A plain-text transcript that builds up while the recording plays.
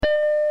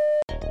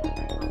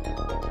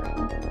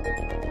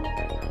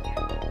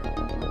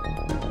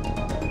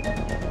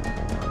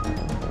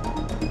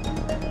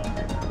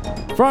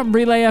From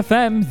Relay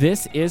FM,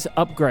 this is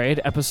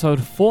Upgrade,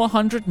 episode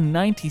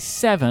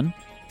 497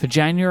 for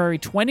January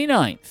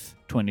 29th,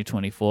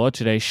 2024.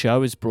 Today's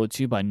show is brought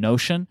to you by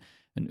Notion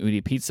and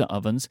Udi Pizza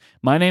Ovens.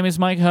 My name is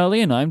Mike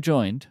Hurley, and I'm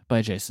joined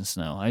by Jason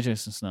Snell. Hi,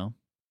 Jason Snell.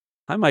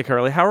 Hi, Mike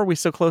Hurley. How are we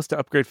so close to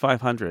Upgrade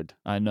 500?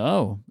 I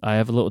know. I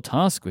have a little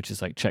task, which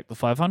is like check the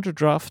 500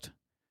 draft.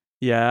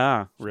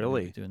 Yeah, So really.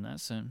 we'll be doing that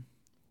soon.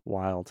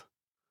 Wild.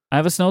 I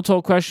have a Snell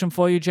Talk question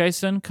for you,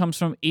 Jason. Comes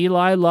from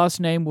Eli,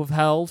 last name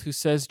withheld, who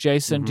says,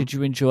 Jason, did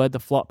you enjoy the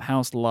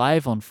Flophouse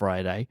Live on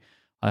Friday?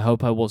 I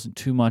hope I wasn't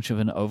too much of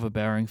an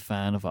overbearing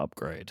fan of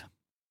Upgrade.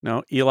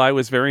 No, Eli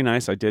was very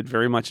nice. I did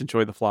very much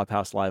enjoy the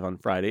Flophouse Live on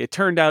Friday. It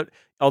turned out,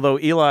 although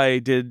Eli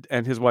did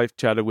and his wife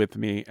chatted with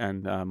me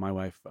and my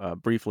wife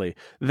briefly,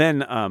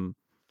 then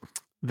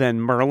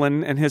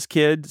Merlin and his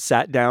kid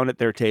sat down at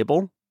their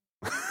table.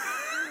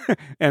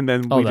 And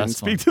then we didn't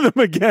speak to them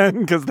again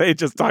because they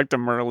just talked to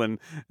Merlin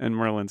and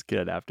Merlin's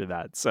kid after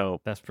that.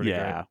 So that's pretty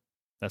great.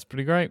 That's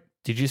pretty great.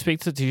 Did you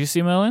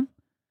see Merlin?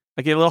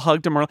 I gave a little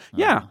hug to Merlin.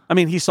 Yeah. I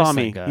mean, he saw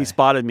me. He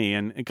spotted me.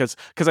 And because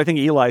I think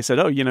Eli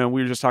said, we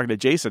were just talking to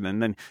Jason.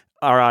 And then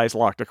our eyes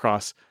locked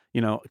across,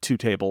 two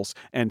tables.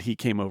 And he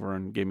came over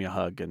and gave me a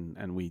hug.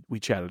 And we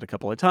chatted a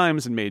couple of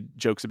times and made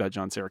jokes about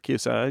John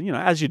Siracusa,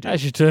 as you do.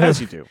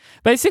 As you do.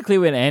 Basically,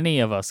 when any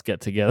of us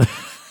get together,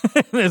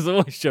 there's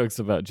always jokes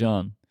about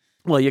John.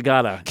 Well, you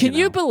gotta. Can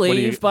you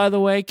believe, by the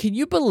way,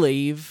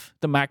 the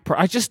Mac Pro?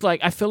 I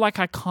feel like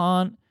I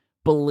can't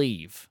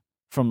believe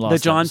from last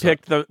that John episode.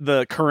 picked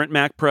the current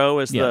Mac Pro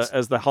as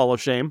the Hall of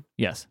Shame.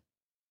 Yes.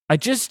 I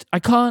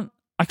can't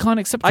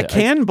accept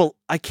it.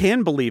 I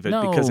can believe it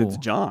because it's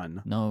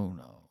John. No.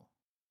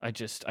 I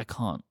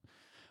can't.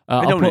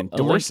 I don't I'll put a link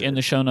endorse in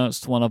the show notes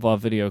to one of our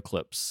video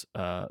clips,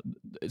 so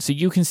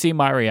you can see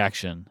my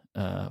reaction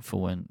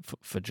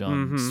for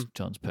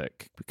John's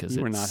pick because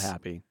you were not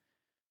happy.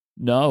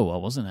 No, I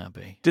wasn't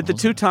happy. Did the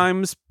two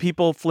times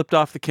people flipped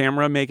off the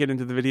camera make it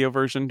into the video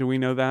version? Do we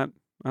know that?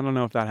 I don't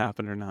know if that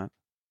happened or not.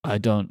 I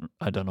don't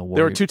know what.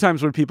 There were two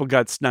times when people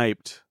got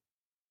sniped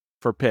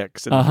for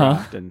picks in the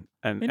draft and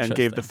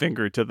gave the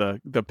finger to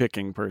the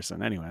picking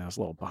person. Anyway, I was a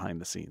little behind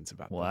the scenes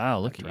about that. Wow,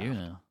 look at you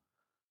now.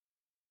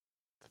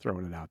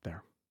 Throwing it out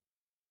there.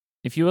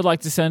 If you would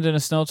like to send in a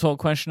Snell Talk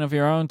question of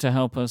your own to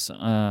help us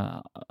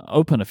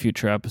open a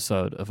future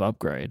episode of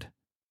Upgrade,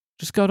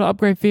 just go to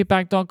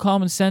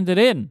upgradefeedback.com and send it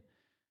in.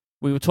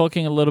 We were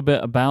talking a little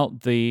bit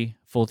about the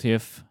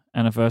 40th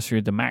anniversary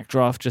of the Mac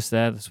draft just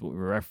there. That's what we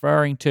were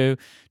referring to.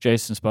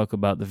 Jason spoke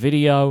about the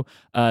video.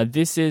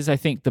 This is, I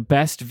think, the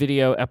best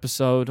video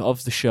episode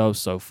of the show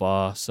so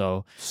far.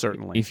 So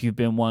certainly, if you've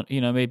been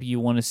maybe you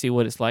want to see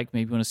what it's like.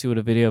 Maybe you want to see what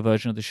a video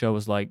version of the show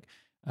was like.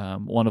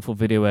 Wonderful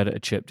video editor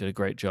Chip did a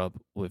great job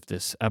with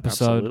this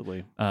episode.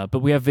 Absolutely. But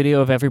we have video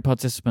of every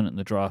participant in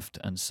the draft,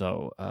 and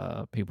so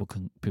people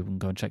can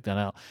go and check that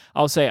out.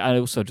 I'll say I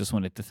also just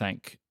wanted to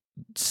thank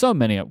so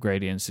many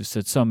Upgradians who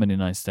said so many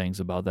nice things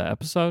about that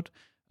episode.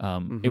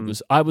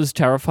 I was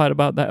terrified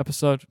about that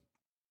episode.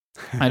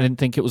 I didn't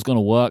think it was going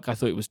to work. I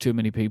thought it was too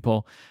many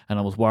people, and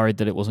I was worried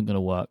that it wasn't going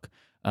to work.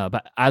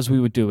 But as we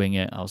were doing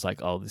it, I was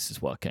like, "Oh, this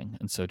is working."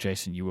 And so,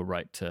 Jason, you were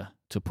right to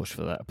push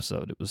for that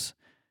episode. It was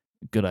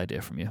a good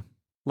idea from you.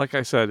 Like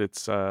I said,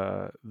 it's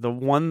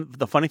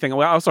the funny thing.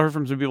 I also heard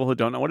from some people who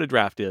don't know what a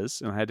draft is,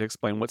 and I had to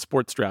explain what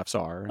sports drafts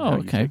are. And how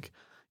okay.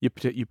 You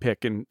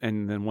pick, and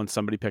then once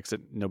somebody picks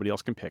it, nobody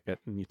else can pick it,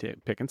 and you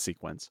pick in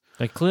sequence.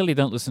 They clearly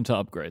don't listen to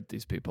Upgrade,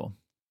 these people.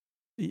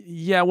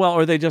 Yeah, well,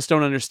 or they just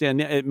don't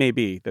understand. It may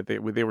be that they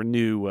were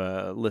new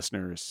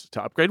listeners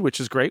to Upgrade,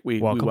 which is great.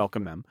 We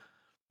welcome them.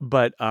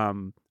 But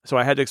so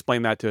I had to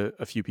explain that to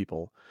a few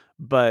people.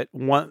 But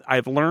one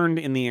I've learned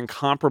in the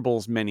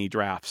Incomparables many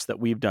drafts that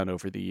we've done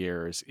over the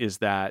years is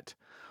that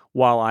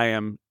while I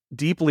am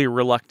deeply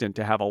reluctant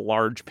to have a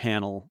large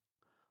panel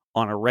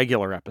on a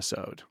regular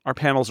episode, our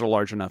panels are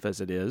large enough as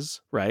it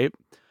is, right?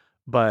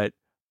 But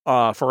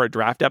for a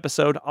draft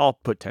episode, I'll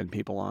put 10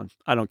 people on.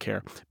 I don't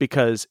care.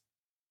 Because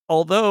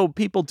although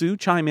people do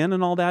chime in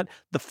and all that,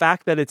 the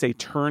fact that it's a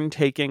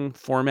turn-taking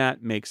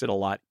format makes it a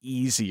lot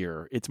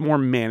easier. It's more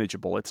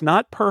manageable. It's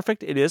not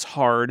perfect. It is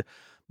hard,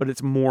 but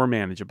it's more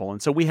manageable.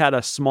 And so we had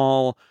a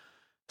smaller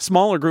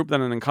group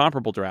than an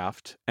Incomparable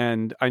draft.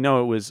 And I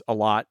know it was a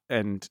lot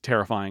and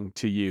terrifying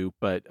to you,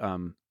 but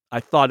I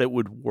thought it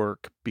would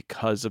work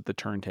because of the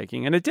turn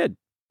taking, and it did.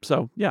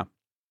 So yeah.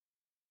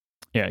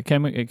 Yeah, it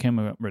came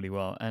out really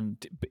well.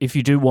 And if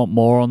you do want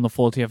more on the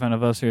 40th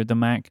anniversary of the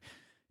Mac,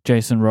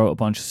 Jason wrote a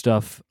bunch of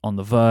stuff on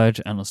The Verge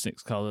and on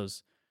Six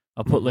Colors.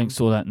 I'll put links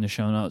to all that in the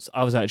show notes.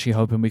 I was actually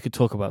hoping we could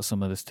talk about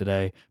some of this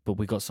today, but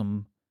we got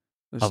some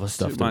other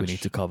stuff that we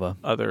need to cover.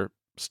 Other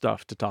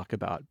stuff to talk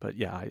about. But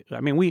yeah,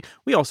 I mean, we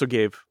also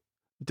did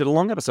a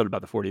long episode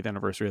about the 40th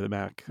anniversary of the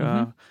Mac.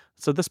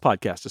 So this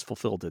podcast has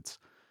fulfilled its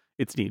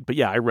need. But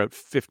yeah, I wrote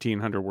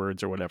 1,500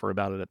 words or whatever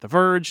about it at The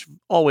Verge.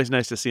 Always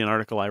nice to see an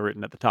article I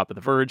written at the top of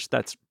The Verge.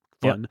 That's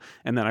fun. Yep.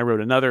 And then I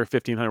wrote another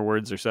 1,500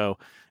 words or so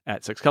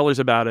at Six Colors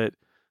about it.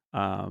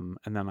 And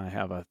then I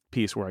have a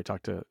piece where I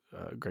talk to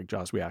Greg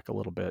Joswiak a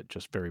little bit,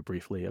 just very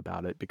briefly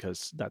about it,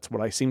 because that's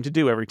what I seem to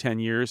do every 10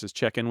 years is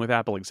check in with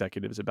Apple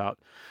executives about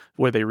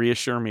where they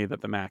reassure me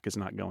that the Mac is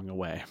not going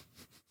away.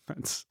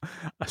 That's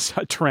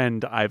a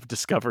trend I've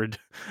discovered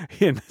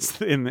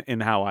in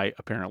how I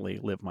apparently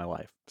live my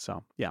life.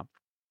 So, yeah.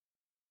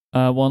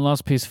 One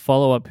last piece of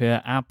follow-up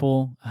here.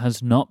 Apple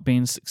has not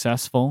been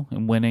successful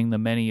in winning the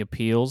many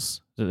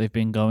appeals that they've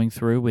been going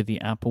through with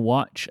the Apple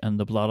Watch and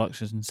the blood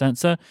oxygen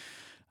sensor.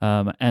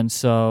 And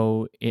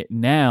so it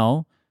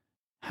now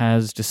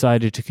has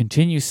decided to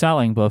continue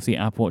selling both the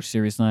Apple Watch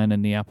Series 9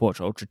 and the Apple Watch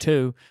Ultra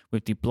 2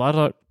 with the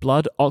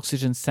blood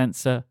oxygen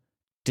sensor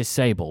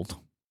disabled.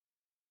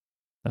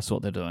 That's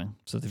what they're doing.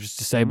 So they've just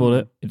disabled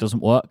it. It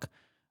doesn't work.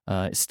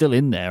 It's still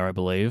in there, I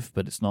believe,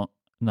 but it's not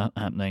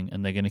happening.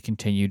 And they're going to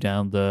continue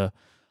down the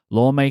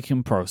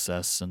lawmaking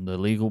process and the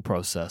legal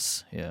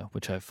process here,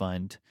 which I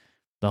find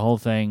the whole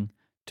thing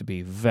to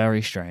be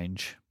very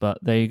strange. But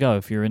there you go.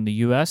 If you're in the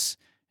US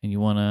and you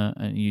wanna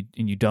and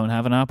you don't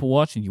have an Apple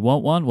Watch and you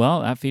want one,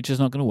 well, that feature's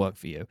not going to work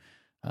for you.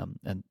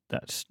 And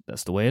that's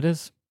the way it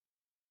is.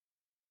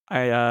 I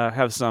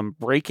have some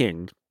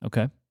breaking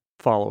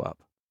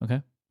follow-up.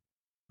 Okay.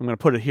 I'm going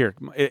to put it here.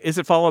 Is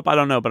it follow-up? I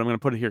don't know, but I'm going to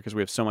put it here because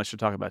we have so much to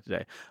talk about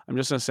today. I'm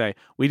just going to say,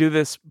 we do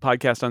this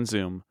podcast on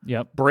Zoom.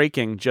 Yep.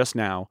 Breaking just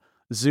now,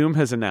 Zoom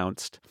has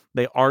announced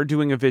they are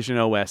doing a Vision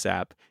OS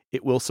app.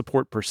 It will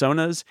support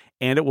personas,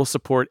 and it will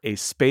support a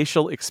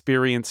spatial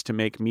experience to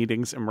make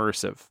meetings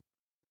immersive.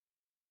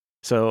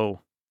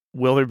 So,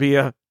 will there be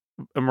a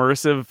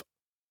immersive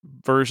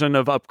version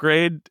of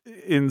Upgrade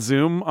in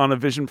Zoom on a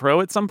Vision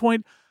Pro at some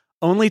point?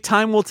 Only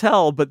time will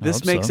tell, but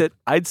this makes it,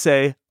 I'd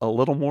say, a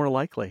little more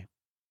likely.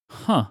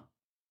 Huh.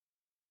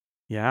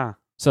 Yeah.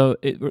 So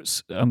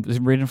I'm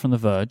reading from The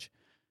Verge.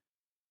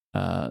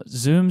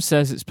 Zoom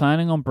says it's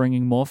planning on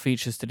bringing more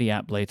features to the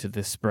app later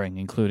this spring,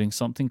 including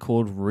something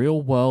called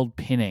real-world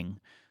pinning.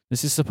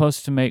 This is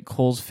supposed to make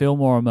calls feel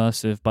more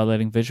immersive by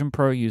letting Vision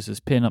Pro users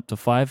pin up to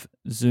 5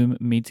 Zoom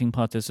meeting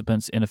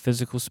participants in a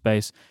physical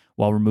space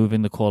while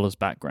removing the caller's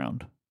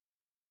background.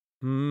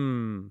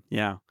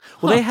 Yeah.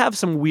 Well, they have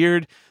some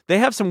weird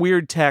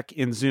tech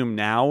in Zoom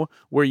now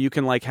where you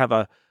can like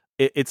have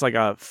it's like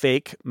a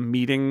fake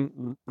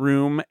meeting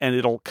room, and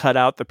it'll cut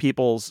out the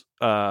people's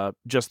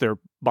just their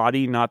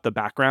body, not the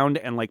background,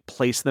 and like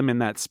place them in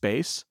that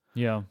space.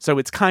 Yeah. So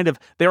it's kind of,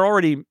 they're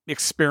already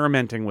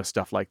experimenting with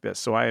stuff like this.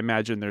 So I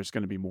imagine there's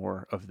going to be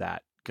more of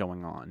that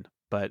going on.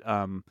 But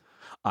I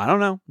don't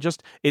know.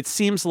 Just, it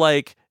seems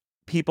like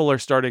people are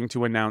starting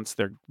to announce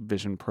their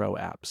Vision Pro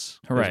apps.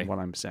 Hooray. Is what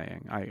I'm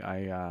saying.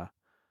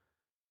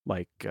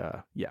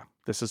 Yeah,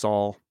 this is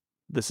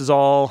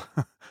all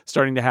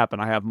starting to happen.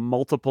 I have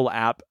multiple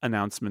app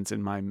announcements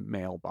in my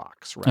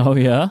mailbox. Right? Oh,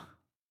 yeah?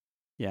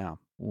 Yeah.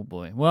 Oh,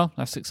 boy. Well,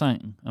 that's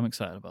exciting. I'm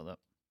excited about that.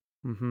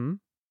 Mm-hmm.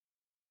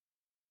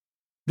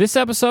 This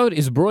episode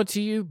is brought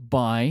to you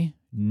by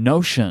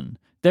Notion.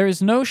 There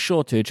is no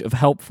shortage of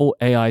helpful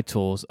AI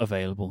tools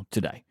available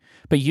today,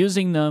 but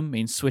using them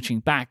means switching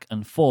back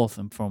and forth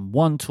and from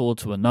one tool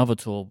to another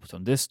tool,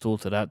 from this tool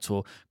to that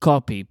tool,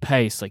 copy,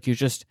 paste. Like you're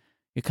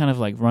kind of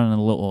like running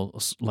a little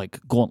like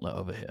gauntlet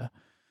over here.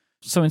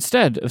 So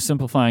instead of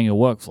simplifying your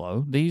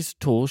workflow, these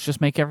tools just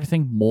make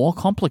everything more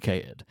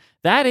complicated.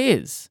 That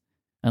is,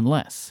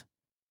 unless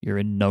you're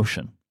in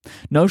Notion.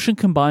 Notion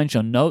combines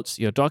your notes,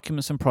 your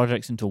documents, and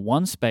projects into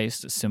one space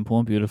that's simple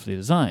and beautifully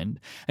designed,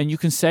 and you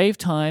can save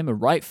time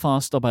and write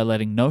faster by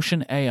letting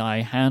Notion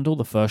AI handle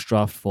the first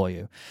draft for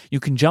you.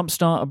 You can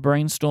jumpstart a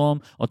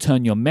brainstorm or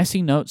turn your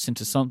messy notes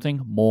into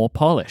something more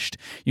polished.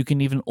 You can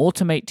even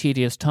automate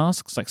tedious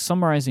tasks like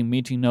summarizing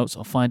meeting notes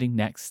or finding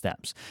next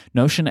steps.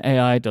 Notion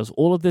AI does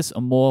all of this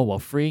and more while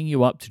freeing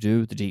you up to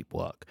do the deep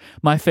work.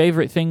 My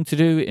favorite thing to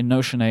do in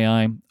Notion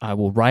AI, I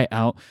will write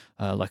out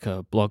like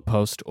a blog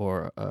post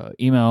or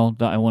email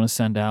that I want to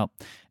send out,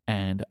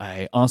 and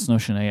I ask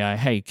Notion AI,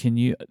 hey,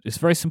 it's a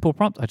very simple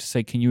prompt. I just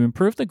say, can you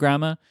improve the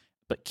grammar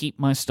but keep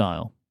my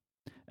style?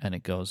 And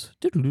it goes,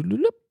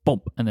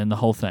 boom, and then the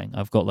whole thing.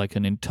 I've got like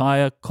an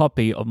entire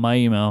copy of my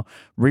email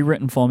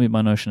rewritten for me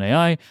by Notion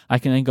AI. I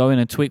can then go in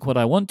and tweak what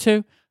I want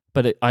to,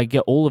 but I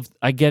get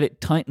it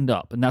tightened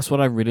up, and that's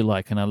what I really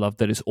like, and I love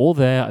that it's all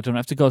there. I don't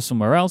have to go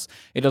somewhere else.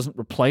 It doesn't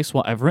replace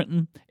what I've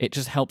written. It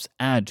just helps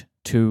add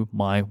to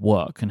my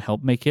work and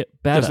help make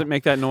it better. Does it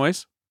make that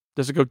noise?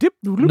 Does it go dip?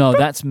 No,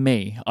 that's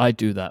me. I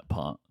do that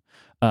part.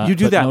 You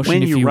do that Notion,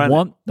 when you run. If you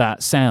want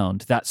that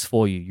sound, that's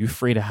for you. You're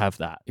free to have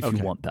that if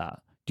you want that.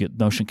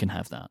 Notion can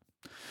have that.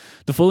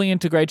 The fully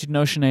integrated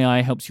Notion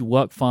AI helps you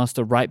work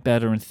faster, write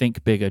better, and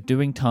think bigger,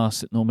 doing tasks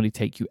that normally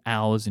take you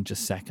hours in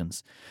just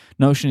seconds.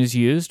 Notion is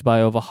used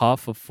by over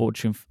half of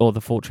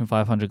the Fortune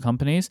 500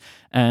 companies,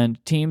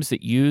 and teams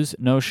that use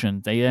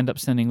Notion, they end up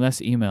sending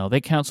less email. They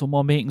cancel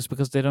more meetings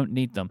because they don't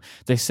need them.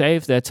 They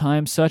save their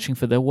time searching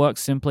for their work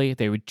simply.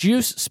 They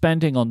reduce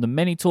spending on the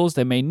many tools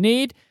they may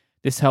need.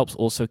 This helps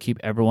also keep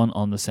everyone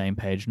on the same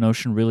page.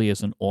 Notion really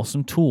is an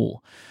awesome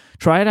tool.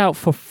 Try it out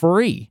for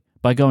free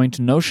by going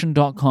to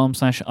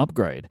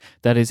notion.com/upgrade.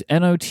 That is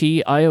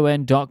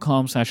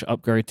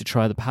notion.com/upgrade to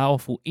try the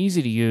powerful,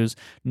 easy to use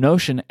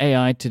Notion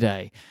AI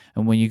today.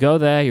 And when you go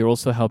there, you're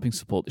also helping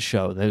support the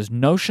show. That is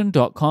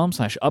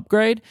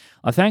notion.com/upgrade.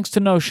 Our thanks to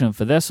Notion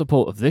for their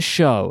support of this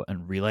show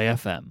and Relay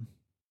FM.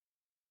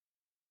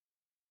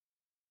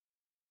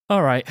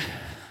 All right.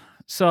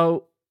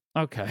 So,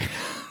 okay.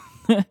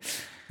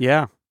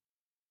 Yeah.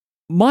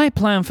 My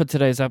plan for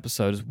today's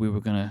episode is we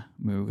were gonna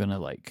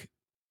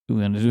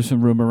do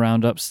some rumor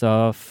roundup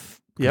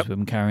stuff. Yep. We've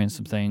been carrying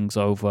some things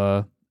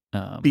over.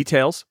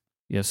 Details.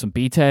 Yeah, some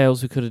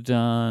details we could have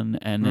done,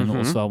 and then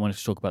also I wanted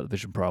to talk about the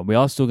Vision Pro. We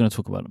are still going to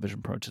talk about the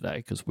Vision Pro today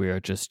because we are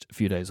just a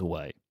few days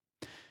away.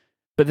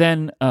 But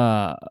then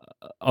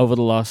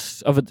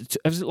was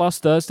it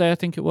last Thursday? I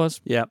think it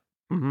was. Yeah.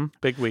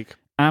 Big week.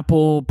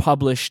 Apple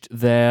published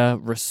their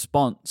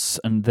response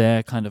and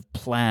their kind of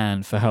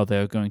plan for how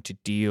they're going to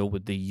deal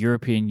with the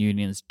European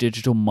Union's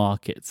Digital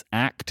Markets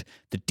Act,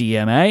 the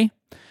DMA.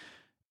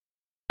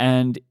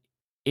 And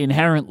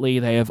inherently,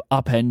 they have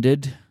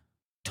upended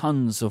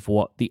tons of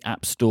what the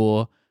App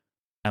Store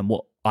and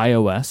what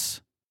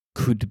iOS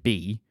could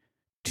be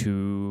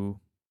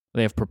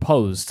they have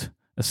proposed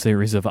a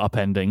series of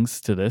upendings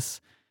to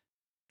this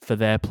for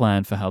their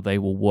plan for how they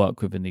will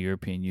work within the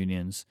European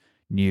Union's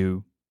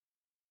new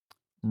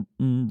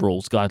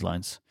rules,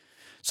 guidelines.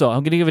 So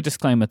I'm going to give a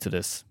disclaimer to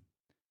this.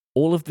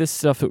 All of this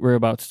stuff that we're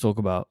about to talk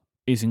about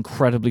is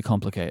incredibly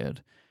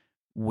complicated.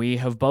 We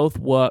have both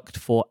worked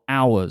for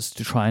hours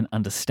to try and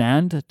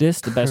understand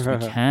this the best we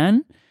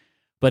can,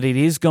 but it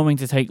is going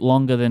to take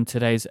longer than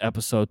today's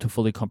episode to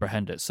fully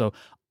comprehend it. So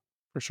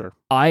for sure,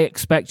 I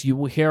expect you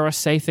will hear us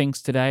say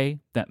things today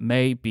that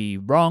may be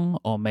wrong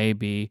or may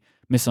be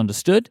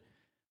misunderstood.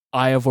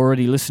 I have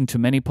already listened to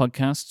many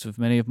podcasts with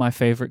many of my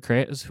favorite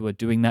creators who are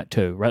doing that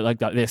too, right? Like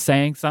they're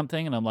saying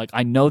something and I'm like,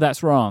 I know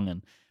that's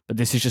wrong, but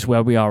this is just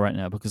where we are right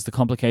now because the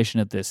complication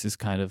of this is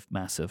kind of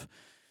massive.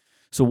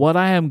 So what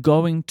I am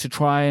going to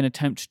try and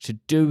attempt to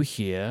do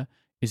here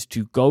is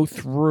to go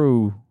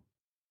through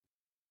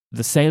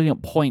the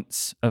salient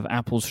points of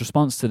Apple's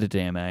response to the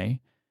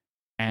DMA,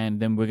 and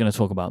then we're going to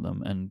talk about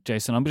them. And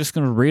Jason, I'm going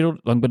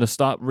to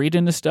start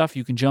reading this stuff.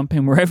 You can jump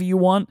in wherever you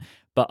want.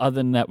 But other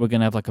than that, we're going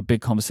to have like a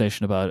big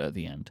conversation about it at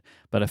the end.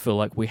 But I feel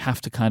like we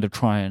have to kind of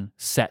try and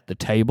set the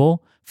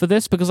table for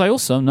this because I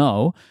also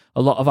know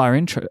a lot of our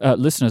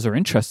listeners are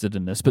interested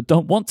in this, but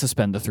don't want to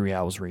spend the 3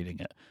 hours reading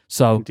it.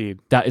 So Indeed.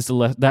 that is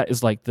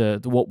like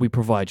the what we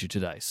provide you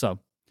today. So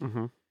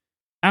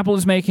Apple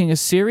is making a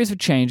series of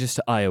changes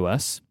to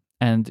iOS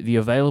and the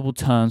available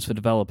terms for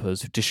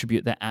developers who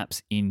distribute their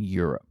apps in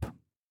Europe.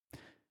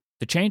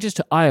 The changes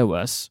to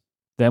iOS,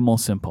 they're more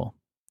simple.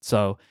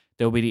 So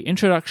there will be the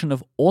introduction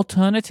of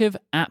alternative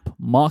app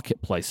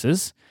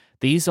marketplaces.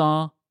 These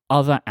are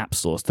other app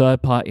stores,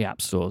 third-party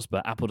app stores,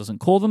 but Apple doesn't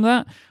call them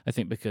that, I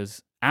think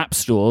because app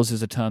stores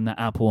is a term that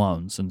Apple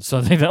owns, and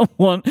so they don't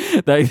want,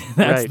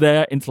 that's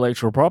their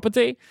intellectual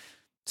property.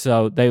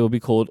 So they will be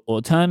called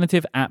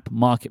alternative app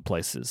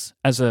marketplaces.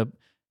 As a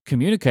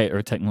communicator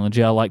of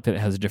technology, I like that it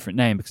has a different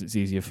name because it's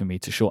easier for me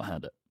to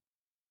shorthand it.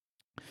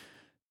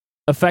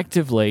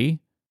 Effectively,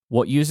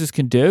 what users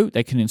can do,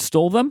 they can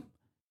install them.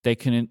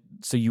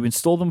 So you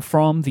install them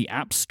from the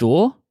App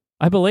Store,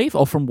 I believe,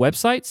 or from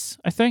websites,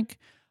 I think.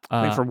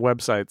 I think from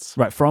websites.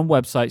 Right, from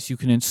websites, you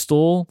can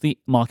install the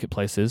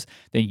marketplaces.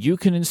 Then you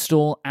can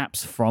install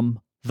apps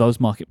from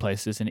those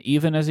marketplaces, and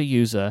even as a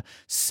user,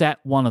 set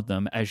one of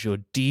them as your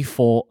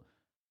default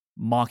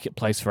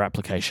marketplace for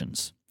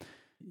applications.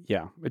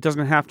 Yeah, it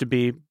doesn't have to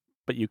be,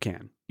 but you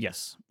can.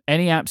 Yes.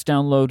 Any apps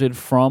downloaded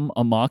from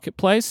a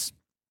marketplace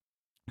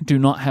do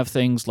not have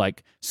things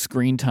like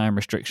screen time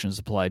restrictions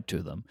applied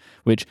to them,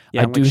 which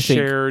I do think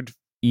shared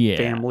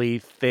family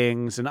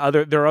things and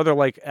there are other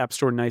like App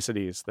Store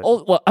niceties.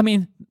 Well, I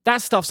mean,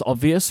 that stuff's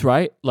obvious,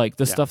 right? Like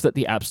the stuff that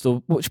the App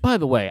Store, which by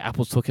the way,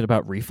 Apple's talking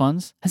about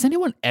refunds. Has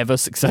anyone ever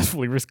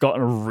successfully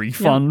gotten a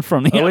refund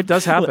from the App? It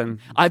does happen.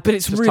 But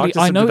it's Just really,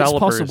 I know it's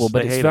possible,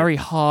 but it's very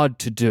hard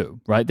to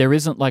do, right? There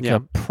isn't like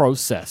a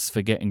process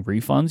for getting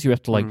refunds. You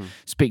have to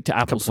speak to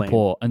Apple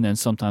support, and then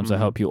sometimes they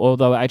help you.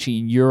 Although actually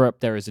in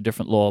Europe, there is a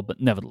different law,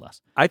 but nevertheless.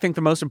 I think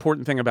the most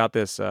important thing about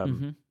this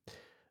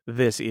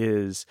this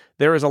is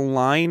there is a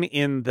line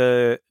in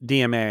the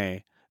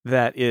DMA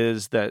that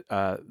is that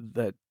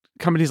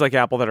companies like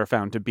Apple that are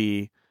found to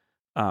be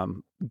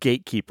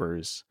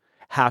gatekeepers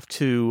have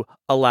to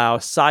allow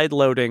side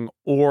loading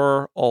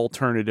or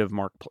alternative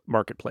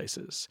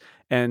marketplaces.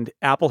 And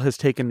Apple has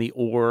taken the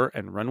or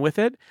and run with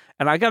it.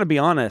 And I got to be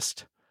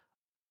honest,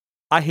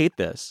 I hate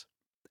this.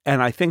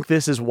 And I think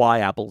this is why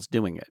Apple's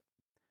doing it.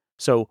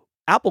 So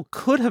Apple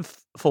could have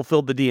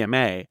fulfilled the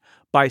DMA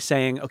by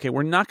saying, okay,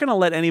 we're not going to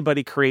let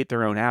anybody create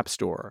their own app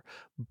store,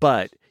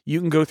 but you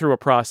can go through a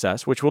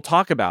process, which we'll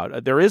talk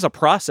about. There is a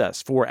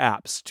process for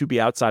apps to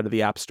be outside of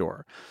the app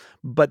store,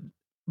 but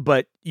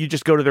you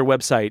just go to their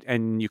website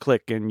and you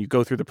click and you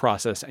go through the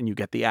process and you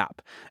get the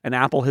app. And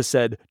Apple has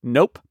said,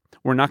 nope,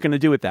 we're not going to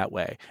do it that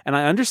way. And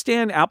I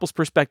understand Apple's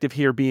perspective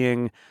here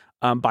being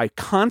by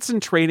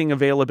concentrating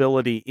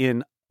availability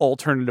in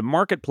alternative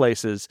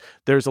marketplaces,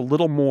 there's a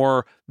little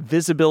more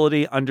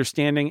visibility,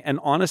 understanding, and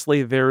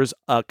honestly, there's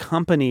a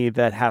company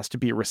that has to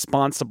be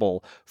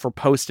responsible for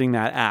posting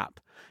that app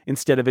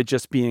instead of it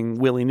just being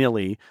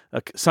willy-nilly.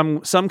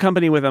 Some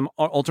company with an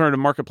alternative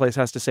marketplace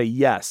has to say,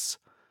 yes,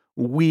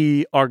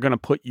 we are going to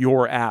put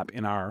your app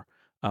in our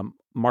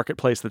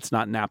marketplace that's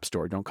not an app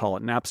store. Don't call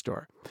it an app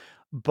store.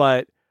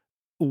 But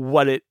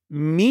what it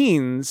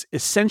means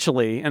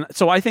essentially, and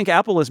so I think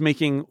Apple is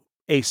making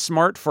a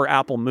smart for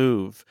Apple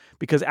move,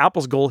 because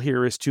Apple's goal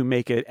here is to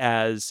make it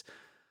as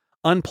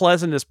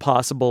unpleasant as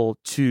possible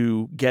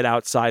to get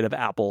outside of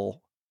Apple's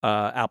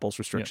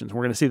restrictions. Yep.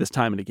 We're going to see this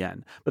time and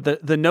again.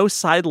 But the no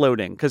side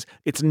loading, because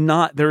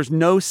there's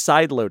no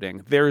side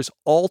loading. There's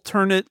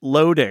alternate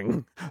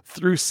loading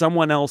through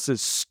someone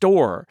else's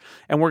store.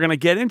 And we're going to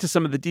get into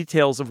some of the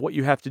details of what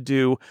you have to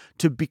do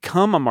to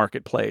become a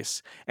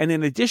marketplace. And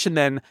in addition,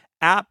 then,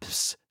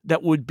 apps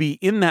that would be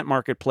in that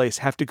marketplace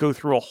have to go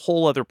through a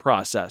whole other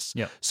process.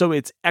 Yep. So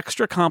it's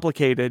extra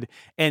complicated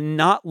and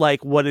not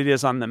like what it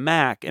is on the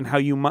Mac and how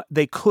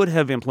they could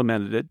have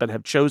implemented it but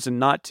have chosen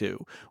not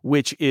to,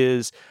 which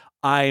is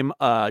I'm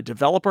a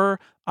developer.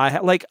 I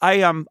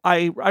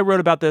wrote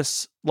about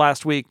this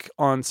last week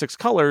on 6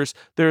 Colors.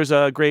 There's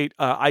a great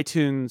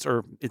iTunes,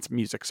 or it's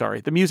music, sorry,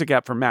 the music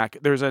app for Mac.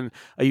 There's a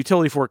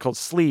utility for it called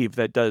Sleeve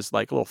that does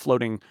like a little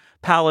floating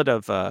palette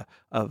of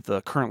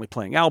the currently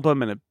playing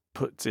album, and it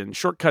puts in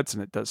shortcuts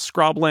and it does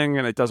scrobbling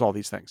and it does all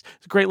these things.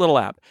 It's a great little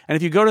app. And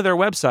if you go to their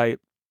website,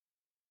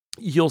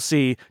 you'll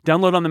see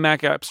download on the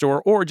Mac App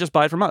Store or just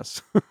buy it from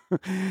us.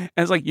 And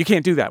it's like, you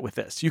can't do that with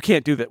this. You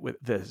can't do that with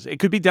this. It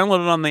could be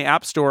downloaded on the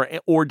App Store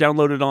or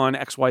downloaded on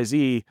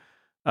XYZ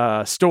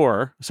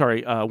store.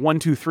 Sorry,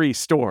 123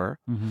 store.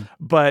 Mm-hmm.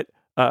 But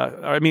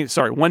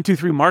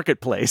 123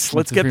 Marketplace.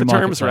 Let's get the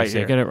terms right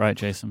here. Get it right,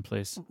 Jason,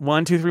 please.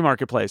 123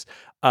 Marketplace.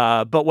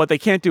 But what they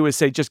can't do is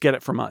say, just get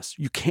it from us.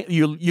 You can't.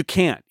 You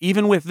can't.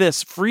 Even with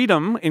this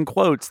freedom, in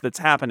quotes, that's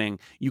happening,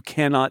 you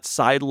cannot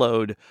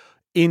sideload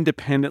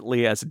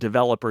independently as a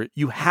developer.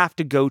 You have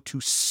to go to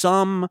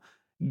some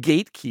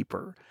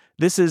gatekeeper.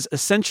 This is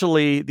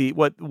essentially the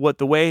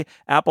way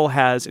Apple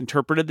has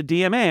interpreted the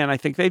DMA, and I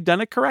think they've done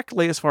it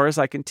correctly as far as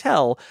I can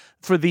tell,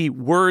 for the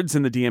words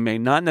in the DMA,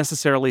 not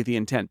necessarily the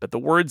intent, but the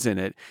words in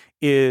it,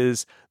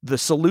 is the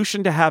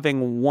solution to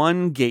having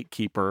one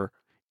gatekeeper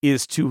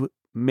is to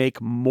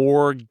make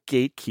more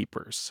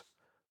gatekeepers,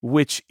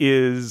 which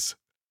is,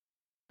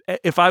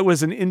 if I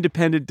was an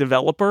independent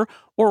developer,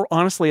 or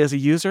honestly as a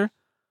user,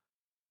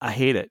 I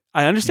hate it.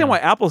 I understand why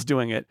Apple's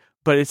doing it,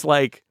 but it's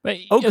like, as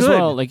good.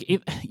 well, like you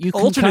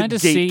can kind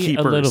of see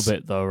a little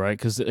bit though, right?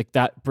 Because like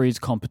that breeds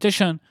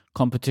competition.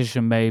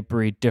 Competition may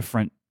breed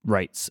different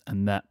rates,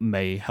 and that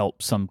may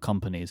help some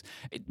companies.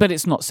 But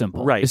it's not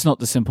simple. Right? It's not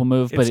the simple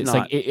move, but it's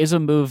like it is a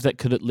move that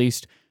could at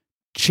least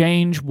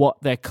change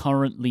what there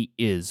currently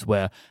is,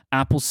 where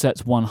Apple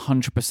sets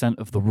 100%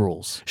 of the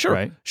rules. Sure,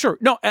 right? Sure.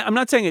 No, I'm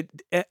not saying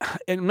it.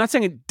 I'm not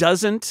saying it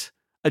doesn't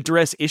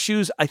address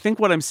issues. I think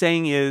what I'm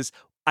saying is,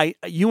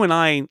 you and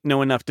I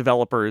know enough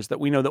developers that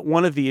we know that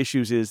one of the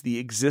issues is the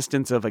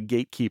existence of a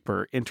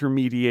gatekeeper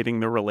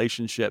intermediating the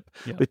relationship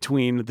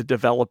between the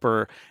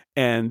developer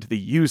and the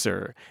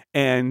user.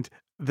 And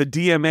the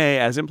DMA,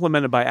 as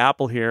implemented by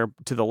Apple here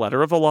to the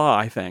letter of the law,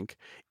 I think,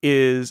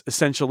 is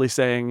essentially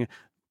saying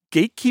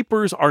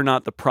gatekeepers are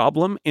not the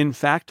problem. In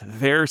fact,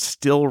 they're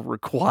still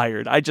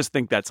required. I just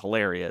think that's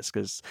hilarious,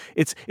 because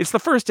it's the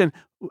first, and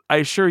I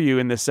assure you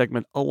in this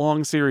segment, a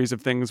long series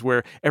of things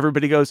where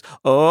everybody goes,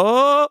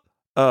 oh,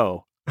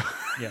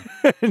 yeah,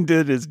 and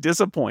it is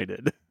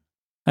disappointed.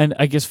 And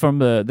I guess from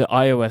the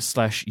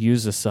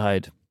iOS/user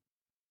side,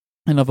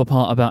 another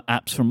part about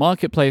apps from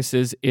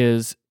marketplaces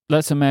is,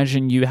 let's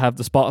imagine you have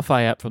the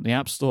Spotify app from the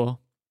App Store.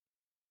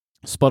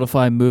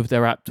 Spotify moved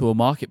their app to a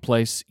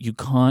marketplace. You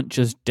can't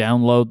just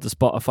download the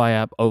Spotify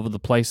app over the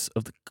place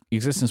of the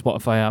existing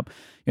Spotify app.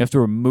 You have to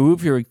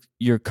remove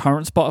your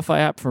current Spotify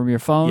app from your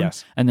phone,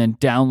 and then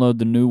download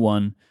the new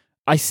one.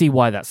 I see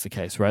why that's the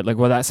case, right? Like,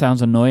 well, that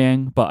sounds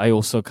annoying, but I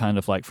also kind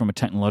of, like, from a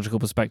technological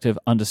perspective,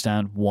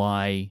 understand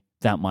why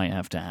that might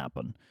have to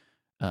happen.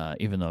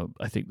 Even though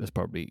I think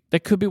there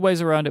could be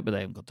ways around it, but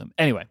they haven't got them.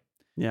 Anyway.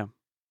 Yeah.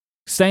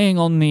 Staying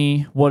on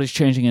what is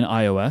changing in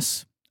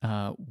iOS,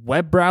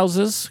 web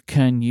browsers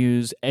can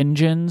use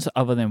engines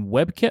other than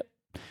WebKit.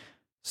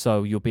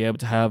 So you'll be able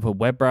to have a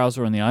web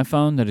browser on the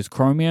iPhone that is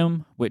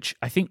Chromium, which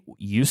I think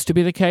used to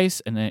be the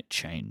case, and then it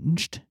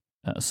changed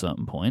at a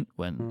certain point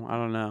when... I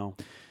don't know.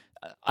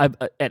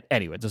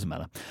 Anyway, it doesn't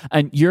matter.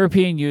 And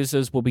European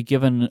users will be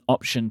given an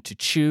option to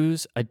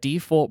choose a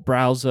default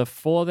browser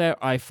for their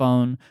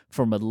iPhone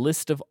from a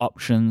list of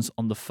options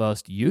on the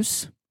first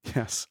use.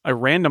 Yes, a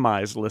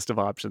randomized list of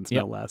options,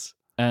 no less.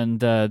 And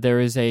there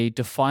is a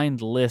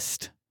defined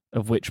list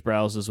of which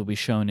browsers will be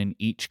shown in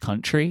each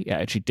country. It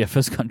actually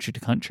differs country to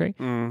country.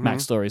 Mm-hmm. Mac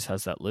Stories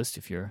has that list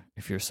if you're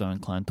so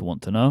inclined to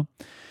want to know.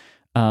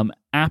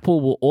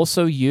 Apple will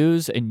also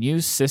use a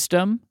new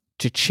system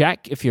to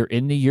check if you're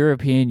in the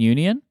European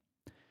Union.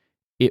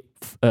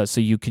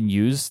 So you can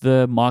use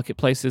the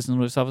marketplaces and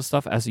all this other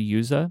stuff as a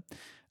user.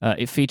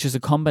 It features a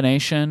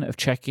combination of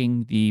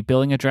checking the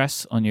billing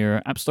address on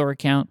your App Store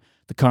account,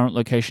 the current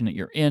location that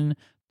you're in,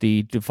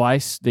 the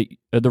device the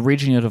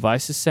region your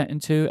device is set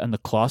into, and the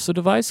class of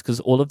device, because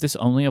all of this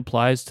only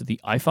applies to the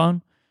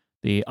iPhone,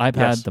 the iPad,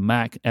 Yes. the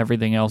Mac.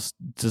 Everything else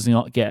does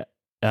not get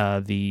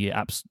the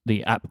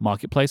app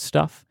marketplace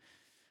stuff.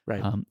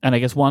 Right. And I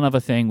guess one other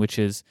thing, which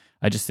is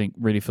I just think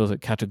really feels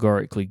like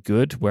categorically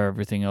good, where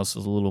everything else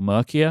is a little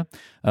murkier.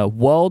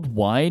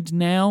 Worldwide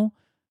now,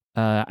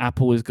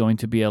 Apple is going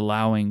to be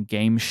allowing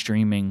game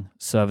streaming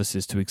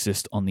services to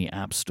exist on the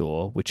App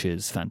Store, which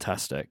is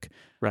fantastic.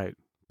 Right.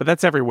 But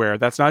that's everywhere.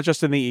 That's not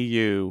just in the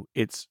EU.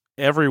 It's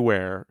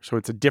everywhere. So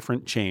it's a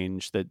different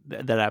change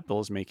that Apple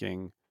is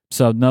making.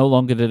 So no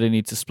longer do they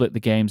need to split the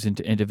games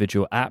into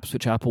individual apps,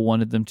 which Apple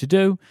wanted them to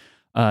do.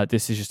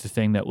 This is just a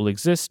thing that will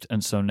exist.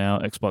 And so now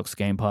Xbox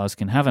Game Pass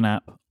can have an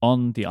app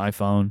on the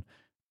iPhone.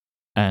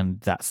 And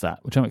that's that,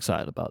 which I'm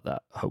excited about,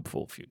 that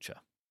hopeful future.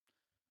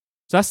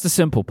 So that's the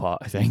simple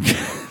part, I think.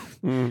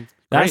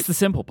 That's the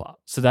simple part.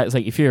 So that's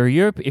like if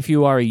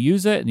you are a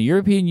user in the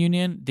European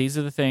Union, these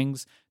are the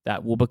things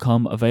that will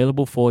become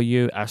available for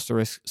you,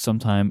 asterisk,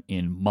 sometime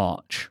in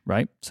March,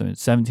 right? So in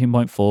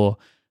 17.4,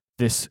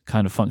 this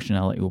kind of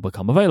functionality will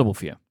become available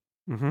for you.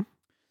 Mm-hmm.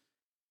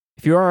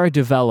 If you are a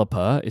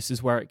developer, this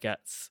is where it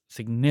gets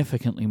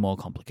significantly more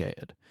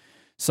complicated.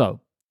 So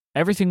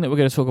everything that we're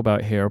going to talk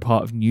about here are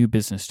part of new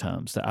business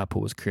terms that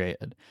Apple has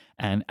created.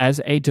 And as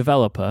a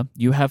developer,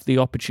 you have the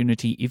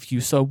opportunity, if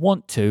you so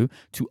want to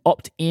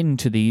opt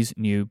into these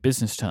new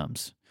business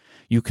terms.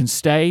 You can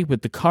stay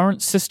with the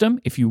current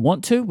system if you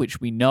want to, which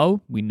we know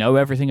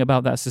everything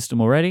about that system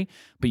already,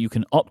 but you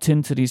can opt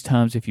into these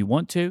terms if you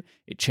want to.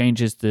 It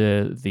changes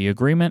the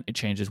agreement, it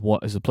changes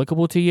what is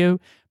applicable to you,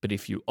 but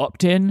if you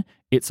opt in,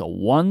 it's a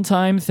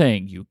one-time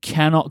thing. You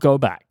cannot go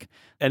back.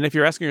 And if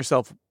you're asking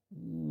yourself,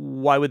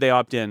 why would they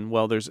opt in?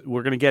 Well,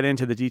 we're going to get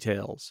into the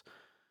details.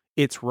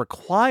 It's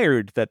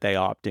required that they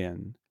opt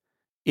in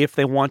if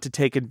they want to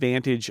take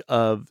advantage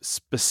of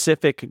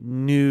specific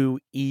new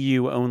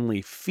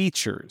EU-only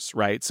features,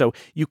 right? So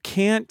you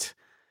can't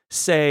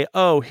say,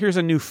 oh, here's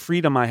a new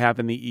freedom I have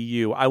in the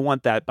EU. I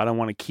want that, but I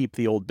want to keep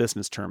the old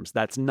business terms.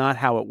 That's not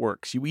how it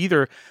works. You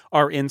either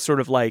are in sort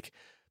of like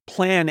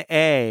Plan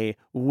A,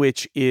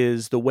 which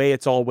is the way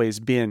it's always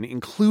been,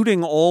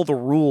 including all the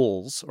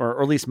rules, or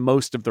at least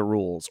most of the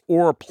rules,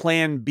 or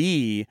Plan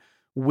B,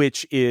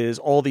 which is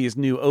all these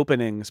new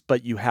openings,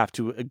 but you have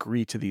to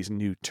agree to these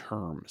new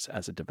terms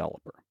as a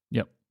developer.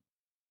 Yep.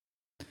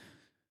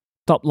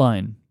 Top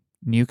line,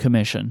 new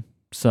commission.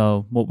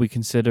 So what we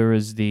consider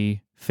as the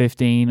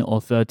 15 or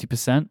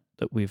 30%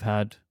 that we've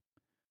had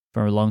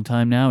for a long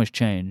time now has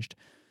changed.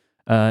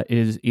 It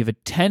is either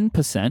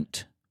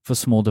 10% for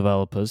small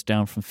developers,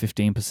 down from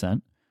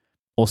 15%,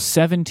 or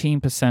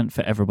 17%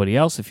 for everybody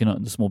else if you're not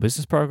in the small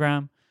business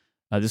program.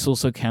 This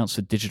also counts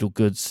for digital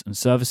goods and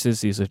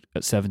services. These are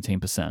at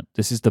 17%.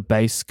 This is the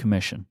base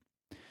commission.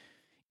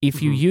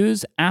 If you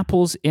use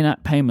Apple's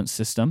in-app payment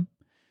system,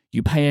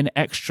 you pay an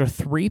extra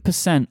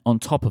 3% on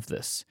top of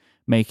this,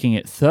 making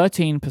it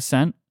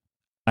 13%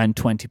 and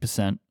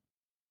 20%.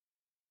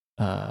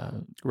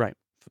 Right.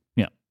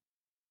 Yeah.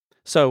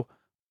 So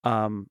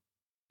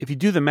if you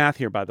do the math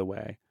here, by the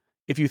way,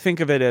 if you think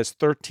of it as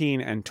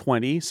 13 and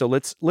 20, so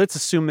let's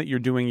assume that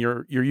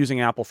you're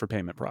using Apple for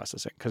payment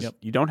processing, because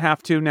you don't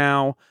have to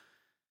now.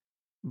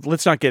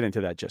 Let's not get into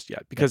that just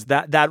yet, because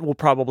that will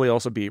probably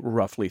also be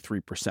roughly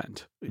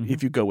 3%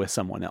 if you go with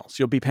someone else.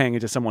 You'll be paying it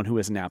to someone who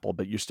is an Apple,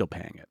 but you're still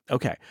paying it.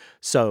 Okay,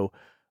 so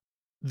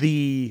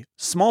the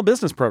small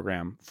business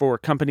program for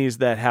companies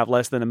that have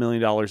less than $1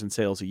 million in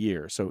sales a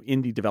year, so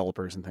indie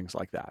developers and things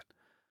like that,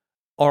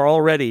 are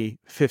already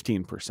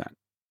 15%.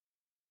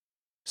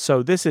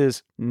 So this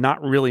is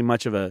not really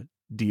much of a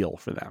deal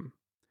for them.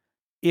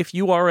 If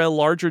you are a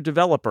larger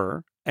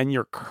developer and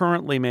you're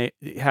currently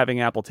having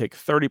Apple take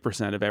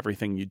 30% of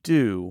everything you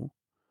do,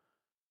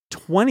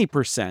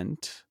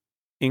 20%,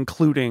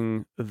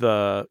 including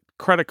the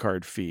credit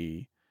card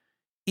fee,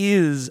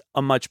 is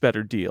a much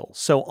better deal.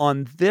 So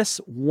on this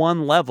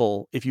one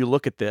level, if you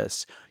look at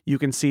this, you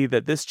can see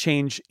that this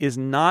change is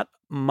not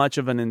much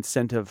of an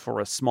incentive for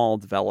a small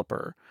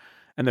developer,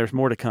 and there's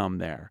more to come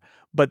there.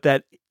 But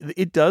that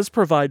it does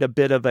provide a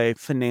bit of a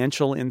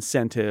financial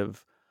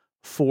incentive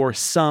for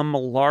some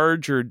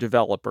larger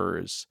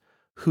developers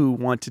who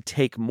want to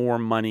take more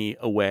money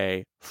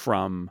away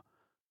from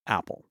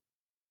Apple.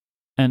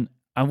 And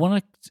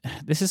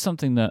this is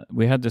something that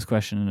we had this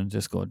question in the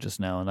Discord just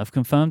now, and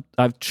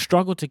I've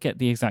struggled to get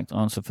the exact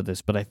answer for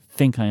this, but I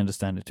think I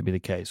understand it to be the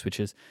case, which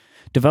is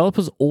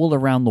developers all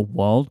around the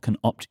world can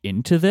opt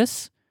into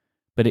this,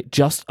 but it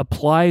just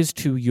applies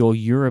to your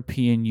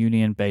European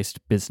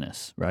Union-based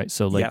business, right?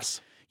 So,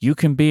 you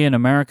can be an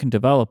American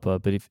developer,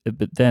 but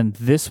then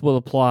this will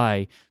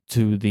apply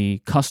to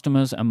the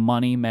customers and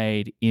money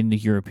made in the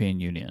European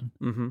Union.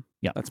 Mm-hmm.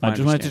 Yeah, that's my I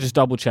just wanted to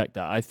double check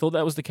that. I thought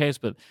that was the case,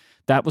 but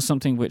that was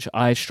something which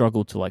I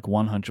struggled to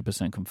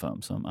 100%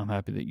 confirm. So I'm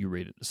happy that you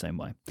read it the same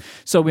way.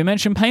 So we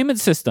mentioned payment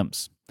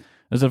systems.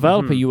 As a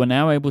developer, you are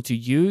now able to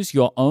use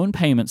your own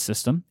payment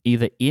system,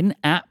 either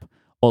in-app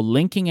or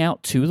linking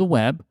out to the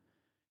web.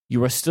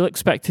 You are still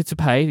expected to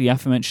pay the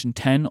aforementioned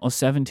 10 or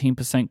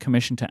 17%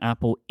 commission to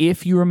Apple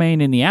if you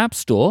remain in the App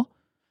Store.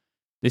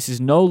 There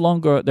is no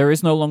longer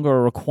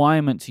a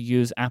requirement to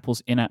use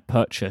Apple's in-app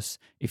purchase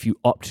if you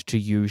opt to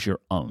use your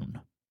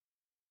own.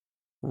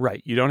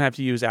 Right. You don't have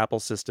to use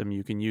Apple's system.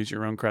 You can use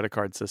your own credit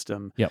card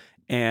system. Yep.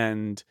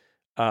 And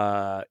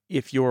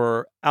if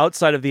you're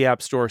outside of the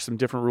App Store, some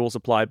different rules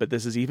apply. But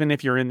this is even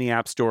if you're in the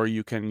App Store,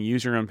 you can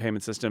use your own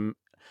payment system.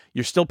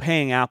 You're still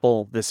paying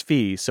Apple this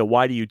fee, so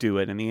why do you do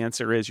it? And the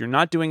answer is you're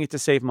not doing it to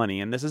save money.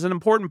 And this is an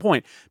important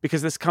point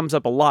because this comes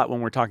up a lot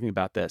when we're talking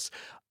about this.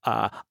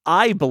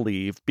 I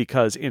believe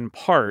because in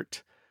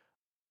part,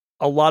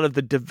 a lot of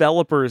the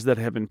developers that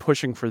have been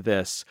pushing for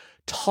this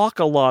talk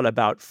a lot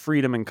about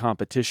freedom and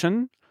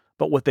competition,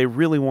 but what they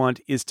really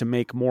want is to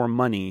make more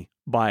money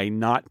by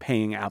not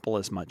paying Apple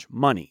as much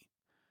money.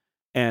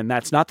 And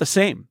that's not the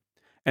same.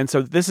 And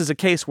so this is a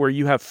case where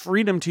you have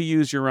freedom to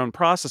use your own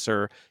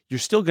processor. You're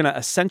still going to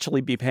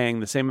essentially be paying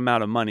the same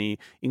amount of money,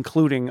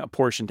 including a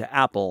portion to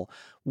Apple.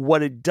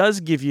 What it does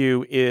give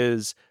you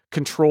is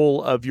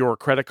control of your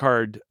credit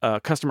card,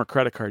 customer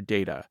credit card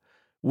data,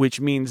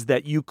 which means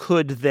that you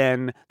could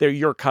then, they're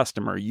your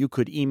customer. You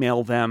could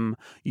email them,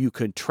 you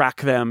could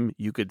track them,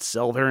 you could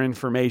sell their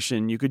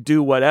information, you could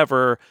do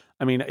whatever,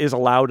 is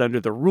allowed under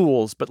the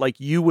rules, but like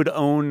you would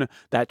own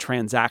that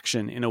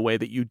transaction in a way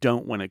that you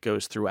don't when it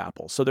goes through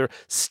Apple. So there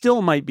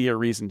still might be a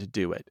reason to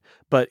do it,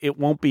 but it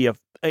won't be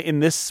in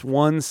this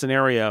one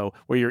scenario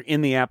where you're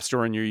in the App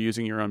Store and you're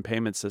using your own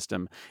payment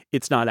system,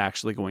 it's not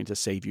actually going to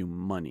save you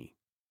money.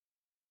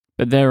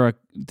 But there are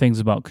things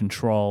about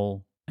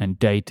control and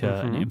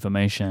data and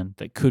information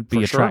that could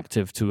be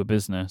attractive to a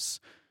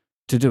business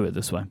to do it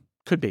this way.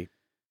 Could be.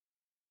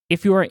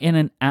 If you are in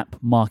an app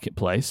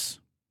marketplace,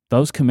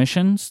 those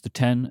commissions, the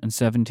 10 and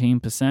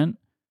 17%,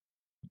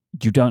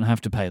 you don't have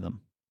to pay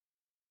them.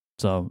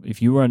 So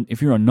if you are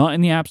not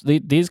in the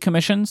apps, these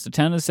commissions, the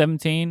 10 and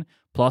 17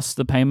 plus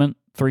the payment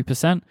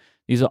 3%,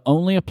 these are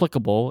only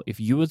applicable if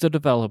you as a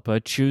developer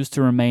choose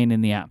to remain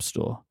in the App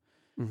Store.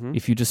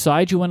 If you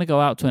decide you want to go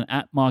out to an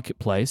app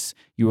marketplace,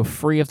 you are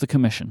free of the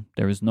commission.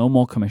 There is no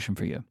more commission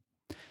for you.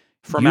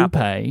 From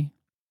Apple. Pay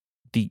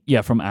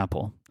from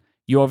Apple.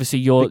 You're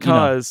doing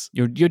because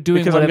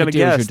whatever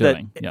deals you're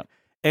doing. That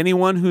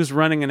anyone who's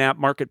running an app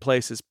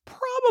marketplace is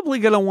probably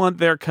going to want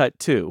their cut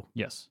too.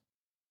 Yes.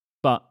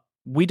 But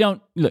we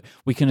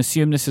can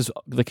assume this is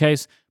the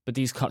case, but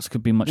these cuts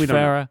could be much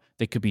fairer.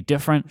 They could be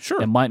different. Sure.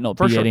 There might not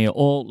be any at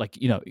all.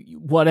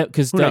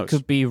 Because there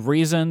could be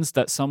reasons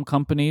that some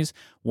companies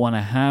want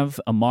to have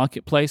a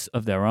marketplace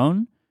of their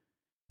own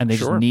and they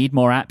just need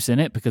more apps in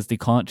it because you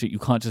can't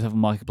just have a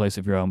marketplace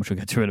of your own, which we'll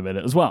get to in a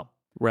minute as well.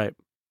 Right.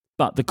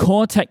 But the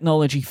core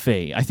technology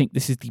fee, I think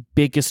this is the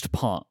biggest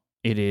part.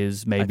 It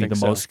is maybe the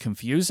most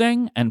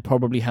confusing and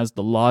probably has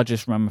the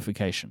largest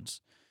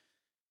ramifications.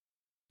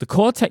 The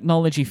core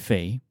technology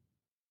fee,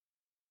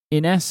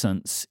 in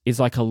essence, is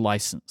like a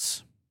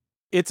license.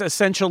 It's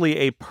essentially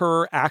a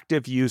per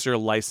active user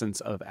license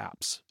of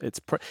apps.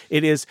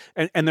 It is,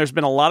 and there's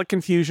been a lot of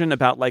confusion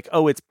about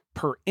it's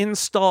per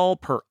install,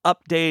 per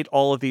update,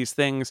 all of these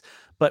things.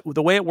 But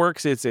the way it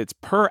works is it's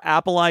per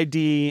Apple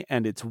ID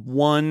and it's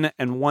one.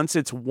 And once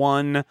it's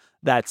one,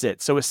 that's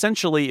it. So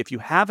essentially, if you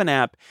have an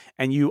app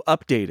and you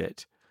update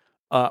it,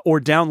 or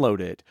download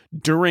it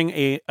during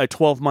a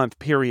 12-month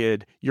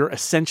period, you're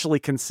essentially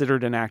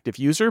considered an active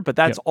user, but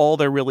that's all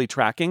they're really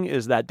tracking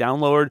is that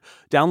download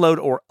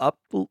or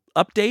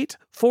update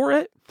for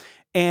it.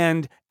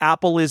 And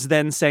Apple is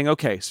then saying,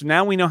 okay, so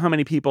now we know how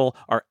many people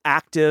are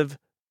active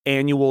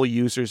annual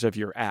users of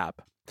your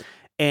app,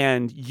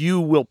 and you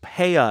will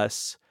pay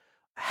us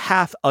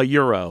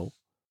 €0.50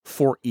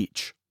 for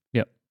each.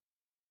 Yep.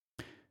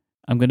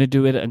 I'm going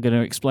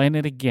to explain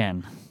it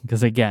again,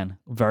 because again,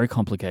 very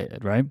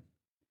complicated, right?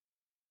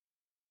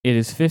 It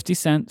is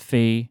 50-cent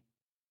fee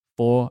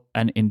for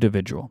an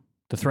individual.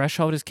 The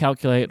threshold is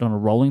calculated on a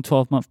rolling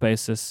 12-month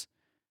basis.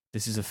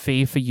 This is a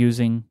fee for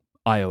using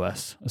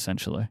iOS,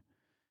 essentially.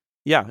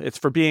 Yeah, it's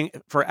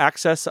for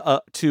access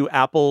to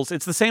Apple's.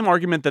 It's the same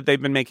argument that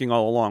they've been making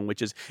all along,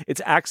 which is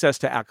it's access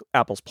to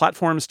Apple's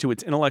platforms, to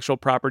its intellectual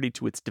property,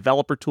 to its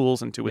developer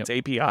tools, and to its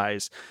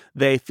APIs.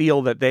 They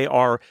feel that they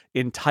are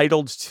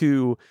entitled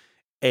to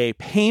a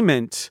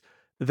payment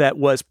that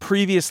was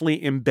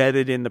previously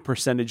embedded in the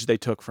percentage they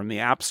took from the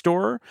App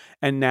Store,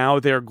 and now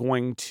they're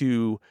going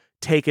to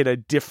take it a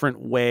different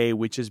way,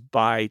 which is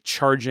by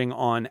charging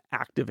on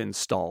active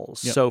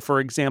installs. Yep. So, for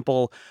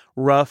example,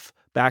 rough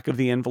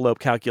back-of-the-envelope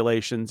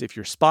calculations, if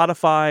you're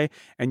Spotify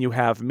and you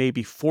have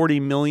maybe 40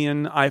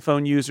 million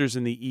iPhone users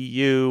in the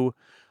EU,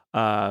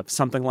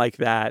 something like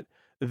that,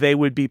 they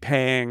would be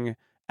paying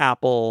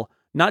Apple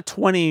not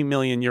 20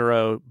 million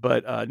euro,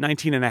 but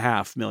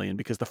 19.5 million,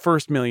 because the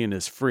first million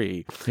is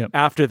free. Yep.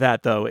 After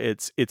that, though,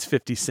 it's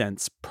 50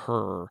 cents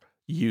per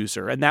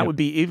user. And that would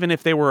be, even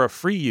if they were a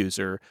free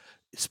user,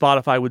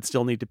 Spotify would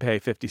still need to pay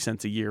 50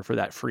 cents a year for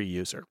that free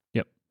user.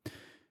 Yep.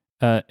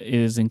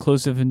 is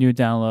inclusive of new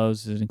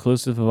downloads, is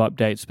inclusive of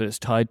updates, but it's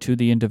tied to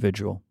the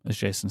individual, as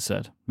Jason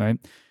said, right?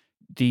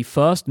 The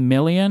first $1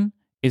 million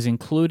is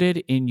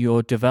included in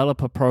your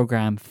developer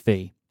program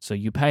fee. So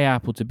you pay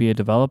Apple to be a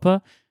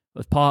developer.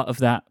 As part of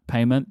that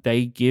payment,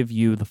 they give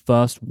you the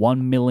first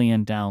 1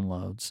 million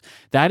downloads.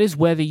 That is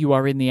whether you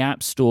are in the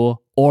App Store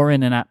or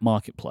in an app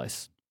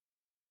marketplace.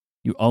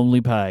 You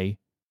only pay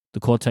the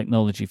core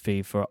technology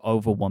fee for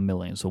over 1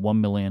 million, so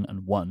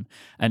 1,000,001.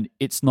 And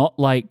it's not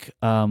like,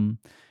 I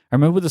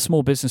remember with the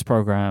small business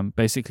program,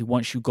 basically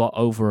once you got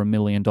over $1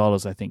 million,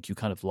 I think you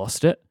kind of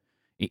lost it.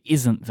 It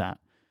isn't that.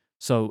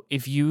 So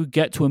if you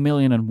get to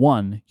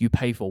 1,000,001, you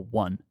pay for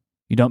one.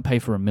 You don't pay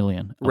for 1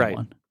 million. Right.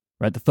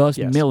 Right. The first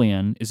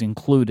million is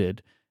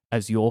included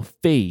as your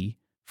fee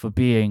for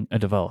being a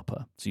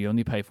developer. So you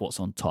only pay for what's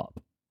on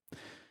top.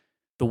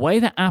 The way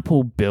that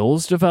Apple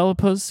bills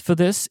developers for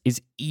this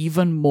is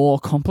even more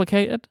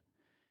complicated.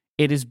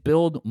 It is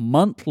billed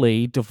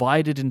monthly,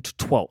 divided into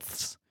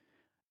 12ths.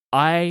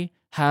 I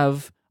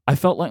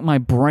felt like my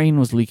brain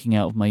was leaking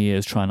out of my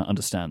ears trying to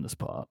understand this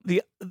part.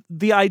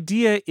 The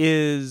idea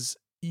is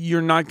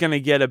you're not going to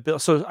get a bill.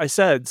 So I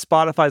said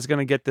Spotify's going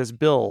to get this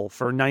bill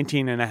for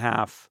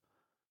 19.5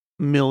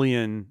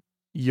 million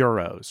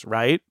euros,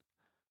 right?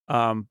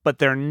 But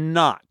they're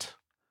not.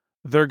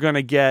 They're going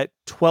to get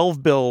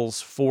 12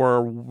 bills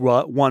for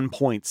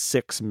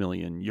 1.6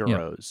 million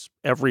euros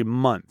every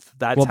month.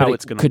 That's how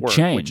it's going to work.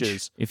 Change. Which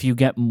is, if you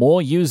get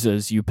more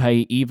users, you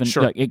pay even.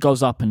 Sure. Like, it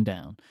goes up and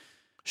down.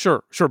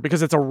 Sure,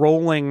 because it's a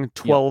rolling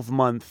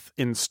 12-month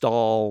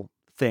install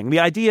thing. The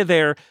idea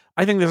there,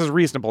 I think this is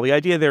reasonable. The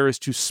idea there is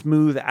to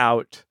smooth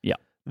out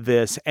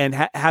this and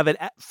have it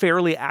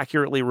fairly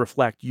accurately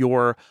reflect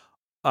your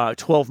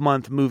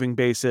 12-month moving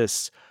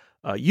basis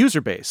user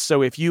base.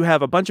 So if you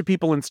have a bunch of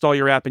people install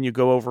your app and you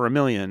go over 1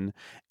 million,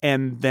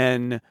 and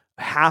then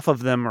half of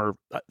them or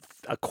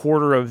a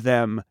quarter of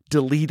them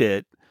delete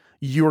it,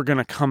 you're going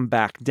to come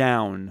back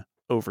down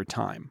over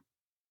time.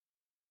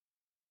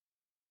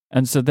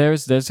 And so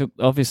there's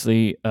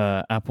obviously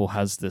Apple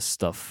has this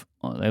stuff.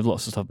 They have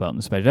lots of stuff about on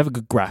this page. They have a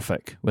good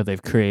graphic where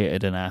they've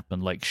created an app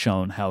and like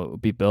shown how it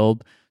would be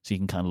built, so you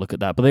can kind of look at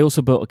that. But they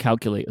also built a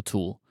calculator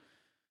tool,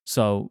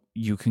 so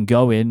you can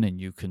go in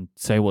and you can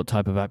say what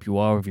type of app you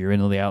are, if you're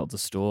in or the out of the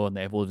store, and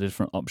they have all the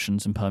different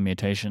options and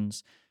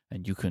permutations,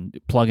 and you can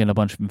plug in a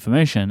bunch of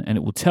information, and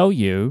it will tell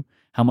you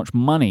how much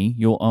money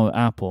you'll owe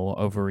Apple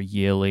over a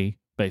yearly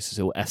basis.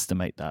 It will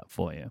estimate that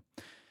for you.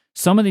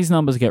 Some of these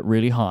numbers get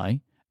really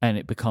high, and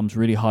it becomes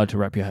really hard to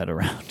wrap your head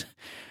around.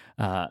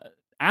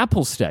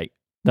 Apple state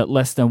that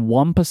less than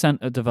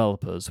 1% of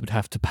developers would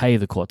have to pay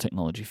the core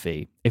technology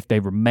fee if they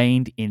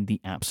remained in the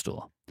App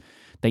Store.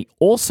 They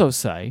also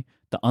say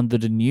that under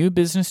the new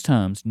business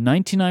terms,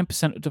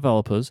 99% of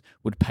developers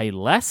would pay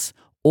less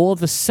or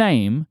the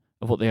same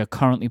of what they are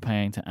currently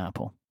paying to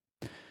Apple.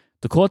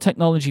 The core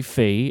technology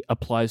fee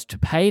applies to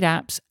paid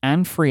apps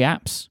and free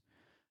apps.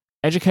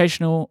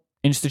 Educational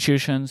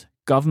institutions,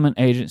 government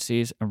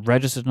agencies, and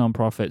registered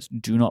nonprofits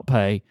do not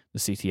pay the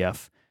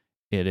CTF.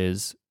 It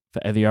is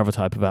for every other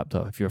type of app,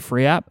 though. If you're a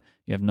free app,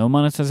 you have no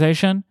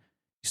monetization,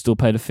 you still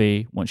pay the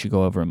fee once you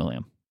go over 1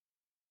 million.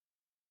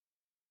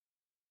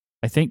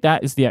 I think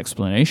that is the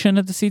explanation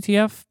of the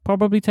CTF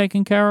probably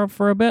taken care of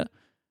for a bit.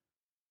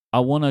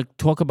 I want to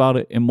talk about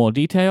it in more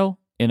detail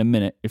in a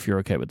minute, if you're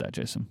okay with that,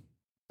 Jason.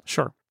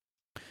 Sure.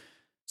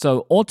 So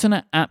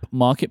alternate app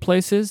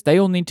marketplaces, they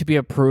all need to be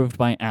approved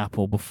by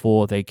Apple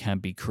before they can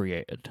be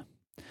created.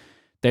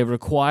 They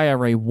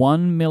require a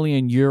 1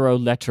 million euro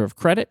letter of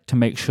credit to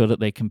make sure that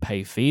they can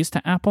pay fees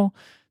to Apple.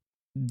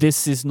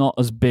 This is not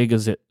as big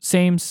as it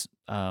seems.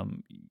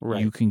 Right.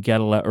 You can get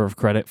a letter of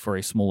credit for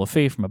a smaller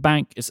fee from a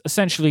bank. It's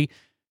essentially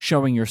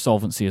showing your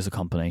solvency as a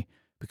company,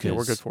 because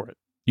we're good for it.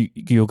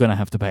 You're going to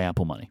have to pay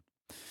Apple money.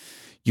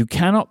 You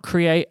cannot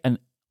create an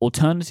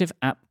alternative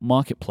app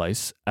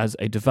marketplace as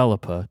a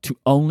developer to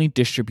only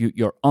distribute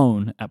your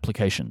own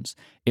applications.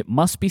 It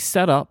must be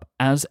set up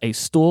as a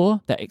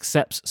store that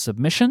accepts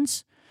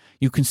submissions.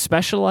 You can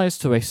specialize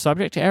to a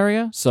subject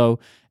area. So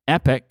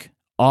Epic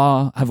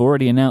have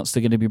already announced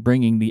they're going to be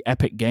bringing the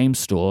Epic Game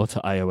Store to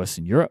iOS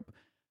in Europe,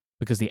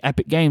 because the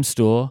Epic Game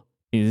Store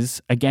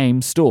is a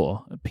game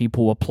store.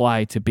 People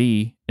apply to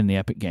be in the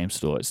Epic Game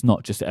Store. It's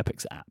not just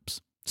Epic's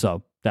apps.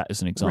 So that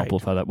is an example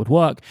of how that would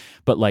work.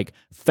 But like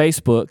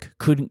Facebook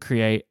couldn't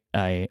create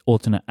a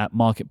alternate app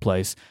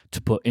marketplace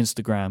to put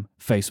Instagram,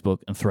 Facebook,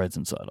 and Threads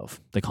inside of.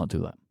 They can't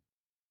do that.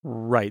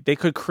 Right. They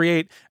could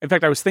create, in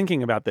fact, I was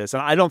thinking about this,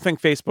 and I don't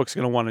think Facebook's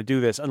going to want to do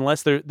this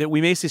unless that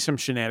we may see some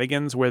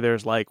shenanigans where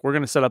there's like, we're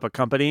going to set up a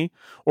company,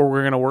 or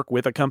we're going to work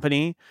with a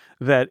company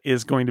that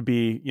is going to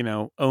be,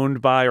 owned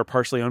by or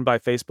partially owned by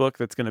Facebook,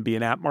 that's going to be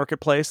an app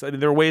marketplace. I mean,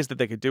 there are ways that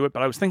they could do it,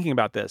 but I was thinking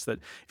about this, that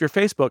if you're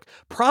Facebook,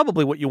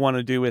 probably what you want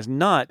to do is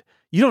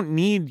you don't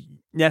need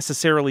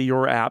necessarily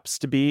your apps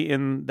to be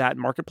in that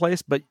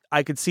marketplace, but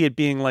I could see it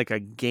being like a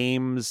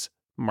games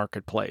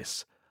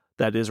marketplace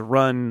that is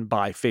run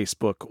by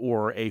Facebook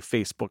or a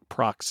Facebook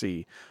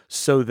proxy,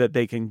 so that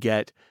they can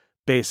get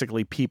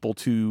basically people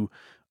to,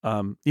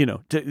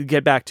 to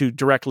get back to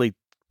directly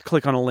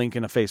click on a link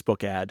in a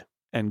Facebook ad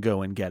and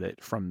go and get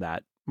it from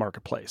that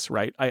marketplace,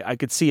 right? I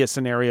could see a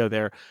scenario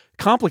there.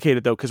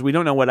 Complicated though, because we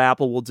don't know what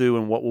Apple will do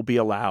and what will be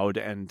allowed,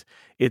 and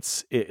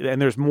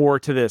and there's more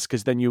to this,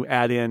 because then you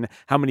add in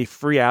how many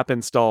free app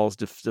installs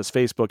does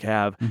Facebook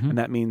have, and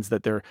that means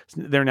that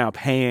they're now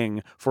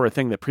paying for a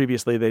thing that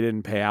previously they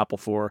didn't pay Apple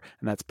for,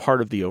 and that's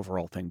part of the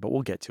overall thing. But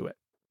we'll get to it.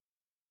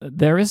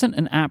 There isn't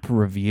an app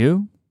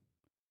review,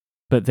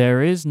 but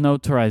there is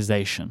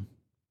notarization.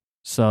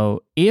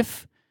 So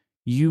if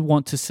you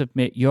want to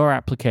submit your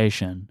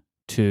application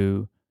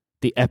to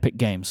the Epic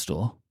Game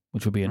Store,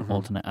 which would be an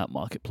alternate app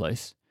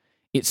marketplace,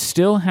 it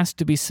still has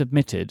to be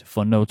submitted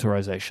for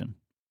notarization.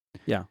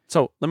 Yeah.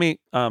 So let me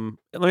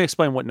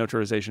explain what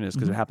notarization is,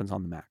 because it happens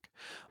on the Mac,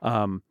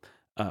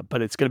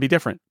 but it's going to be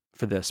different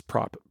for this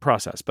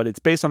process. But it's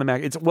based on the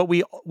Mac. It's what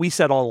we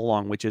said all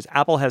along, which is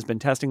Apple has been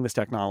testing this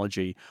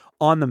technology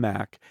on the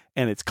Mac,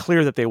 and it's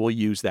clear that they will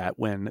use that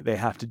when they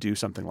have to do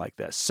something like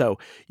this. So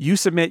you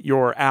submit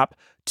your app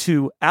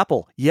to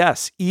Apple.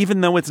 Yes,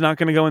 even though it's not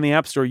going to go in the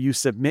App Store, you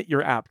submit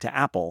your app to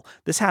Apple.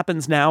 This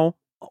happens now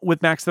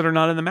with Macs that are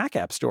not in the Mac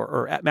App Store,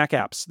 or Mac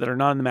apps that are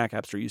not in the Mac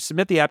App Store. You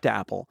submit the app to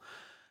Apple.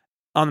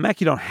 On the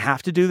Mac, you don't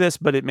have to do this,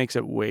 but it makes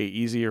it way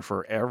easier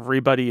for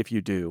everybody if you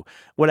do.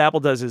 What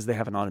Apple does is they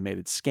have an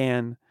automated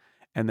scan,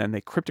 and then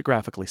they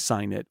cryptographically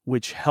sign it,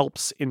 which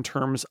helps in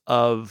terms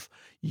of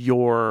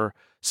your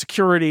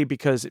security,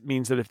 because it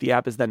means that if the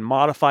app is then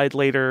modified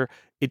later,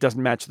 it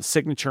doesn't match the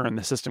signature, and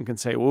the system can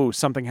say, "Whoa,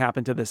 something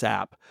happened to this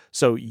app."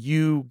 So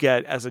you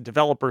get, as a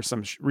developer,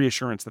 some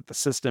reassurance that the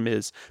system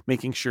is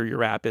making sure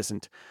your app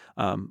isn't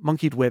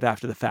monkeyed with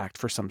after the fact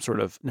for some sort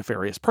of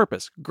nefarious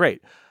purpose.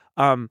 Great.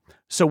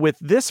 So with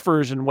this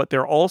version, what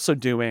they're also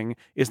doing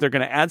is they're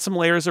going to add some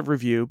layers of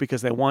review,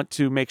 because they want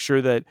to make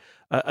sure that,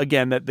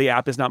 again, that the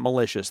app is not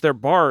malicious. They're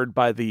barred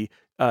by the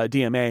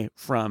DMA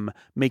from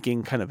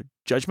making kind of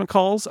judgment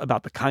calls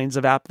about the kinds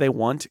of app they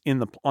want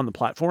on the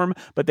platform,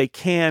 but they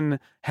can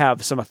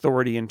have some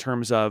authority in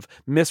terms of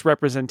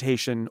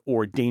misrepresentation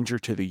or danger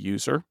to the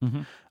user.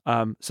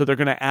 So they're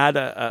going to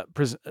add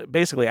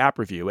basically app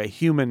review, a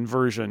human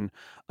version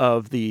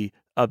of the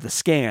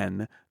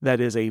scan that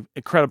is a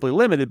incredibly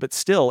limited, but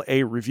still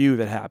a review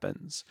that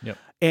happens. Yep.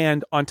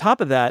 And on top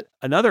of that,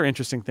 another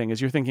interesting thing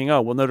is you're thinking,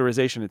 oh, well,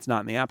 notarization, it's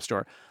not in the App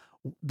Store.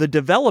 The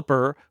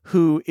developer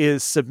who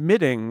is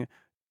submitting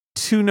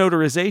to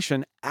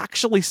notarization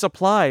actually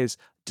supplies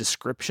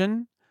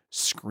description,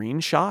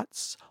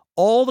 screenshots,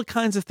 all the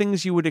kinds of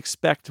things you would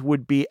expect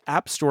would be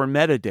App Store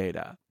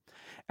metadata.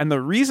 And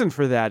the reason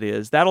for that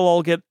is that'll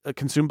all get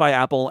consumed by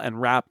Apple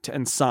and wrapped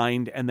and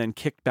signed and then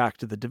kicked back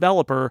to the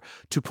developer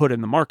to put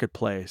in the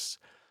marketplace.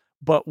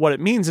 But what it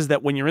means is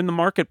that when you're in the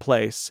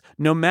marketplace,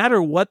 no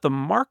matter what the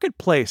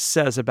marketplace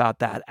says about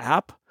that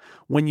app,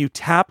 when you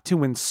tap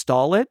to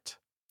install it,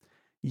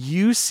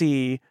 you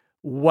see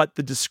what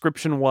the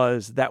description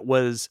was that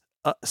was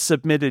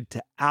submitted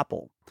to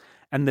Apple.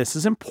 And this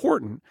is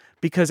important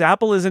because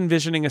Apple is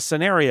envisioning a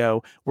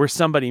scenario where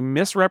somebody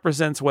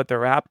misrepresents what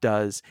their app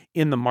does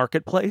in the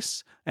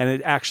marketplace, and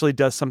it actually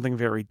does something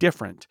very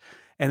different.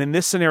 And in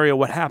this scenario,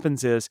 what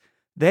happens is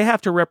they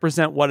have to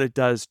represent what it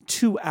does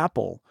to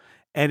Apple,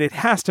 and it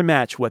has to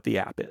match what the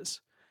app is.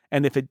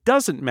 And if it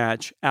doesn't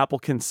match, Apple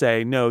can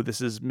say, no,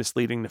 this is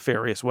misleading,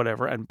 nefarious,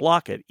 whatever, and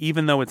block it,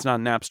 even though it's not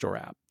an App Store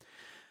app.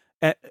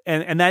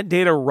 And that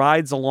data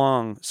rides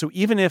along. So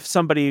even if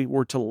somebody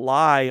were to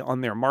lie on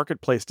their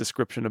marketplace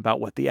description about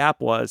what the app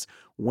was,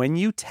 when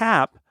you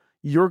tap,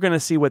 you're going to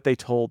see what they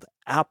told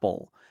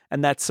Apple.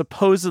 And that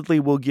supposedly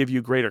will give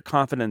you greater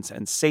confidence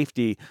and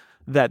safety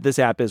that this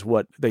app is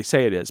what they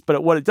say it is.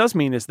 But what it does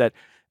mean is that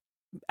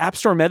App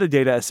Store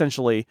metadata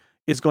essentially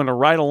is going to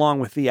ride along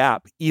with the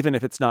app, even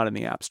if it's not in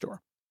the App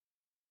Store.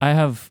 I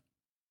have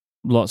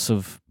lots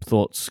of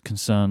thoughts,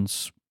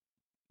 concerns,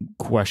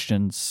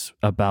 questions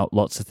about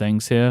lots of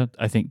things here.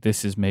 I think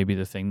this is maybe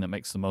the thing that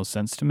makes the most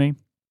sense to me,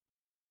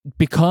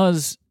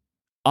 because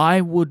I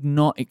would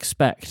not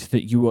expect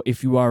that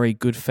if you are a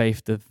good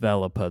faith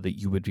developer, that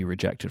you would be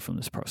rejected from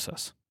this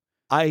process.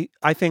 I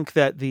think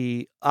that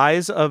the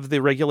eyes of the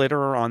regulator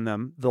are on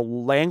them. The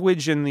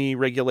language in the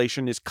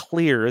regulation is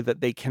clear that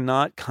they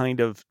cannot kind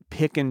of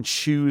pick and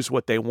choose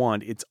what they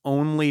want. It's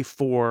only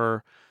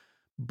for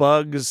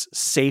bugs,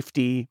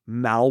 safety,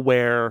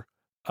 malware.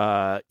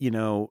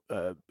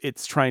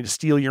 It's trying to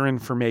steal your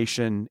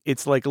information.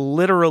 It's like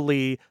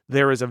literally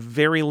there is a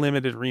very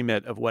limited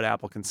remit of what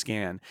Apple can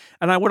scan.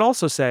 And I would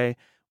also say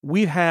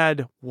we've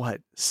had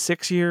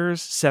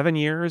 7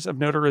 years of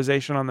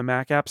notarization on the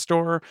Mac App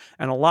Store,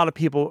 and a lot of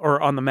people, or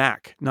on the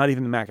Mac, not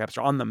even the Mac App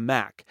Store, on the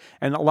Mac.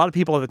 And a lot of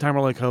people at the time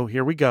were like, oh,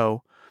 here we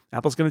go.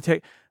 Apple's going to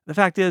take. The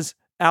fact is,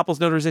 Apple's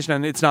notarization,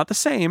 and it's not the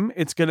same.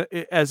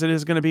 As it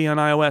is going to be on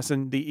iOS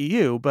and the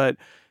EU, but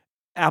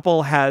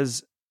Apple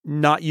has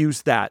not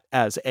use that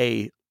as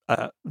a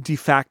de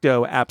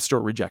facto App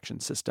Store rejection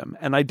system.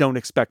 And I don't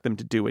expect them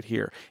to do it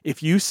here.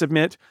 If you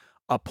submit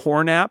a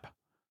porn app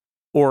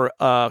or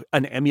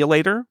an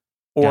emulator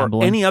or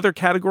gambling, any other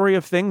category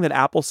of thing that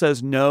Apple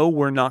says, no,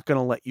 we're not going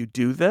to let you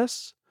do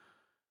this,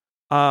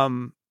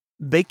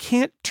 they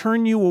can't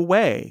turn you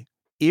away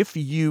if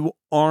you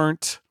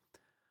aren't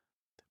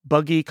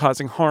buggy,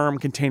 causing harm,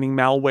 containing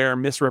malware,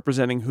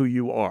 misrepresenting who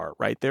you are,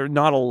 right? They're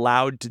not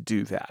allowed to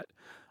do that.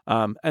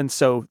 And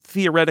so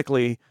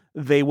theoretically,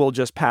 they will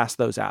just pass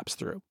those apps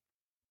through.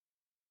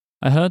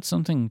 I heard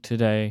something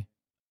today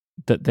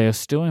that they are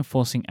still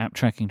enforcing app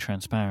tracking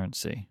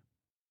transparency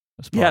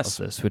as part of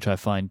this, which I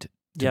find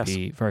to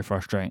be very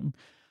frustrating.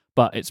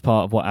 But it's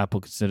part of what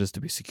Apple considers to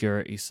be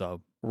security,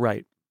 so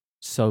right.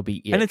 So be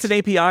it. And it's an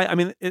API. I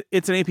mean,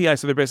 it's an API,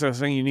 so they're basically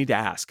saying you need to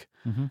ask.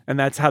 Mm-hmm. And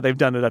that's how they've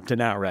done it up to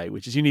now, right?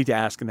 Which is you need to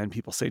ask, and then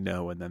people say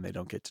no, and then they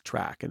don't get to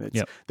track. And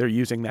they're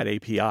using that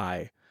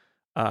API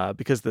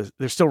because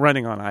they're still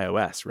running on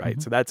iOS, right?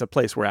 Mm-hmm. So that's a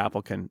place where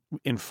Apple can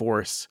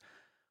enforce.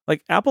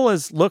 Like Apple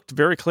has looked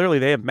very clearly,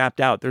 they have mapped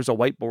out. There's a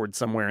whiteboard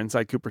somewhere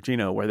inside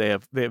Cupertino where they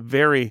have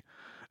very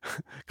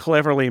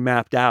cleverly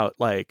mapped out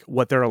like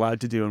what they're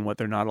allowed to do and what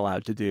they're not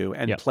allowed to do,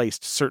 and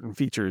placed certain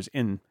features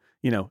in,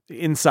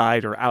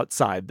 inside or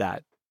outside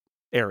that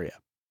area.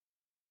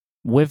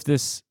 With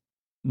this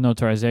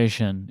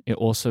notarization, it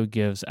also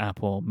gives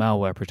Apple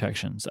malware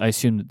protections. I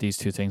assume that these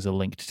two things are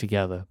linked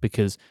together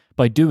because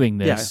by doing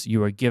this,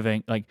 you are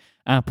giving, like,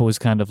 Apple is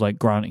kind of like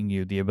granting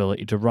you the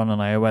ability to run on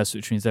iOS,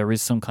 which means there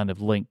is some kind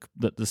of link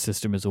that the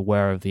system is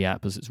aware of the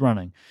app as it's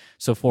running.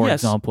 So, for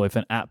example, if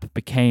an app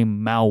became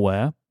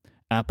malware,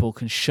 Apple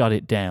can shut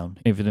it down,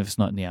 even if it's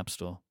not in the App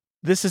Store.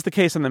 This is the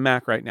case on the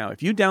Mac right now.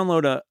 If you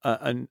download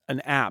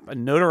an app, a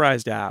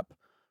notarized app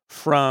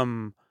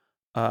from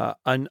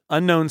an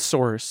unknown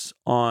source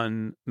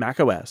on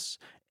macOS,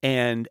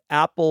 and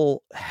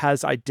Apple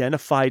has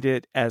identified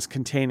it as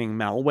containing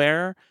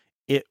malware,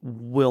 it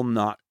will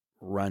not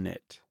run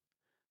it.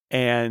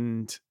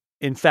 And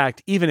in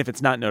fact, even if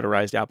it's not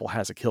notarized, Apple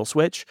has a kill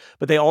switch,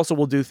 but they also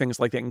will do things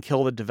like they can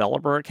kill the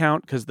developer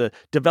account because the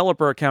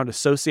developer account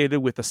associated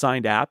with the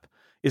signed app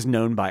is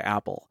known by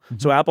Apple. Mm-hmm.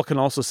 So Apple can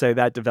also say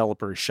that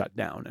developer is shut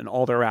down and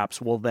all their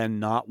apps will then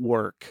not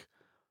work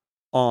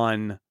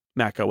on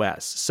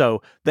macOS.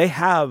 So they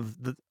have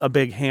a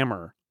big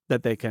hammer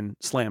that they can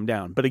slam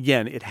down. But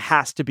again, it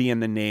has to be in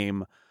the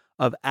name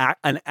of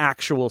an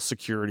actual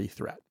security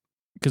threat.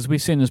 Because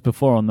we've seen this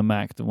before on the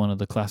Mac, that one of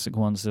the classic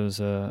ones, there was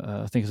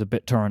I think it's a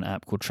BitTorrent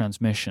app called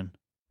Transmission,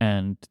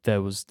 and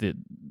there was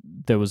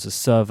a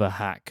server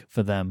hack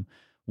for them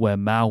where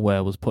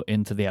malware was put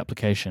into the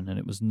application and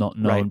it was not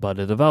known by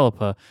the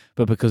developer,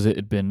 but because it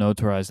had been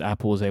notarized,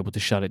 Apple was able to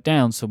shut it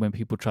down. So when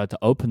people tried to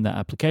open that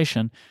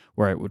application,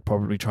 where it would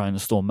probably try and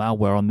install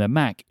malware on their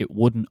Mac, it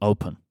wouldn't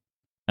open.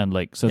 And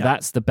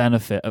that's the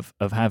benefit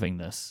of having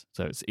this.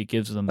 So it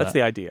gives them That's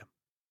the idea.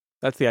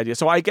 That's the idea.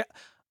 So I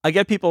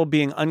get people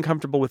being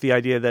uncomfortable with the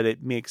idea that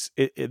it makes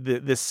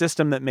this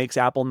system that makes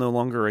Apple no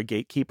longer a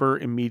gatekeeper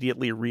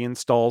immediately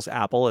reinstalls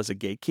Apple as a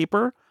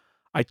gatekeeper.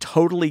 I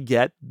totally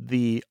get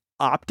the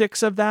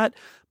optics of that,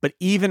 but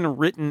even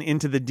written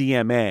into the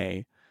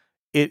DMA,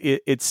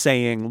 it's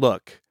saying,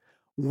 look,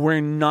 we're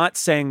not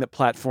saying that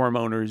platform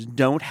owners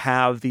don't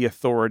have the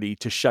authority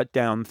to shut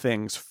down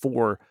things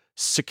for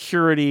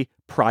security,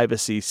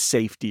 privacy,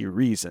 safety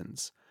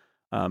reasons.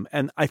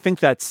 And I think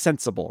that's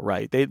sensible,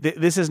 right?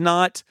 This is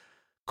not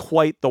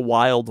quite the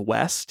Wild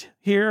West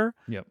here.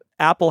 Yep.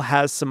 Apple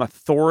has some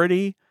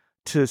authority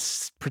to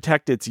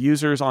protect its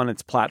users on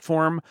its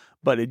platform,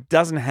 but it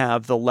doesn't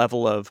have the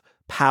level of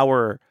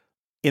power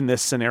in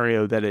this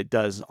scenario that it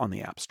does on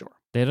the App Store.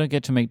 They don't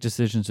get to make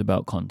decisions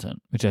about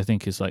content, which I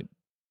think is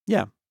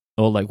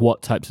or like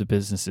what types of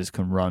businesses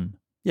can run.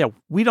 Yeah,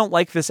 we don't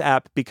like this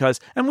app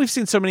because, and we've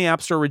seen so many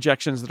App Store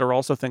rejections that are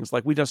also things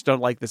like, we just don't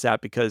like this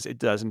app because it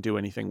doesn't do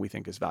anything we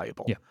think is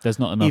valuable. Yeah, there's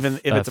not enough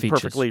even if it's features.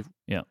 a perfectly,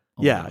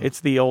 yeah,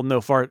 it's the old no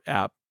fart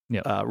app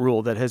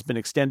rule that has been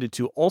extended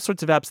to all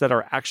sorts of apps that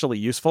are actually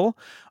useful.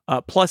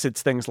 Plus,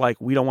 it's things like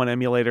we don't want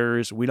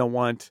emulators, we don't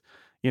want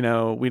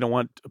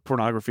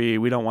pornography.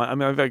 We don't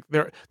want, like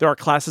there are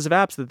classes of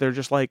apps that they're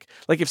just like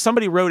if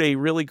somebody wrote a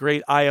really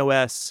great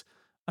iOS,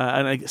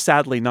 and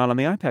sadly not on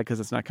the iPad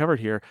because it's not covered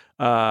here,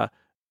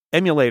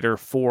 emulator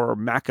for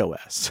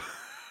macOS,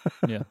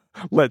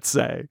 let's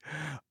say,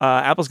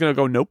 Apple's going to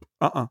go, nope,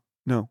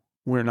 no,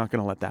 we're not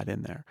going to let that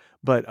in there.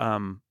 But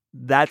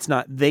that's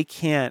not, they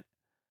can't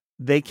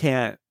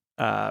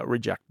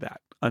reject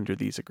that under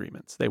these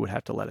agreements. They would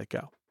have to let it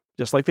go.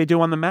 Just like they do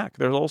on the Mac.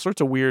 There's all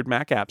sorts of weird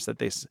Mac apps that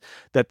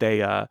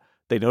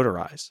they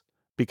notarize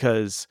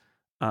because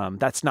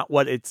that's not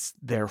what it's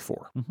there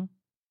for. Mm-hmm.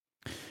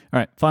 All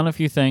right, final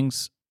few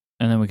things,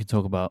 and then we can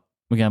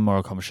have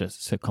more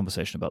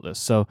conversation about this.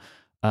 So,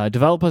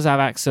 developers have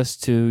access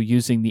to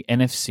using the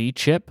NFC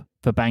chip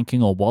for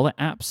banking or wallet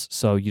apps,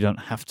 so you don't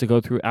have to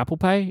go through Apple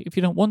Pay if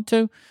you don't want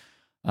to.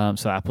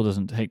 So Apple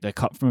doesn't take their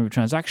cut from every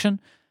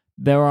transaction.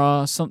 There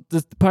are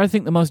I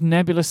think the most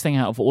nebulous thing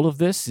out of all of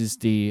this is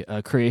the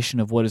creation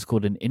of what is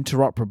called an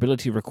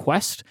interoperability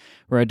request,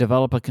 where a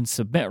developer can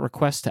submit a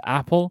request to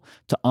Apple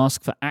to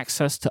ask for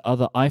access to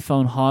other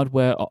iPhone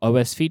hardware or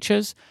OS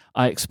features.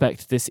 I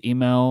expect this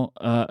email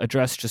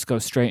address just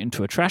goes straight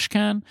into a trash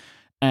can,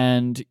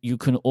 And you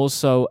can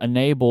also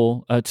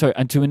enable,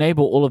 and to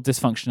enable all of this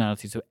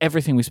functionality, so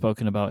everything we've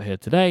spoken about here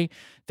today,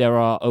 there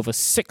are over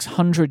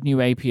 600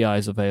 new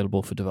APIs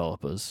available for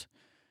developers,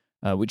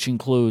 which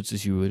includes,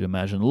 as you would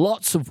imagine,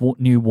 lots of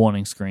new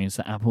warning screens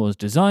that Apple has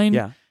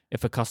designed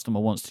if a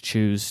customer wants to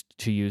choose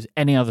to use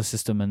any other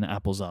system in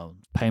Apple's own,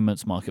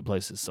 payments,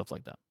 marketplaces, stuff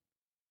like that.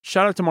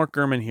 Shout out to Mark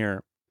Gurman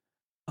here.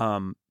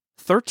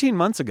 13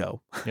 months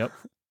ago,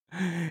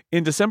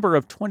 in December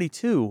of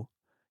 22,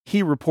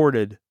 he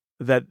reported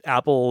that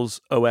Apple's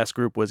OS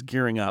group was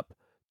gearing up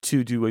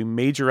to do a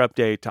major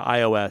update to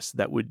iOS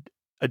that would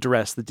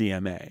address the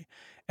DMA.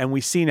 And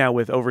we see now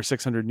with over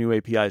 600 new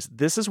APIs,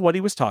 this is what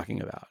he was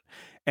talking about.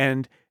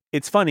 And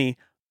it's funny,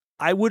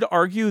 I would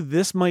argue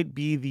this might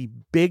be the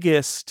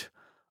biggest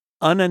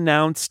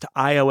unannounced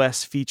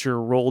iOS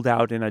feature rolled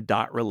out in a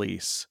dot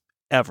release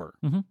ever.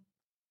 Mm-hmm.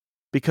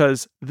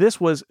 Because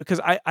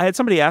I had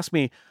somebody ask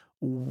me,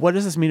 what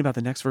does this mean about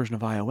the next version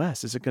of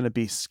iOS? Is it going to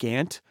be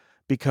scant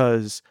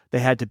because they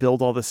had to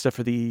build all this stuff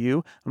for the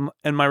EU?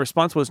 And my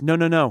response was,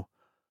 no.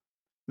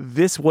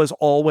 This was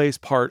always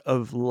part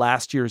of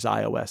last year's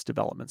iOS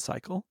development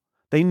cycle.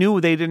 They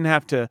knew they didn't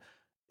have to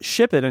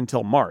ship it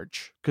until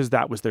March because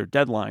that was their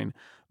deadline.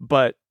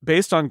 But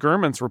based on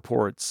Gurman's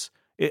reports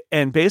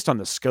and based on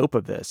the scope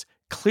of this,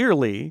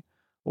 clearly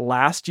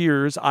last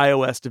year's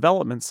iOS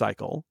development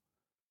cycle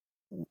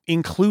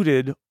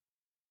included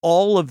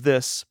all of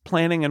this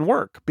planning and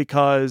work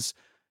because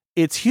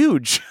it's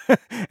huge.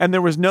 And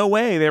there was no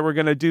way they were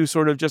going to do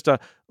sort of just a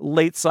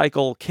late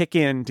cycle kick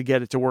in to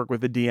get it to work with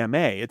the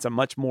DMA. It's a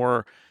much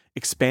more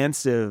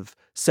expansive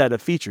set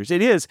of features.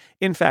 It is,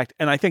 in fact,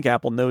 and I think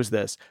Apple knows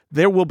this,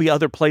 there will be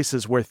other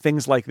places where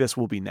things like this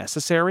will be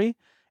necessary.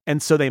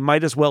 And so they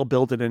might as well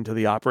build it into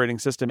the operating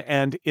system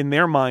and in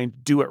their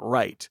mind, do it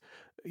right.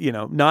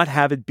 Not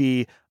have it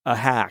be a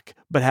hack,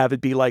 but have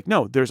it be like,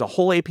 no, there's a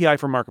whole API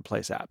for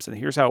marketplace apps, and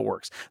here's how it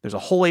works. There's a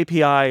whole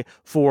API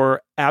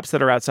for apps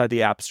that are outside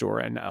the App Store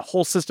and a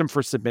whole system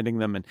for submitting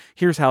them, and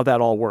here's how that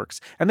all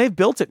works. And they've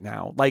built it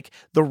now. Like,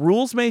 the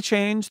rules may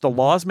change, the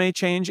laws may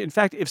change. In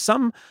fact, if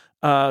some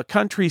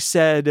country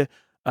said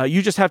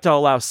you just have to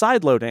allow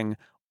side loading,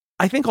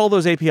 I think all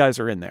those APIs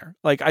are in there.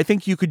 Like, I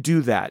think you could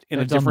do that in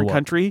a different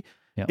country.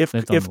 Yeah,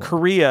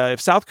 if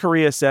South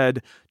Korea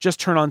said, just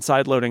turn on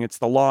side loading, it's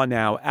the law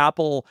now,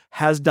 Apple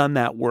has done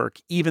that work,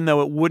 even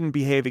though it wouldn't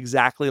behave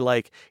exactly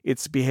like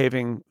it's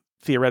behaving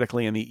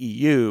theoretically in the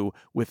EU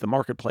with the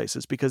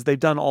marketplaces, because they've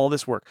done all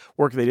this work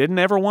they didn't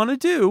ever want to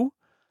do,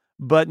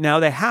 but now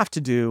they have to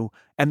do,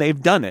 and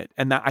they've done it.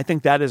 And I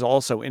think that is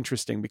also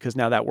interesting because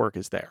now that work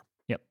is there.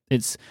 Yep.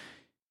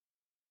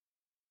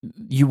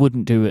 You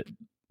wouldn't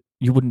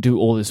do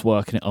all this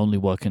work and it only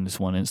work in this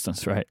one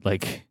instance, right?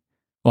 Like,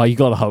 well, you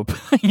gotta hope.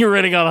 You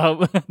really gotta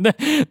hope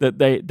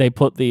that they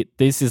put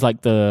this is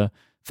like the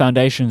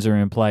foundations are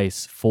in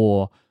place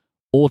for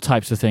all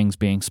types of things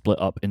being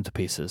split up into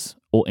pieces,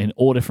 or in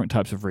all different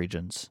types of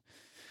regions.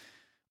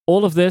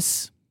 All of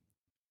this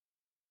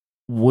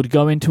would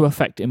go into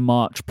effect in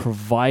March,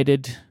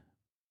 provided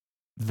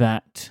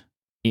that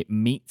it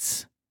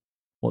meets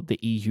what the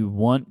EU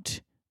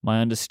want.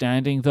 My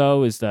understanding,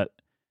 though, is that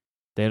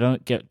they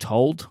don't get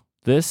told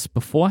this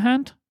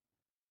beforehand,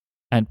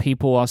 and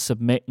people are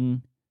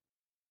submitting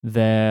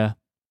their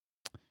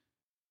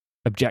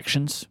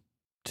objections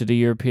to the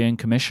European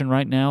Commission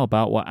right now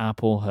about what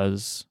Apple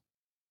has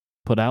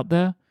put out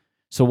there.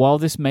 So while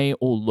this may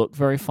all look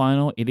very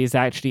final, it is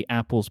actually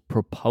Apple's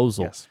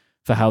proposal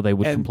for how they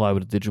would comply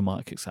with the Digital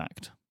Markets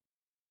Act.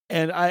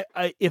 And I,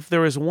 if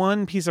there is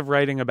one piece of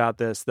writing about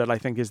this that I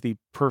think is the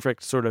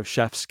perfect sort of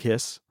chef's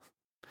kiss,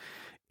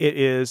 it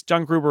is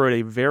John Gruber wrote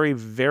a very,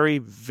 very,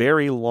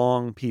 very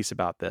long piece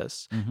about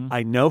this. Mm-hmm.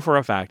 I know for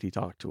a fact he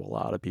talked to a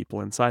lot of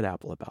people inside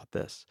Apple about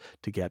this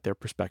to get their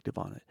perspective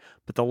on it.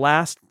 But the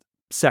last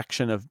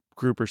section of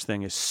Gruber's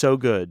thing is so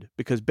good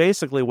because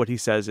basically what he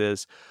says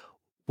is,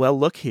 well,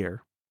 look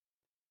here.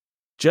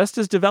 Just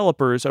as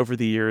developers over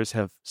the years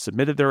have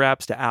submitted their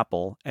apps to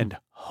Apple and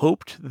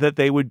hoped that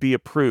they would be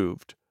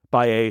approved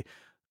by a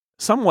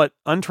somewhat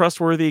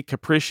untrustworthy,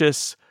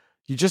 capricious,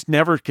 you just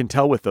never can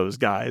tell with those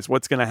guys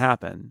what's going to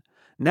happen.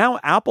 Now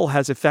Apple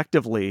has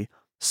effectively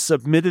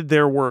submitted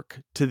their work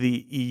to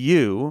the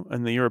EU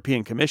and the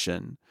European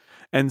Commission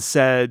and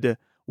said,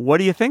 what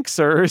do you think,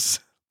 sirs?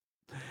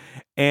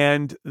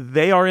 And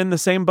they are in the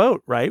same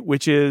boat, right?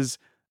 Which is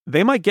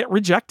they might get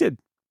rejected,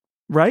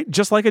 right?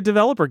 Just like a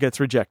developer gets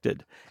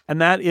rejected. And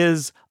that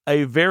is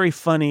a very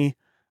funny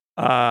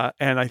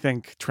and I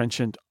think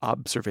trenchant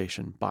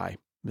observation by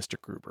Mr.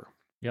 Gruber.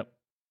 Yep.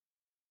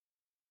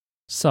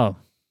 So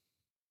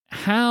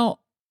how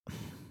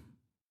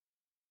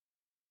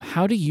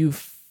do you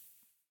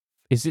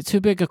is it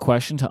too big a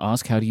question to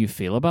ask? How do you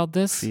feel about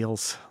this?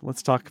 Feels.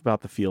 Let's talk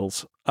about the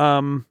feels.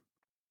 I'm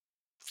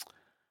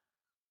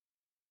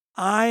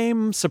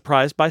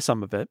surprised by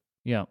some of it.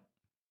 Yeah.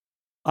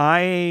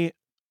 I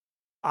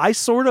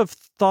sort of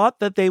thought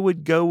that they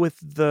would go with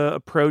the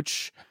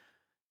approach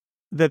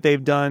that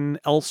they've done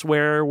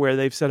elsewhere where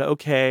they've said,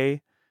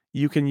 okay,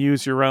 you can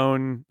use your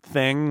own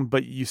thing,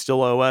 but you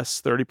still owe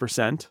us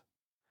 30%.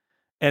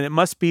 And it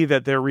must be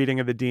that they're reading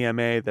of the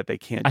DMA that they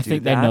can't do that. I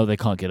think they know they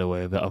can't get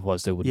away with it,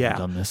 otherwise they wouldn't have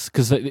done this.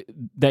 Because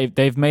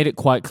they've made it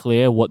quite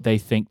clear what they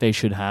think they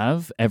should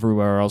have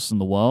everywhere else in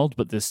the world,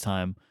 but this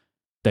time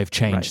they've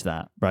changed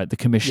that, right? The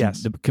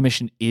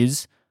commission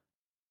is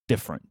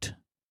different.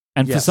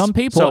 And for some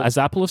people, as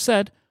Apple have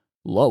said,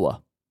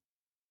 lower.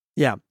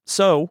 Yeah.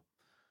 So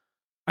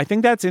I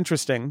think that's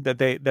interesting that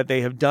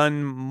they have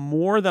done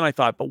more than I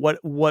thought. But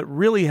what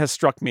really has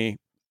struck me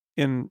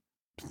in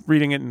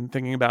reading it and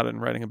thinking about it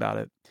and writing about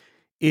it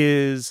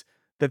is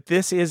that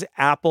this is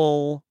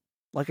Apple,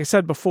 like I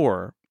said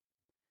before,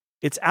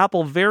 it's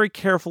Apple very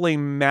carefully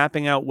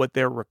mapping out what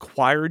they're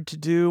required to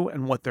do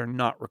and what they're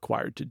not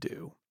required to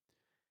do.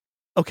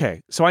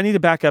 Okay, so I need to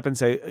back up and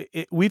say,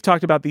 we've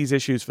talked about these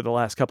issues for the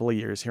last couple of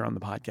years here on the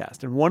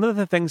podcast. And one of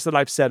the things that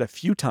I've said a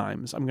few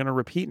times, I'm going to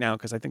repeat now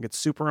because I think it's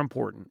super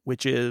important,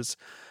 which is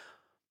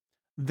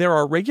there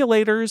are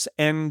regulators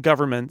and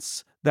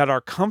governments that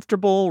are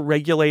comfortable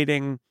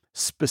regulating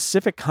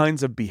specific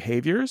kinds of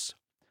behaviors,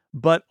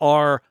 but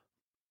are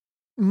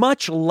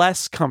much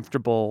less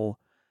comfortable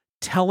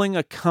telling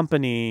a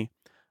company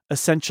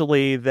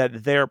essentially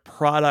that their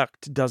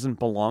product doesn't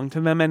belong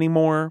to them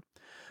anymore,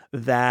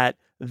 that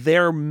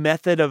their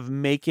method of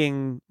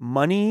making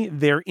money,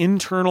 their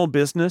internal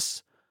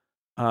business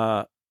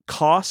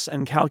costs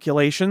and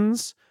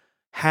calculations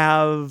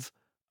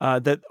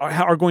that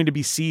are going to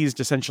be seized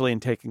essentially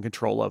and taken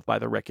control of by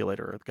the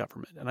regulator or the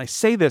government. And I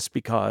say this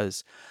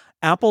because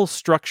Apple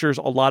structures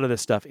a lot of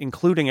this stuff,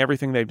 including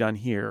everything they've done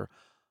here.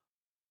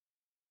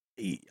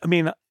 I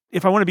mean,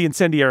 if I want to be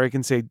incendiary, I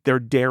can say they're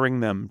daring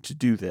them to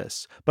do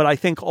this. But I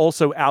think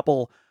also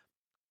Apple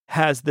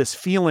has this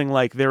feeling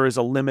like there is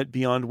a limit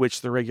beyond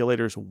which the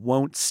regulators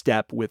won't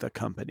step with a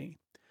company.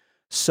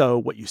 So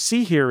what you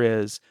see here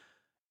is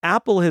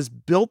Apple has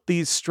built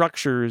these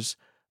structures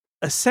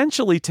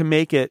essentially to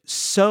make it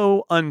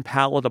so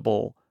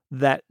unpalatable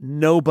that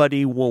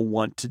nobody will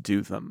want to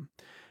do them.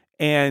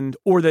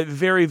 Or that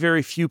very,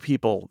 very few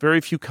people, very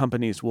few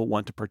companies will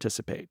want to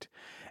participate.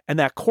 And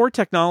that core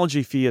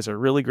technology fee is a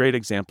really great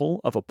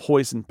example of a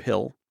poison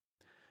pill,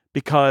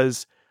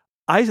 because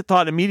I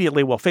thought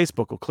immediately, well,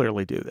 Facebook will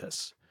clearly do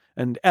this,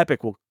 and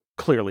Epic will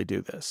clearly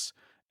do this,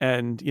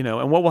 and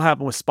what will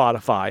happen with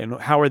Spotify,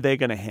 and how are they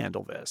going to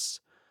handle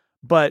this?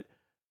 But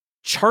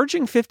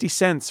charging 50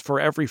 cents for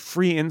every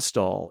free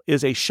install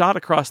is a shot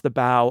across the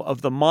bow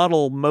of the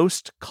model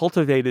most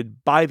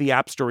cultivated by the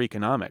App Store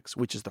economics,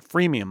 which is the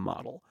freemium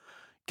model.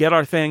 Get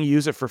our thing,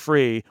 use it for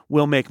free,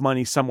 we'll make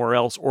money somewhere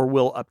else, or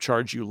we'll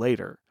upcharge you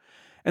later.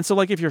 And so,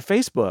 like, if you're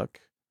Facebook,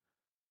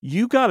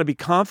 you got to be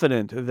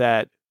confident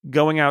that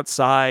going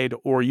outside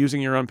or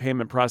using your own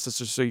payment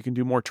processor so you can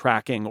do more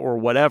tracking or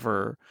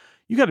whatever,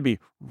 you got to be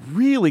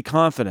really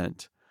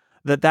confident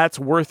that that's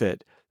worth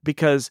it,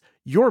 because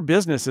your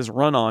business is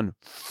run on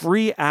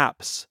free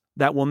apps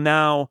that will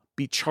now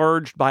be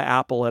charged by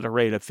Apple at a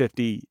rate of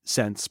 50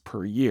 cents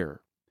per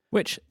year.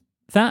 Which,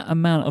 that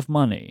amount of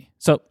money,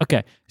 so,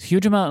 okay, it's a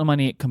huge amount of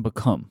money it can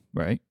become,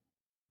 right?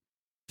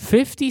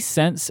 50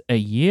 cents a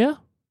year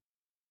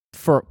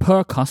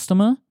per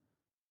customer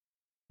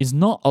is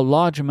not a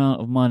large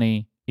amount of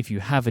money if you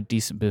have a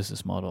decent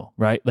business model,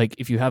 right? Like,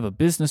 if you have a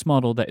business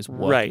model that is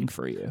working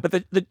for you.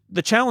 But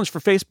the challenge for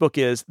Facebook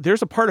is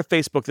there's a part of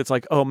Facebook that's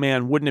like, oh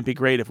man, wouldn't it be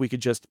great if we could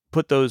just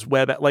put those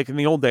like in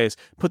the old days,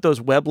 put those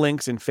web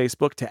links in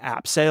Facebook to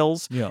app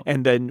sales,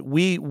 and then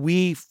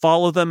we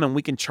follow them and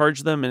we can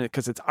charge them, and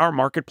because it's our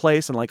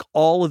marketplace, and like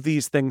all of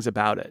these things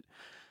about it.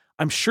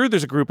 I'm sure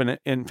there's a group in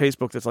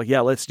Facebook that's like,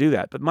 yeah, let's do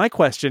that. But my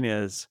question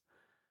is,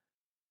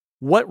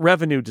 what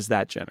revenue does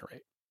that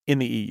generate in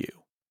the EU?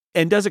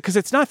 And does it, because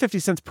it's not 50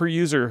 cents per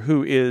user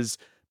who is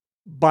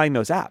buying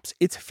those apps.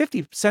 It's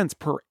 50 cents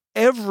per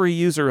every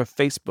user of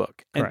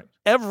Facebook, and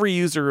every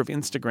user of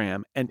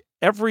Instagram, and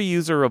every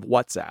user of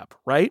WhatsApp,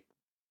 right?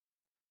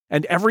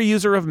 And every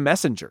user of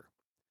Messenger.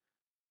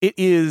 It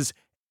is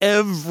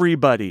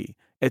everybody.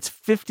 It's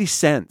 50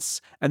 cents.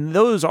 And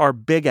those are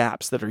big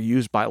apps that are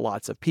used by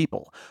lots of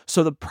people.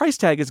 So the price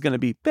tag is going to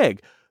be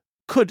big.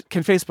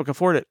 Can Facebook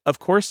afford it? Of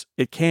course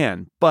it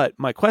can. But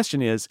my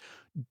question is,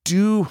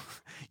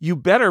 you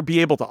better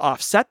be able to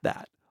offset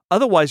that.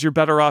 Otherwise, you're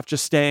better off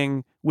just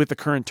staying with the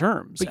current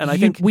terms. But I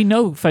think we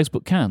know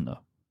Facebook can, though,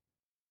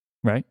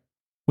 right?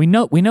 We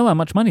know how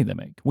much money they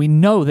make. We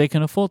know they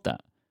can afford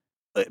that.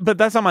 But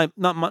that's not my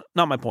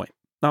point.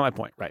 Not my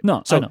point, right?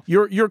 No. So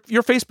you're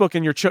Facebook,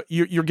 and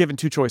you're given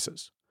two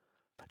choices.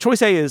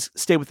 Choice A is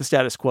stay with the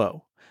status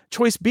quo.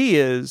 Choice B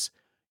is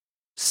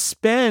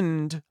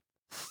spend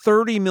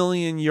 30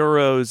 million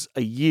euros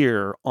a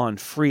year on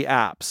free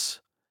apps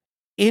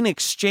in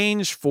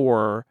exchange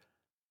for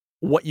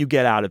what you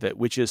get out of it,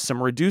 which is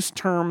some reduced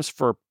terms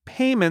for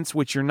payments,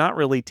 which you're not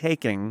really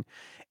taking,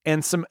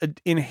 and some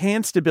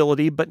enhanced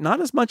ability, but not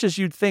as much as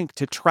you'd think,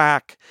 to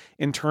track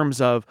in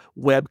terms of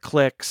web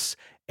clicks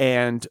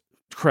and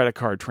credit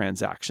card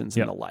transactions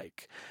and the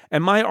like.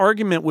 And my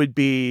argument would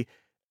be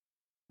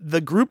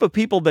the group of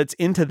people that's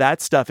into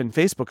that stuff in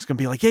Facebook's going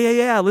to be like,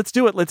 yeah, let's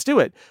do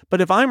it.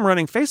 But if I'm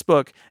running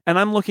Facebook and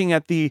I'm looking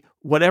at the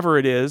whatever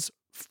it is,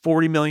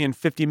 40 million,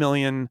 50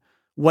 million,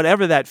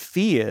 whatever that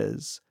fee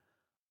is,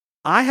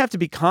 I have to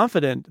be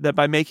confident that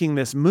by making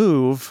this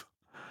move,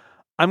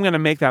 I'm going to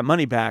make that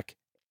money back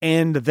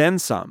and then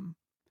some.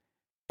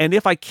 And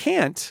if I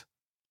can't,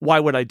 why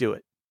would I do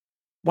it?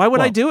 Why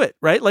would I do it?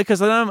 Right? Like, because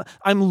then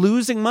I'm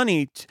losing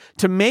money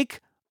to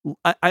make.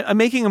 I'm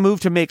making a move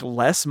to make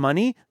less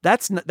money.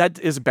 That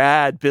is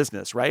bad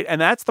business, right?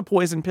 And that's the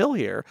poison pill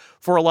here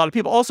for a lot of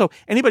people. Also,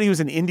 anybody who's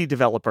an indie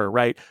developer,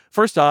 right?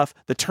 First off,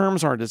 the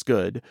terms aren't as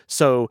good,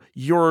 so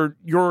your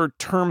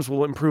terms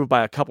will improve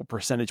by a couple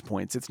percentage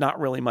points. It's not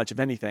really much of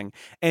anything,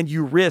 and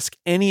you risk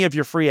any of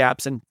your free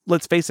apps. And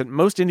let's face it,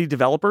 most indie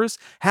developers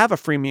have a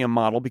freemium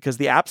model because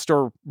the App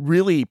Store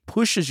really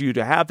pushes you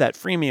to have that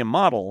freemium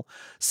model.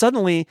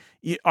 Suddenly,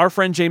 our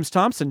friend James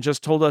Thompson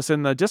just told us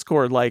in the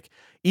Discord, like,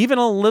 even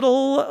a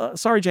little,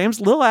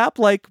 little app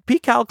like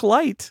pCalc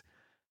Lite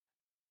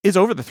is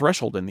over the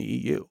threshold in the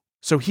EU.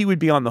 So he would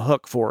be on the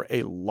hook for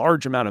a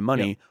large amount of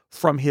money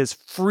from his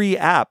free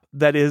app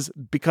that is,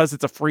 because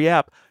it's a free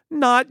app,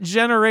 not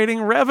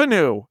generating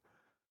revenue.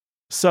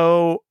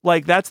 So,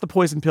 like, that's the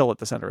poison pill at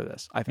the center of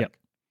this, I think.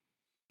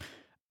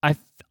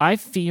 I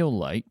feel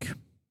like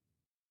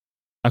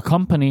a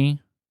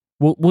company,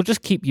 we'll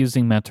just keep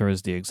using Meta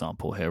as the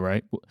example here,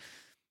 right?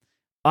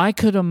 I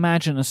could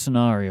imagine a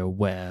scenario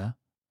where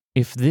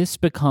if this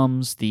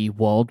becomes the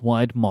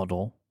worldwide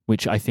model,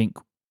 which I think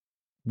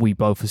we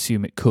both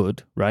assume it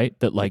could, right?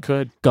 That like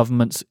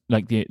governments,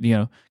 like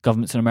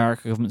governments in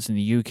America, governments in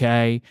the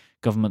UK,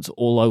 governments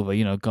all over,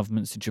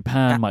 governments in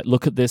Japan might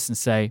look at this and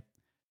say,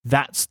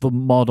 "That's the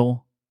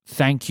model.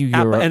 Thank you,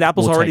 Europe." And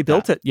Apple's already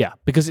built it. Yeah,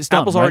 because it's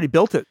done. Apple's already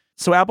built it.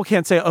 So Apple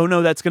can't say, "Oh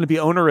no, that's going to be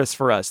onerous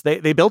for us."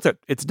 They built it.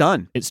 It's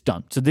done. It's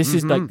done. So this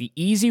is like the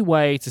easy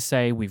way to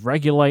say we've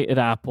regulated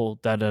Apple.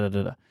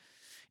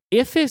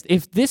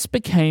 If this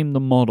became the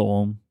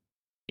model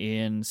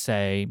in,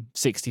 say,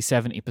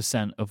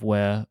 60-70% of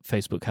where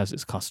Facebook has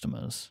its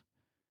customers,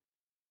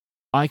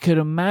 I could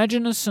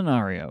imagine a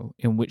scenario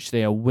in which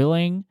they are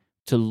willing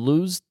to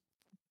lose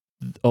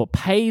or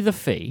pay the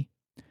fee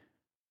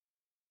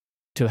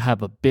to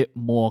have a bit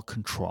more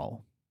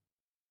control.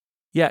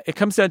 Yeah, it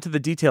comes down to the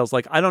details.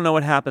 Like, I don't know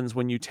what happens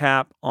when you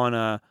tap on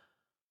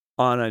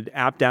an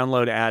app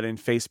download ad in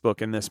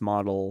Facebook in this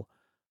model,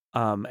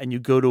 and you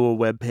go to a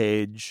web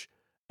page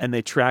and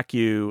they track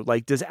you.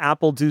 Like, does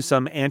Apple do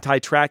some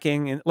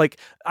anti-tracking? And like,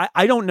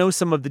 I don't know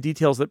some of the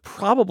details that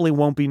probably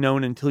won't be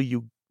known until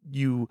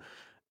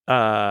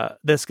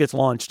this gets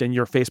launched in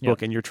your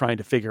Facebook and you're trying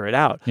to figure it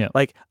out. Yeah.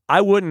 Like,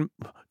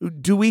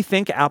 do we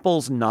think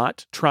Apple's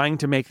not trying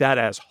to make that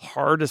as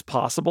hard as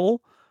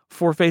possible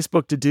for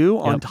Facebook to do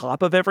on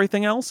top of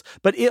everything else?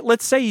 But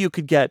let's say you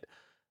could get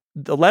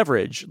the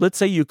leverage, let's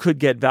say you could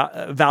get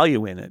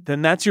value in it,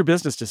 then that's your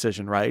business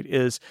decision, right?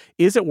 Is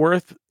it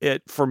worth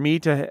it for me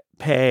to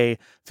pay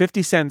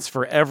 50 cents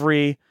for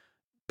every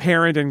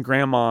parent and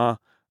grandma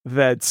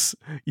that's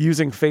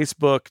using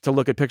Facebook to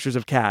look at pictures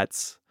of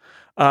cats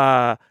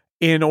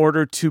in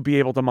order to be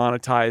able to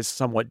monetize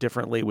somewhat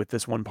differently with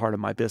this one part of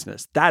my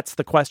business? That's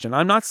the question.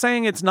 I'm not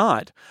saying it's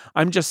not.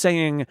 I'm just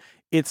saying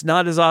it's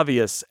not as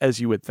obvious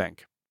as you would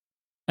think.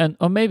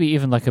 Or maybe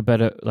even like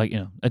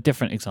a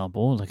different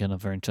example, like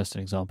another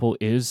interesting example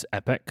is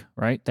Epic,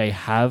 right? They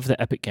have the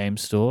Epic Game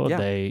Store.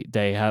 Yeah.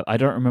 They have, I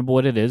don't remember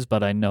what it is,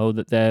 but I know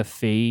that their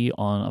fee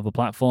on other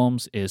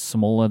platforms is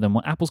smaller than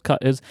what Apple's cut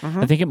is.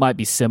 I think it might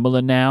be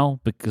similar now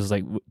because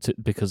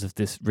of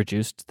this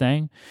reduced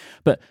thing.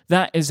 But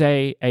that is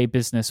a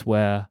business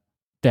where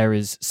there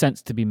is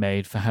sense to be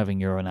made for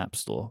having your own app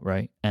store,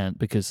 right? And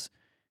because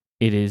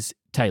it is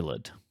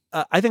tailored.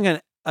 I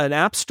think an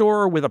app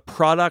store with a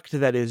product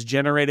that is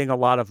generating a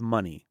lot of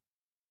money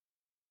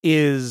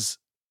is,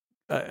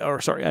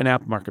 an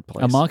app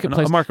marketplace. A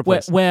marketplace. A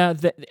marketplace. Where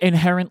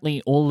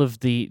inherently all of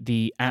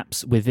the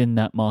apps within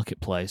that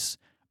marketplace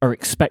are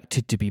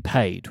expected to be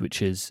paid,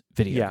 which is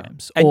video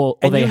games. Or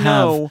they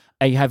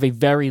have a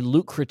very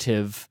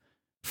lucrative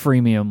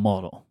freemium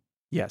model.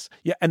 Yes.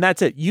 Yeah, and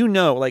that's it.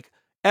 Like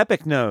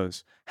Epic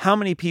knows how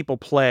many people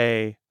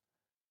play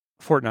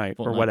Fortnite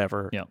or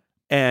whatever. Yeah.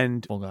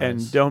 And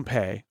don't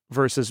pay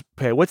versus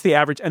pay. What's the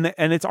average? And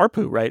it's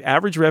ARPU, right?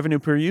 Average revenue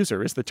per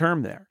user is the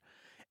term there.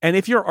 And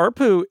if your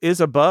ARPU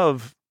is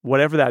above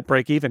whatever that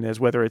break even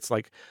is, whether it's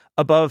like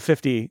above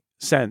 50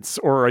 cents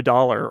or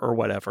 $1 or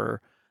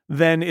whatever,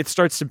 then it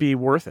starts to be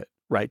worth it,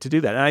 right? To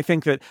do that. And I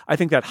think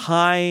that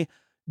high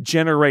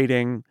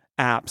generating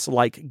apps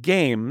like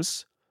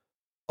games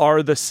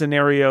are the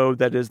scenario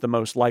that is the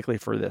most likely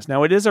for this.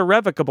 Now, it is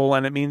irrevocable,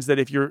 and it means that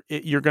if you're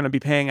going to be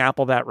paying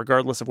Apple that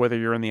regardless of whether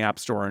you're in the App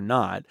Store or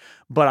not.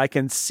 But I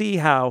can see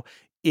how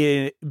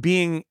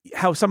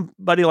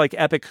somebody like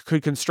Epic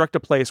could construct a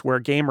place where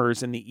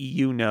gamers in the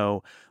EU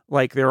know,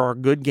 like, there are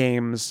good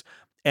games,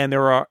 and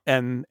there are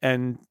and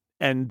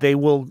they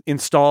will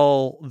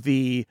install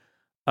the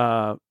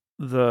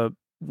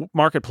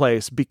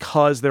marketplace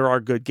because there are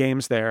good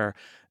games there.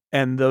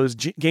 and those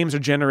games are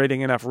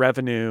generating enough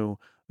revenue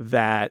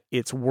that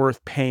it's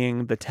worth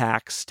paying the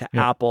tax to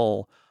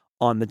Apple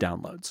on the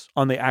downloads,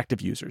 on the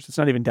active users. It's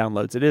not even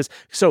downloads. It is.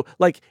 So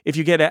like if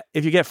you get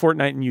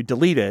Fortnite and you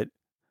delete it,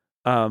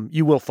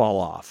 you will fall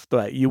off,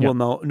 but you will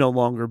no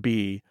longer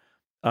be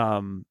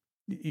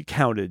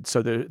counted.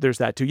 So there's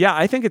that too. Yeah,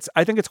 I think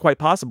it's quite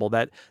possible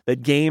that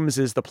games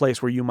is the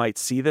place where you might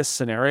see this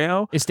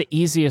scenario. It's the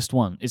easiest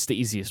one.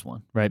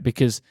 Right?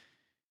 Because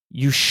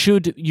you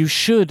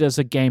should as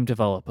a game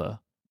developer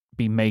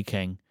be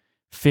making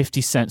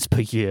 50 cents per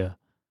year.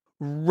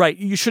 Right.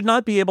 You should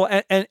not be able,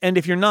 and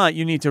if you're not,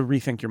 you need to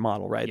rethink your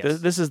model, right? Yes.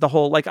 This is the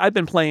whole, like, I've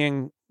been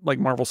playing like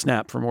Marvel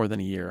Snap for more than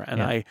a year,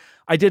 and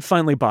I did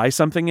finally buy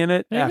something in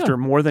it after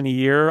more than a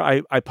year.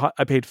 I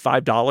paid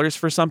 $5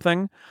 for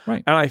something,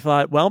 right? And I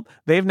thought, well,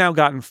 they've now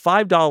gotten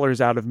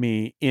 $5 out of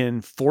me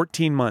in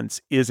 14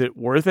 months. Is it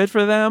worth it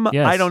for them?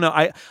 Yes. I don't know.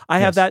 I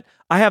have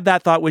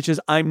that thought, which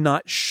is I'm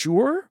not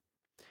sure.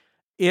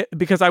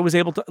 Because I was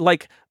able to,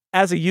 like,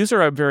 as a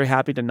user, I'm very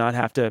happy to not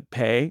have to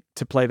pay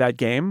to play that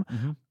game.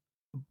 Mm-hmm.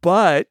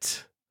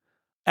 But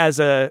as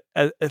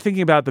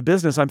thinking about the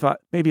business, I thought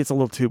maybe it's a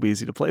little too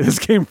easy to play this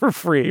game for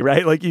free,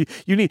 right? Like you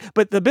need,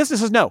 but the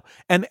businesses know,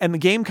 and the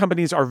game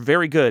companies are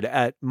very good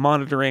at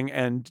monitoring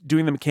and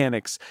doing the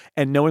mechanics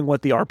and knowing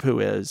what the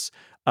ARPU is.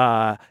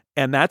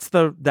 And that's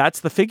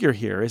the figure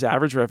here is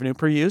average revenue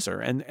per user.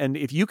 And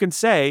if you can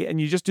say,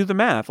 and you just do the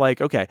math, like,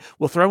 okay,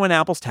 we'll throw in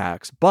Apple's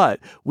tax, but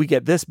we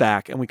get this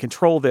back and we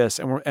control this,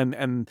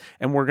 and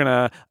we're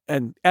gonna,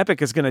 and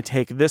Epic is gonna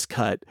take this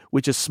cut,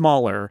 which is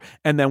smaller,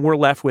 and then we're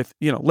left with,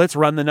 let's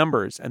run the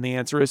numbers. And the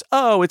answer is,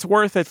 oh, it's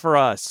worth it for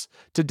us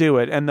to do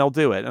it, and they'll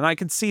do it. And I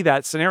can see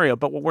that scenario,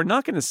 but what we're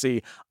not gonna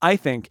see, I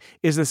think,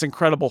 is this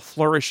incredible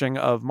flourishing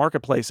of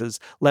marketplaces.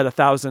 Let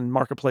 1,000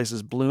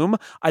 marketplaces bloom.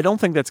 I don't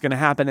think that's gonna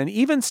happen. And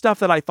even stuff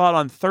that I thought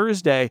on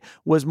Thursday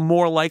was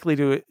more likely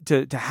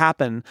to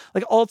happen,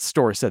 like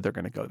AltStore said they're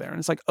going to go there, and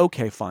it's like,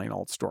 okay, fine,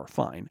 AltStore,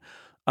 fine.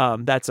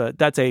 That's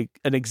an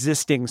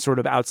existing sort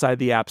of outside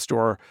the App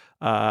Store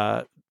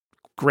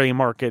gray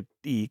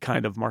market-y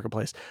kind of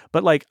marketplace.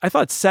 But like I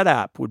thought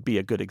Setapp would be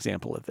a good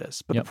example of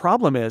this. But the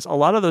problem is a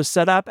lot of those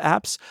Setapp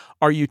apps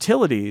are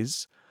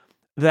utilities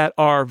that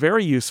are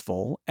very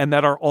useful and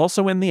that are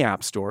also in the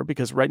App Store,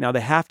 because right now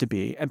they have to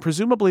be, and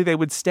presumably they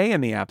would stay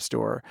in the App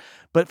Store.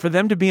 But for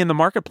them to be in the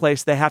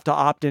marketplace, they have to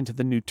opt into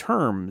the new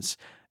terms.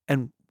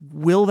 And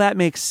will that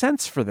make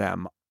sense for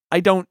them?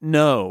 I don't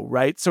know,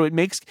 right? So it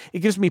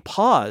gives me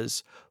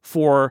pause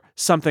for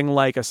something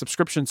like a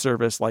subscription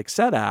service like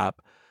Setapp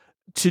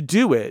to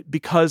do it,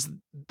 because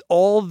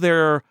all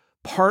their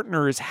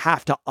partners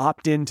have to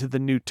opt into the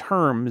new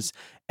terms,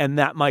 and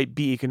that might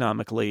be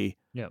economically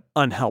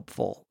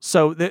unhelpful.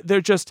 So there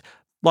are just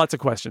lots of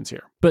questions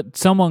here. But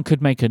someone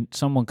could make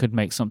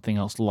something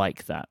else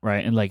like that,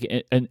 right? And like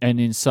and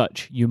in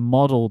such, you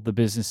model the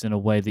business in a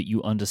way that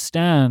you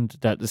understand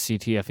that the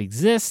CTF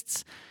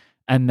exists,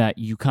 and that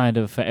you kind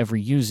of, for every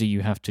user,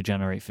 you have to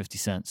generate 50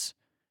 cents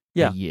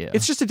a year.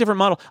 It's just a different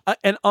model.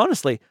 And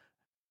honestly,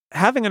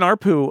 having an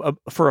ARPU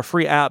for a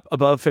free app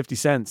above 50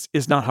 cents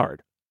is not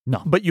hard.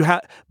 No, but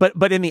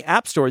but in the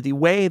App Store, the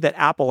way that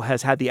Apple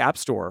has had the App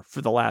Store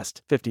for the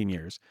last 15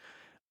 years,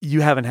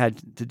 you haven't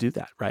had to do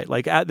that, right?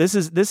 Like this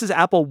is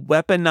Apple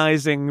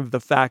weaponizing the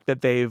fact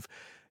that they've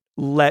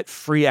let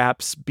free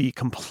apps be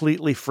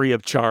completely free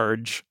of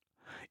charge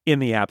in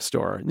the App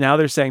Store. Now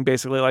they're saying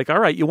basically like, all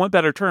right, you want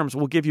better terms,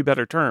 we'll give you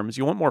better terms.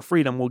 You want more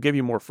freedom, we'll give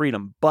you more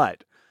freedom.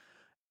 But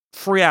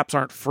free apps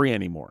aren't free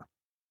anymore.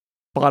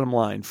 Bottom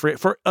line, free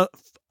for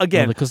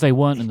again, because they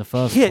weren't in the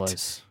first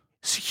place.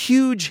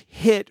 Huge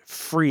hit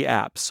free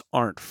apps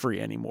aren't free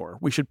anymore.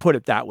 We should put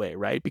it that way,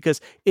 right? Because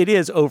it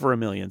is over 1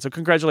 million. So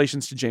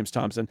congratulations to James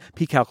Thompson.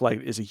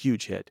 P-Calculate is a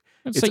huge hit.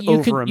 It's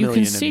over 1 million. You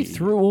can see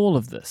through all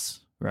of this,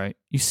 right?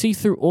 You see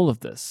through all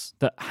of this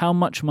that how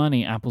much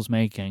money Apple's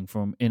making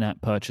from in-app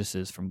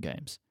purchases from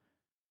games.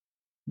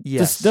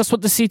 Yes, that's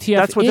what the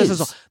CTF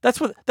is.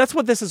 That's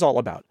what this is all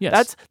about.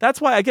 Yes.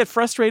 That's why I get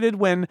frustrated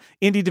when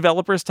indie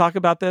developers talk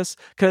about this,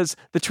 because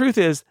the truth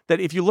is that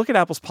if you look at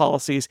Apple's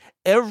policies,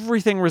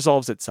 everything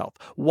resolves itself.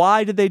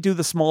 Why did they do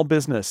the small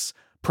business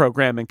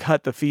program and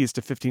cut the fees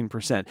to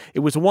 15%?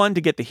 It was, one,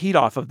 to get the heat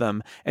off of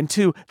them, and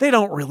two, they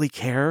don't really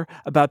care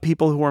about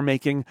people who are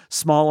making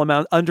small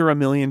amount under $1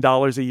 million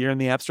a year in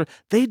the App Store.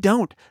 They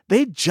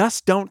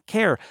just don't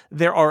care.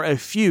 There are a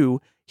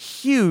few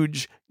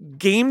huge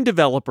game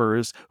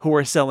developers who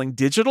are selling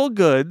digital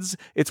goods.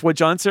 It's what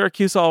John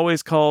Syracuse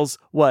always calls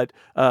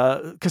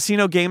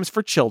casino games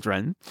for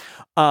children.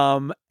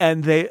 But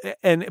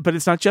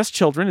it's not just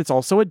children, it's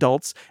also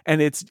adults.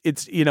 And it's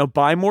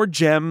buy more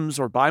gems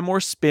or buy more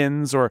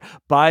spins or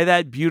buy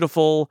that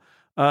beautiful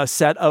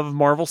set of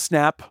Marvel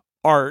Snap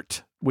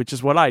art, which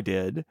is what I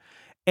did.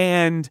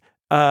 And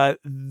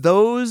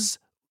those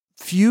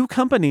few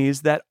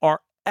companies that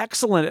are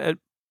excellent at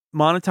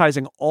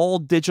monetizing all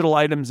digital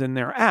items in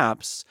their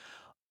apps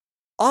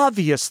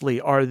obviously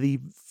are the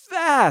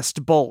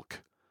vast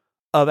bulk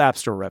of App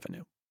Store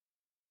revenue.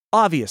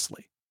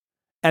 Obviously.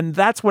 And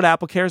that's what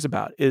Apple cares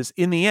about, is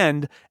in the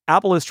end,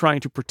 Apple is trying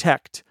to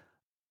protect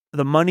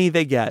the money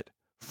they get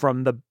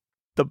from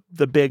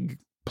the big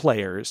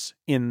players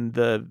in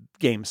the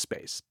game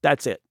space.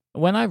 That's it.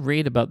 When I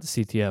read about the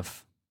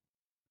CTF,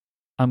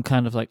 I'm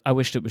kind of like, I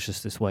wished it was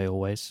just this way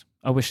always.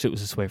 I wished it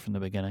was this way from the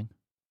beginning.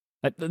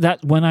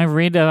 That when I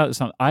read about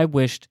something, I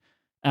wished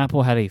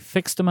Apple had a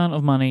fixed amount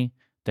of money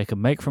they could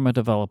make from a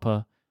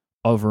developer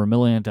over 1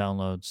 million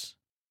downloads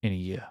in a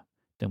year.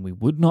 Then we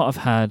would not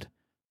have had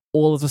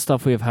all of the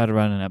stuff we have had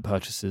around in-app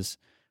purchases.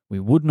 We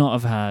would not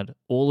have had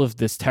all of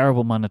this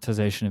terrible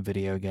monetization in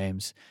video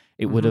games.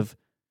 It would have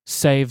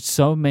saved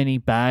so many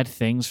bad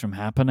things from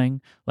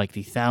happening, like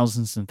the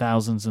thousands and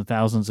thousands and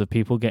thousands of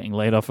people getting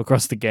laid off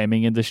across the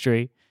gaming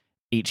industry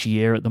each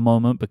year at the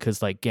moment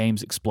because like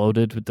games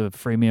exploded with the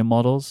freemium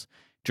models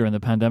during the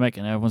pandemic,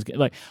 and everyone's getting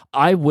like,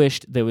 I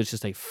wished there was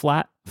just a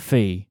flat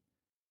fee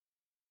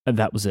and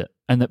that was it,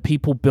 and that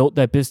people built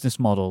their business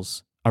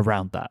models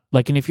around that.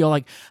 Like, and if you're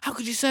like, how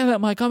could you say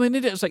that, Mike? I'm an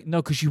idiot. It's like,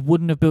 no, because you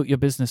wouldn't have built your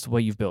business the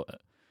way you've built it.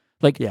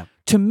 Like,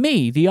 to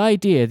me, the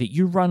idea that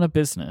you run a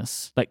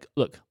business, like,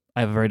 look,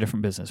 I have a very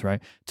different business,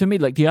 right? To me,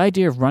 like, the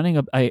idea of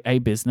running a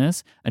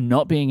business and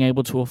not being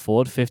able to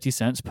afford 50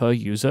 cents per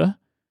user,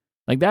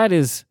 like, that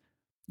is,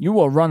 you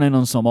are running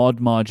on some odd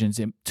margins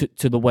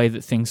to the way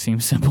that things seem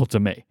simple to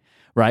me,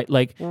 right?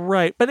 Like,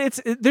 right, but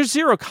there's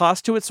zero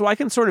cost to it, so I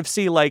can sort of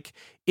see, like,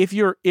 if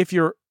your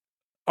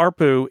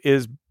ARPU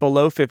is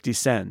below 50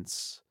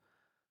 cents,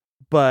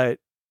 but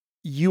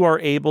you are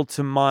able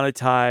to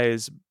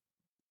monetize,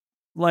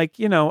 like,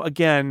 you know,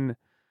 again,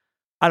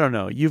 I don't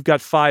know, you've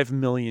got 5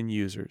 million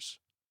users,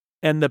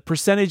 and the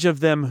percentage of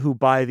them who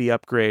buy the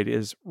upgrade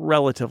is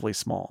relatively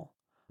small.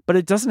 But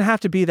it doesn't have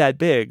to be that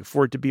big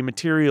for it to be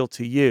material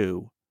to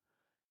you,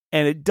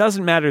 and it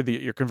doesn't matter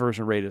that your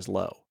conversion rate is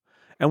low.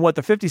 And what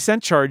the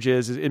 50-cent charge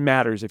is it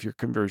matters if your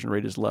conversion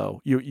rate is low.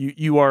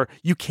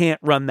 You can't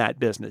run that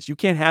business. You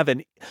can't have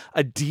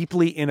a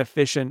deeply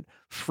inefficient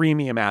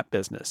freemium app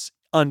business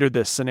under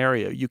this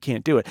scenario. You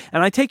can't do it.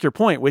 And I take your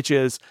point, which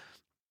is,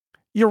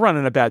 you're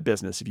running a bad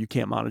business if you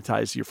can't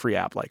monetize your free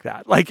app like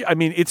that. Like, I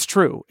mean, it's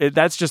true.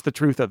 That's just the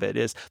truth of it.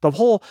 Is the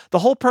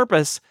whole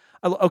purpose.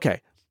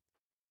 Okay,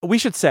 we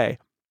should say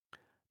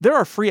there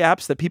are free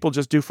apps that people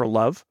just do for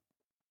love,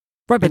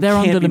 right? But they're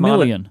under the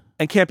million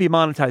and can't be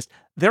monetized.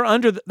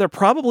 They're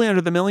probably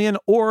under the million,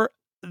 or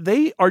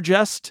they are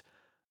just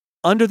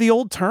under the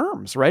old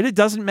terms, right? It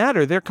doesn't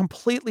matter. They're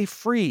completely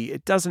free.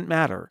 It doesn't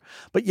matter.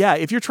 But yeah,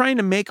 if you're trying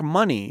to make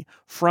money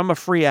from a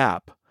free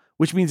app,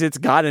 which means it's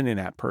got an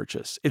in-app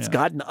purchase, it's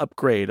got an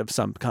upgrade of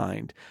some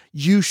kind,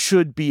 you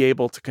should be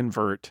able to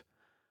convert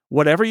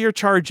whatever you're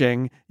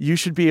charging. You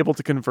should be able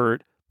to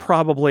convert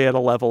probably at a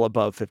level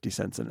above 50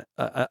 cents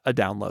a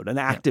download, an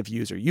active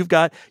user. You've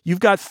got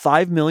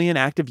 5 million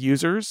active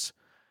users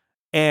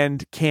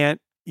and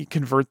can't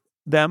convert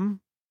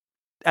them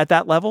at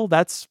that level.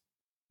 That's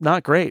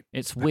not great.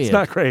 It's weird. It's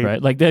not great.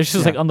 Right? Like, there's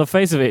just like, on the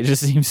face of it, it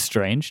just seems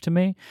strange to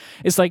me.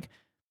 It's like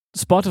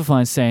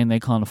Spotify saying they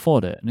can't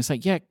afford it. And it's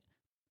like, yeah,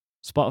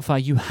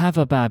 Spotify, you have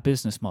a bad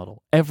business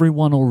model.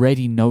 Everyone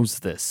already knows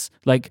this.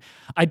 Like,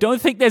 I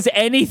don't think there's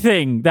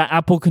anything that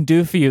Apple can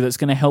do for you that's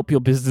going to help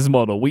your business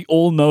model. We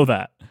all know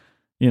that,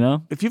 you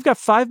know? If you've got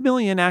 5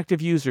 million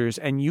active users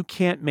and you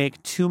can't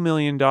make $2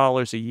 million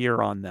a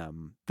year on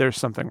them, there's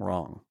something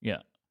wrong.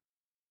 Yeah.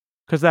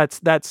 Because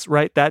that's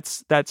right.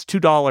 That's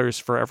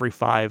 $2 for every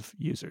 5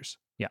 users.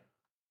 Yeah.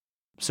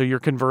 So you're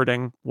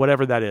converting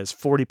whatever that is,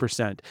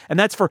 40%. And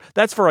that's for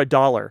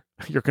 $1.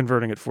 You're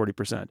converting at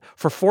 40%.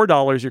 For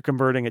 $4, you're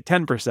converting at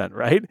 10%,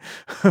 right?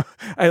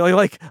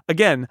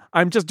 Again,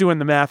 I'm just doing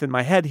the math in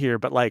my head here,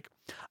 but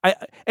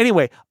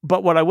anyway,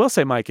 but what I will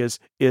say, Mike,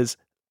 is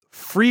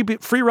free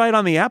ride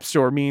on the App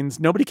Store means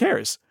nobody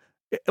cares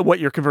what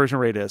your conversion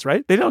rate is,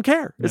 right? They don't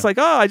care. Yeah. It's like,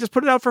 oh, I just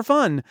put it out for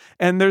fun,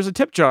 and there's a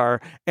tip jar,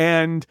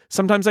 and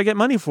sometimes I get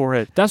money for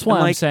it. That's why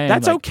I'm saying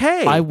that's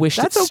okay. I wish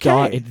it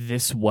started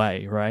this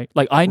way, right?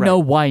 Like, I know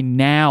why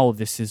now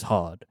this is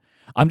hard.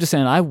 I'm just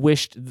saying I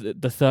wished the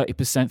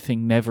 30%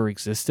 thing never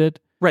existed.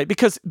 Right,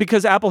 because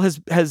Apple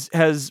has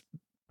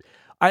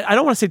I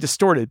don't want to say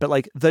distorted, but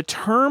like, the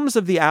terms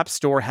of the App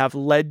Store have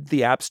led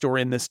the App Store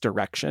in this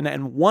direction.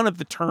 And one of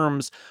the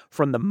terms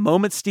from the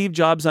moment Steve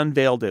Jobs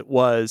unveiled it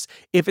was,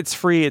 if it's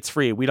free, it's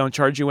free. We don't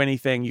charge you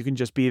anything. You can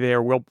just be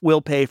there.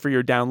 We'll pay for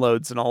your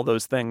downloads and all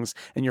those things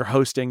and your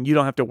hosting. You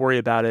don't have to worry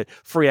about it.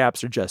 Free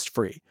apps are just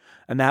free.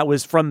 And that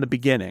was from the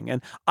beginning.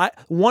 And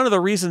one of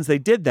the reasons they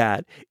did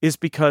that is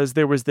because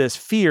there was this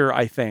fear,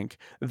 I think,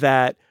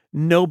 that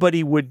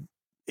nobody would,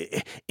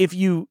 if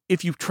you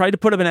try to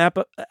put up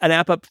an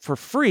app up for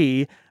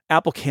free,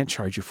 Apple can't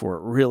charge you for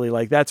it. Really,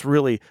 like, that's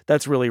really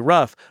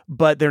rough.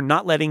 But they're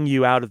not letting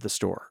you out of the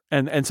store,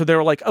 and so they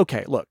were like,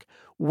 okay, look,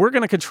 we're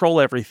going to control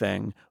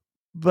everything,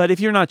 but if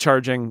you're not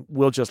charging,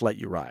 we'll just let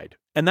you ride,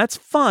 and that's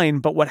fine.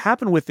 But what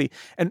happened with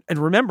and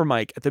remember,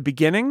 Mike, at the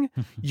beginning,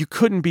 you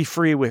couldn't be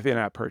free with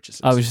in-app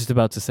purchases. I was just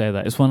about to say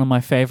that. It's one of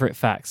my favorite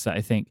facts that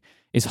I think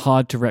is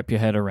hard to wrap your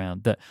head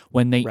around. That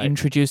when they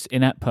introduced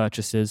in-app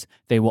purchases,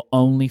 they were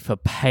only for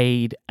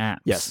paid apps.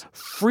 Yes.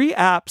 Free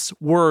apps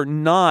were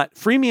not,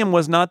 freemium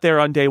was not there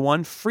on day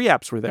one. Free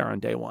apps were there on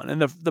day one.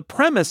 And the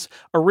premise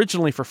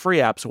originally for free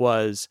apps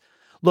was,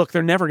 look,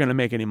 they're never going to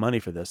make any money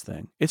for this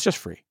thing. It's just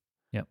free.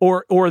 Yep.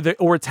 Or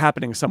it's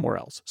happening somewhere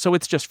else. So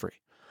it's just free.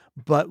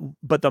 But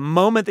the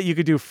moment that you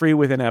could do free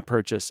with in-app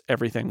purchase,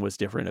 everything was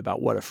different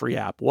about what a free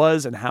app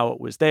was and how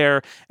it was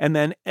there. And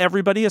then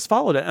everybody has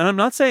followed it. And I'm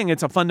not saying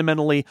it's a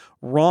fundamentally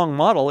wrong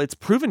model. It's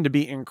proven to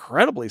be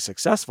incredibly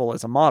successful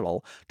as a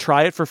model.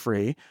 Try it for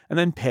free and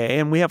then pay.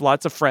 And we have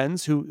lots of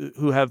friends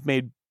who have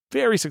made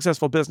very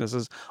successful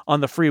businesses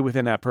on the free with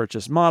in-app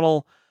purchase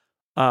model.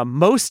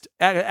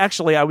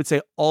 Actually, I would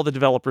say all the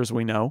developers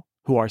we know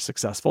who are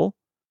successful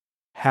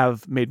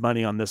have made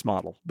money on this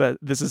model. But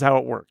this is how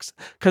it works,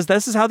 because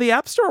this is how the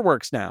App Store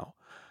works now.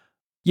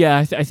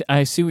 Yeah,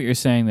 I see what you're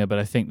saying there, but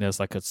I think there's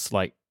like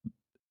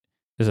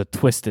there's a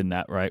twist in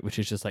that, right? Which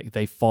is just like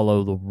they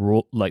follow the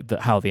rule, like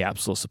how the App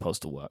Store's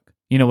supposed to work.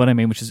 You know what I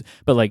mean?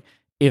 But like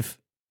if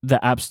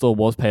the App Store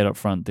was paid up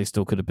front, they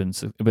still could have been,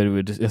 but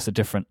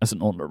it's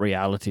an alternate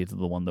reality to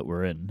the one that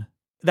we're in.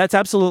 That's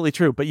absolutely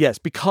true. But yes,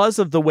 because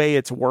of the way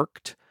it's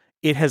worked,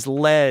 it has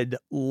led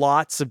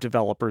lots of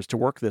developers to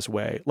work this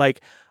way.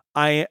 Like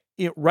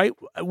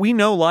we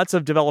know lots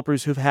of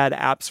developers who've had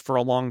apps for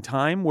a long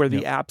time where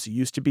the apps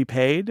used to be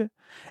paid,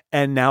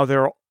 and now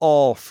they're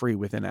all free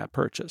with in-app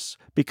purchase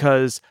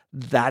because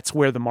that's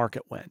where the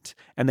market went,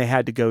 and they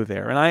had to go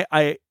there. And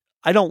I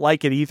don't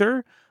like it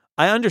either.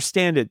 I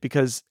understand it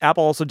because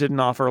Apple also didn't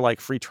offer like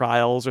free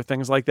trials or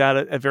things like that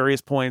at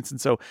various points. And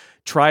so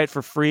try it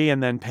for free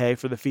and then pay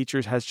for the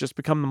features has just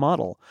become the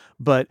model.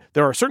 But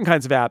there are certain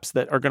kinds of apps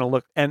that are going to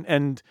look,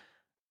 and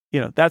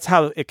that's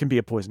how it can be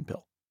a poison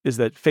pill, is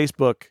that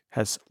Facebook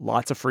has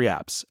lots of free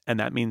apps. And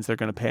that means they're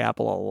going to pay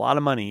Apple a lot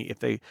of money if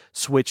they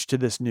switch to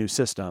this new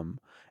system,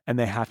 and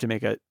they have to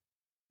make it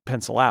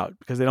pencil out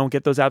because they don't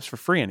get those apps for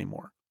free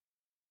anymore.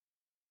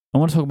 I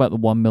want to talk about the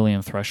 1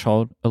 million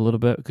threshold a little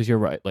bit, because you're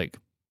right. Like,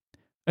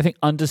 I think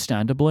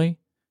understandably,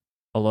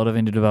 a lot of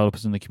indie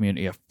developers in the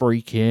community are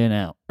freaking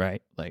out,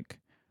 right? Like,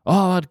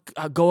 I'd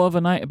go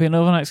overnight, it'd be an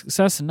overnight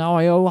success, and now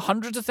I owe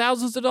hundreds of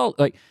thousands of dollars.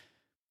 Like,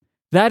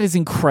 that is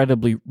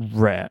incredibly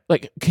rare.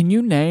 Like, can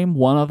you name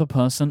one other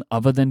person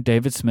other than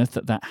David Smith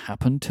that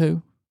happened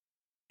to?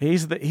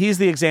 He's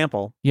the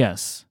example.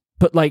 Yes,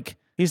 but like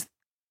he's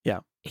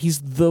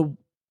the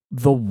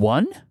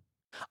one.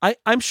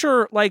 I'm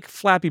sure, like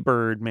Flappy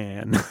Bird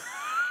Man.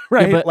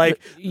 Right, yeah, but like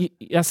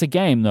that's a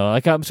game, though.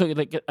 Like I'm sorry,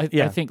 like I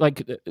think,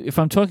 like if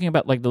I'm talking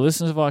about like the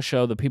listeners of our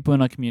show, the people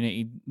in our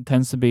community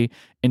tends to be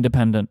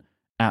independent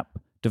app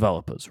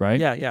developers, right?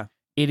 Yeah.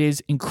 It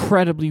is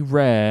incredibly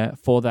rare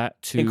for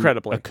that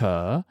to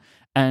occur,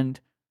 and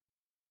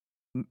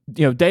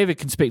David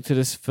can speak to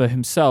this for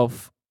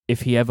himself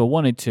if he ever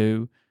wanted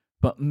to,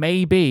 but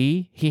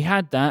maybe he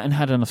had that and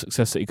had enough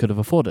success that he could have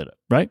afforded it,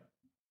 right?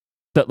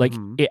 That like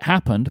it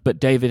happened, but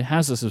David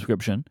has a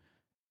subscription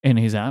in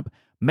his app.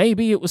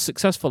 Maybe it was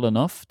successful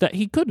enough that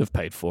he could have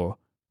paid for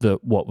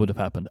what would have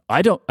happened.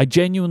 I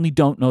genuinely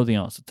don't know the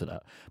answer to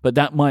that. But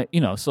that might,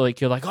 so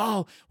like you're like,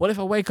 oh, what if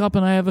I wake up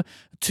and I have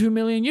 2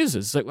 million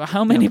users? Like,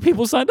 how many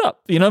people signed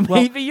up?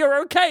 Maybe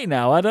you're okay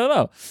now. I don't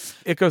know.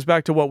 It goes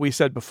back to what we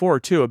said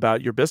before too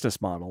about your business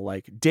model.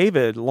 Like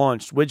David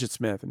launched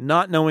Widgetsmith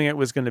not knowing it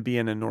was going to be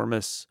an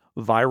enormous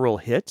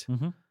viral hit,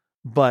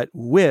 but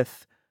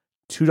with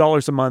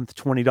 $2 a month,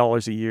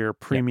 $20 a year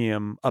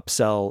premium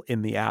upsell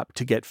in the app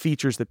to get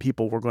features that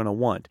people were going to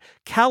want.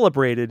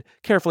 Calibrated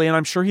carefully, and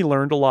I'm sure he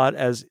learned a lot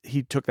as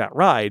he took that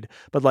ride,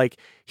 but like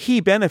he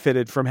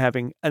benefited from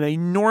having an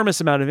enormous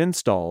amount of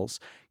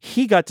installs.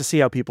 He got to see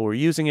how people were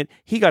using it.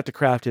 He got to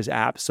craft his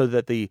app so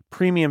that the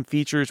premium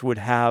features would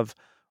have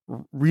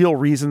real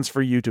reasons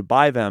for you to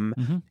buy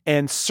them.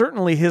 And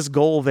certainly his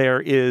goal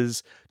there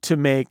is to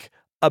make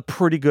a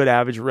pretty good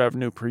average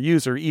revenue per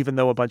user, even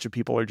though a bunch of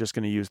people are just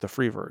going to use the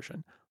free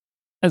version.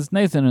 As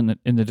Nathan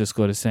in the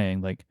Discord is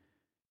saying, like,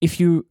 if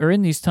you are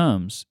in these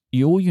terms,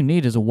 all you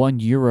need is a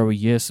 €1 a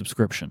year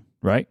subscription,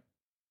 right?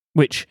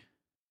 Which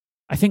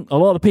I think a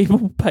lot of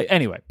people pay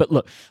anyway. But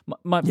look,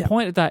 my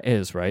point of that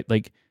is, right,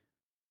 like,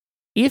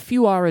 if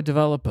you are a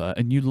developer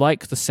and you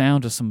like the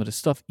sound of some of this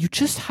stuff, you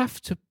just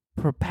have to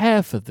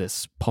prepare for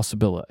this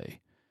possibility,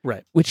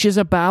 right? Which is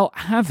about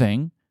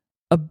having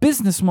a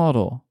business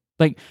model,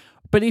 like.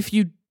 But if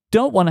you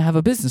don't want to have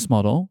a business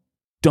model,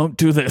 don't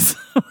do this,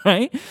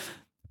 right?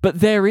 But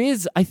there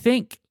is, I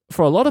think,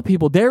 for a lot of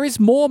people, there is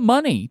more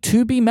money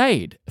to be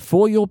made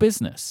for your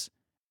business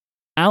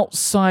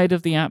outside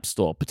of the App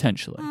Store,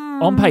 potentially.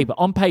 On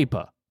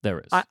paper, there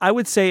is. I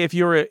would say if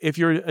you're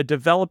a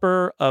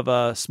developer of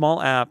a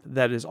small app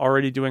that is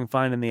already doing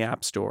fine in the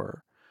App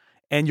Store,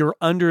 and you're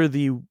under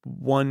the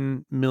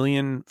 1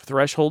 million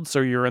threshold, so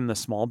you're in the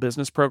small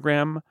business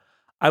program,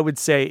 I would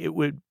say it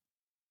would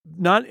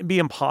not be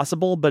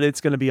impossible, but it's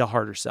going to be a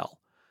harder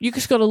sell. You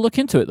just got to look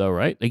into it though,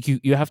 right? Like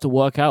you have to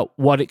work out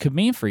what it could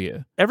mean for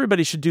you.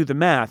 Everybody should do the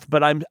math,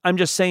 but I'm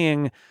just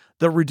saying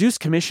the reduced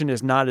commission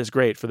is not as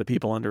great for the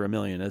people under $1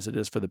 million as it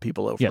is for the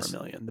people over $1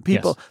 million.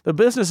 The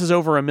business is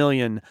over $1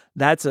 million.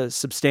 That's a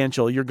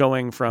substantial. You're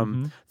going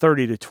from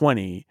 30 to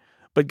 20,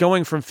 but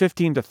going from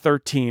 15 to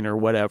 13 or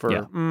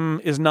whatever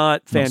is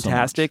not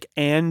fantastic. Not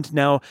so and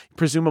now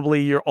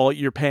presumably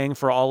you're paying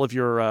for all of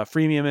your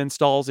freemium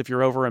installs if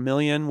you're over $1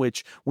 million,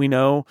 which we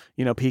know,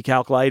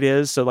 pCalc Lite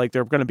is. So like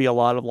there are going to be a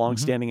lot of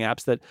long-standing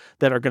apps that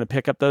are going to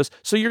pick up those.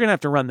 So you're going to have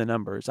to run the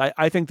numbers.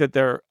 I think that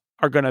there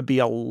are going to be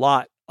a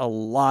lot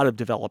of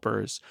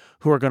developers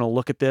who are going to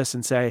look at this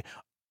and say,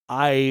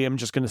 I am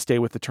just going to stay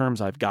with the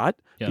terms I've got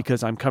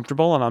because I'm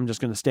comfortable and I'm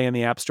just going to stay in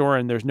the App Store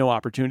and there's no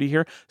opportunity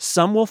here.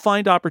 Some will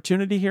find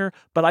opportunity here,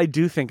 but I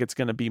do think it's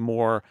going to be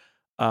more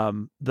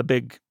the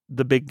big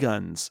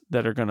guns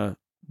that are going to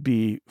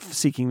be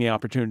seeking the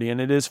opportunity. And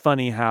it is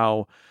funny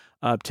how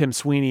Tim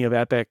Sweeney of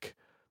Epic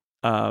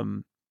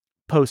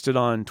posted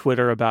on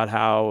Twitter about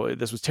how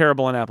this was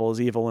terrible and Apple is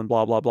evil and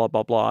blah, blah, blah,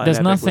 blah, blah. There's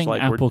nothing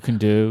Apple can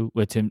do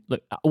with Tim.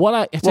 Look,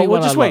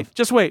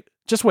 just wait.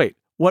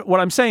 What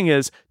I'm saying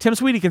is Tim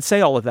Sweeney can say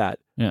all of that,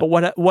 but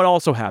what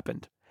also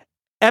happened?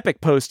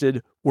 Epic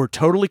posted, we're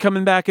totally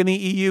coming back in the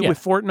EU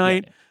with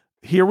Fortnite.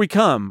 Here we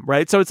come,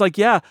 right? So it's like,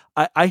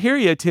 I hear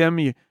you,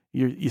 Tim.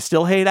 You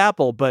still hate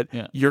Apple, but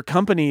your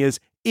company is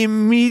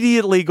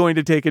immediately going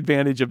to take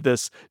advantage of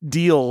this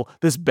deal,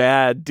 this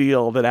bad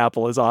deal that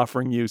Apple is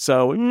offering you.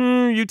 So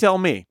you tell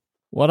me.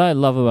 What I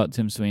love about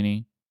Tim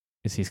Sweeney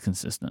is he's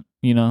consistent,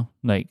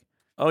 like,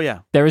 oh yeah,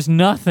 there is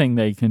nothing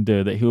they can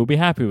do that he will be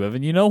happy with.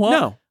 And you know what?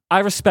 No. I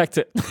respect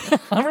it.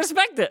 I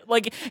respect it.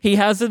 Like, he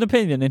has an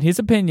opinion, and his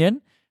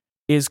opinion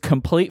is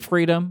complete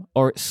freedom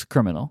or it's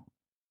criminal.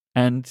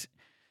 And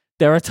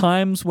there are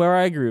times where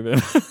I agree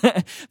with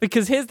him.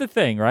 Because here's the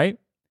thing, right?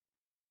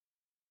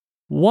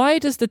 Why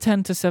does the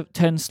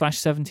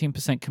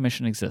 10/17%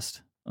 commission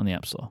exist on the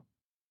App Store?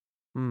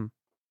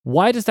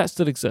 Why does that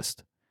still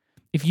exist?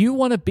 If you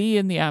want to be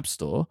in the App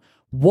Store,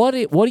 what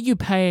are you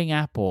paying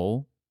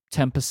Apple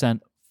 10%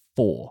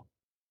 for?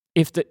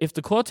 If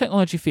the core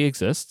technology fee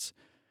exists,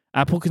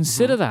 Apple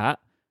consider that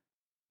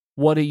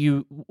what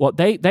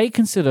they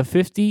consider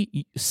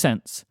 50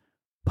 cents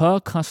per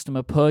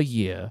customer per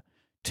year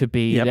to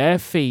be their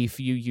fee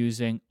for you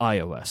using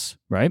iOS,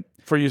 right?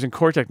 For using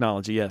core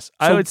technology, yes. So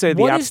I would say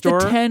the App Store.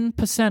 What is the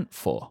 10%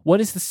 for?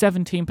 What is the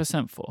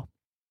 17% for?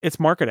 It's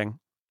marketing.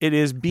 It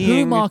is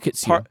being. Who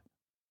markets you?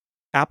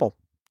 Apple.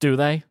 Do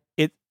they?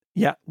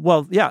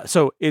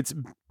 So it's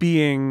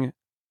being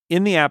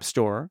in the App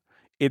Store.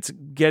 It's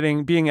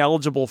being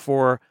eligible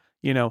for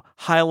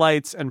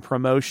highlights and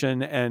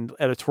promotion and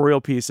editorial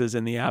pieces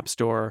in the App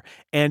Store.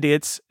 And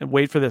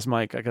wait for this,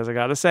 Mike, because I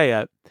got to say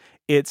it,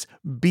 it's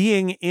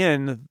being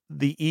in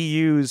the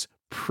EU's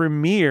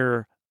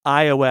premier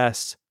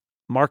iOS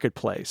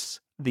marketplace,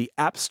 the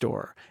App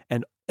Store,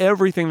 and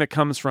everything that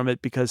comes from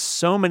it, because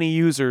so many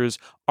users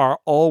are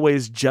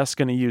always just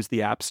going to use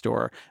the App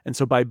Store. And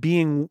so by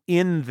being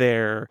in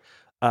there,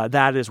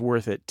 that is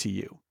worth it to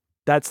you.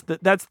 That's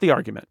the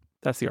argument.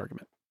 That's the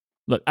argument.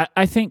 Look,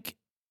 I think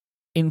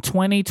in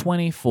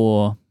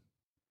 2024,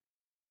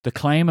 the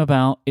claim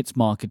about its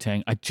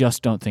marketing, I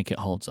just don't think it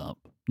holds up.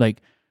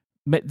 Like,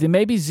 there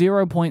may be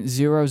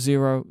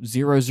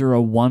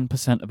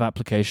 0.00001% of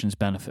applications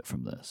benefit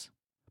from this,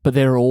 but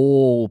they're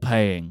all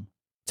paying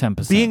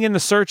 10%. Being in the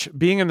search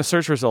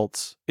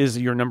results is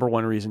your number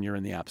one reason you're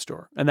in the App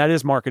Store, and that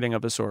is marketing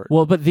of a sort.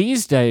 Well, but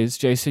these days,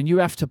 Jason, you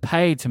have to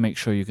pay to make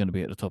sure you're going to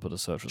be at the top of the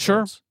search results.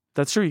 Sure.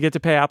 That's true. You get to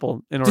pay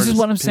Apple in order to. This is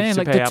what I'm saying.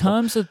 Like, the Apple.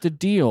 terms of the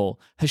deal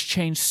has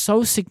changed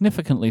so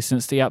significantly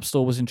since the App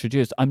Store was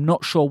introduced. I'm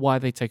not sure why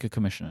they take a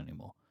commission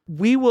anymore.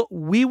 We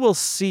will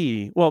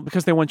see. Well,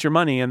 because they want your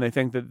money and they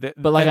think that.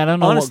 But I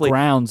don't know honestly, what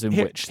grounds in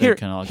which they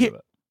can argue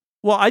it.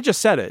 Well, I just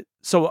said it.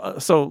 So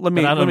let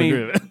me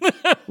agree with it.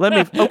 let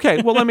me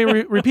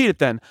repeat it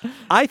then.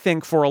 I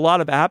think for a lot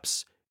of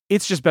apps,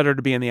 it's just better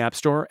to be in the App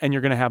Store, and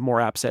you're going to have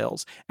more app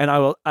sales. And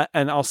I'll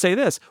say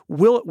this: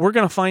 we're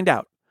going to find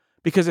out.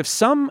 Because if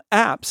some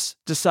apps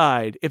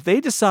decide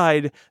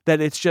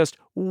that it's just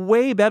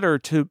way better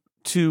to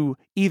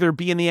either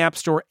be in the App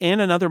Store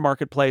and another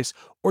marketplace,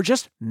 or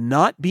just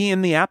not be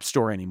in the App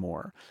Store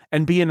anymore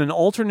and be in an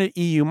alternate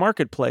EU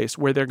marketplace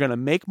where they're going to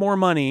make more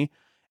money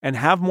and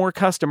have more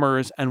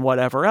customers and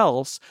whatever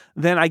else,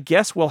 then I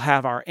guess we'll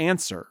have our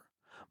answer.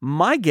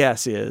 My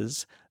guess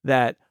is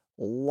that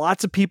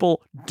lots of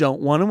people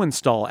don't want to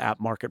install app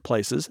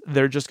marketplaces.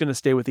 They're just going to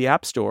stay with the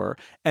App Store,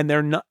 and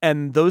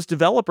those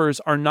developers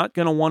are not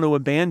going to want to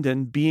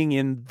abandon being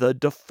in the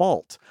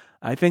default.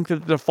 I think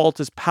that the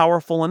default is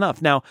powerful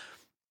enough. Now,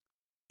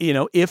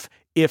 if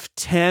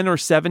 10 or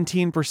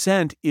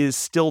 17% is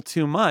still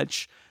too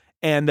much,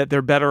 and that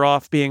they're better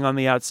off being on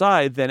the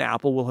outside, then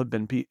Apple will have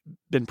been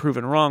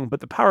proven wrong.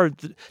 But the power of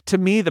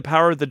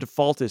the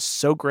default is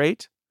so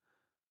great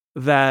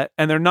that,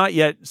 and they're not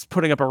yet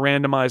putting up a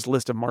randomized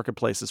list of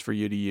marketplaces for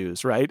you to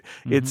use, right?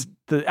 Mm-hmm. It's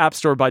the App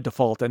Store by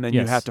default, and then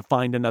you have to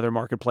find another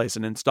marketplace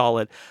and install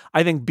it.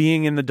 I think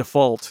being in the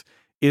default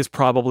is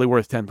probably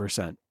worth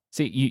 10%.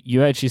 See,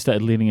 you actually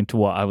started leading into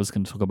what I was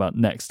going to talk about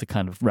next to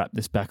kind of wrap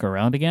this back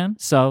around again.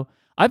 So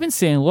I've been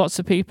seeing lots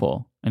of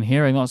people and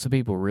hearing lots of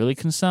people really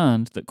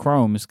concerned that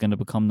Chrome is going to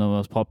become the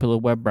most popular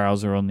web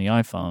browser on the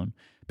iPhone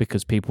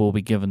because people will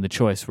be given the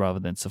choice rather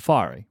than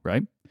Safari,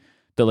 right?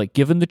 They're like,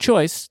 given the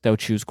choice, they'll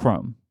choose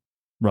Chrome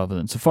rather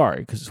than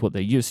Safari because it's what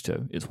they're used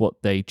to. It's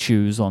what they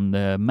choose on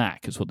their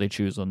Mac. It's what they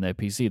choose on their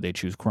PC. They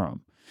choose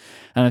Chrome.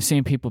 And I've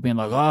seen people being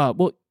like,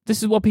 well,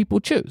 this is what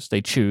people choose.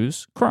 They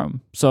choose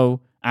Chrome.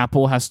 So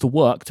Apple has to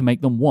work to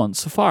make them want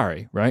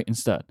Safari, right,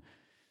 instead.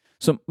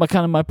 So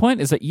my point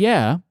is that,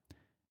 yeah,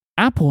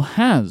 Apple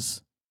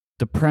has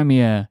the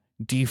premier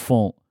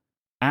default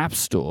app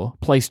store,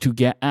 place to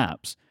get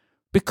apps,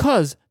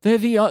 because they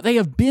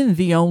have been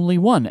the only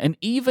one. And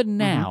even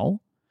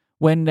now,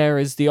 when there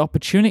is the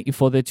opportunity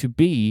for there to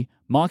be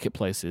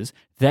marketplaces,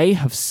 they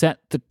have set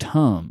the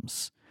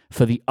terms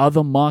for the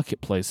other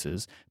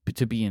marketplaces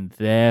to be in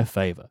their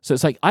favor. So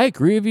it's like, I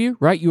agree with you,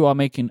 right? You are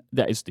making,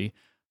 that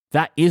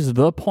is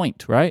the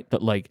point, right?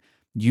 That like,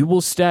 you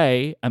will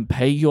stay and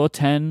pay your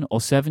 10 or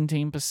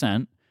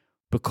 17%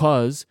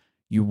 because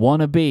you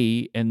want to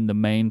be in the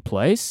main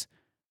place.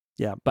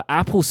 Yeah. But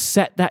Apple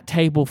set that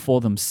table for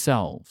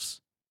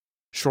themselves.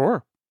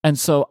 Sure. And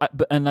so,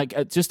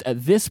 just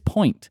at this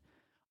point,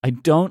 I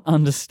don't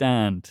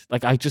understand.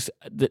 Like,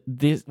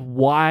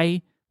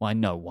 why? Well, I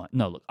know why.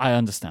 No, look, I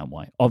understand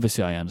why.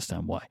 Obviously, I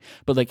understand why.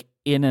 But like,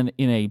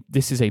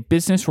 this is a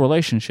business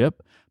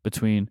relationship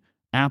between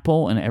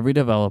Apple and every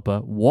developer.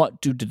 What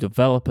do the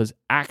developers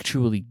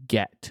actually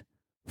get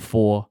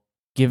for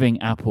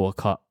giving Apple a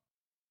cut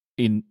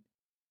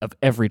of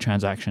every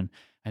transaction,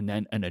 and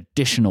then an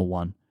additional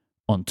one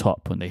on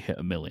top when they hit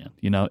 1 million?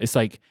 You know, it's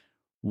like,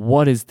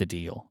 what is the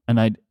deal?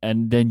 And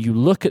then you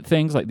look at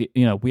things like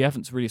we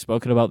haven't really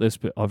spoken about this,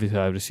 but obviously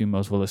I would assume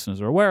most of our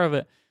listeners are aware of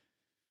it.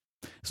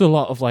 There's a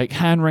lot of like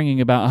hand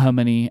wringing about how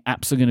many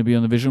apps are going to be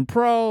on the Vision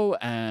Pro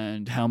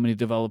and how many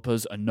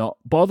developers are not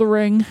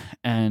bothering.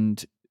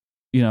 And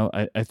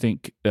I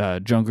think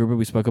John Gruber,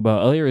 we spoke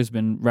about earlier, has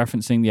been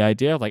referencing the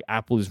idea of like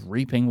Apple is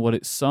reaping what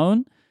it's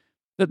sown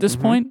at this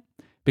point,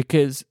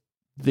 because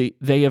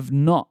they have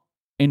not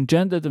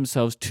engendered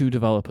themselves to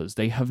developers.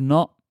 They have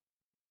not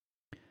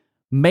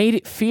made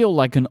it feel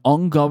like an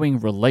ongoing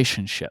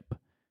relationship.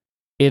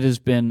 It has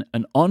been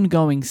an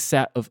ongoing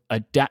set of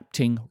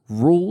adapting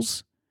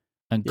rules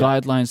and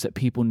guidelines that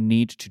people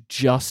need to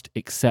just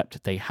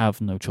accept they have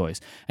no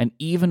choice. And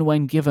even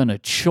when given a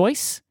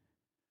choice,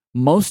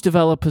 most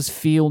developers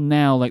feel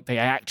now like they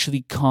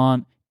actually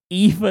can't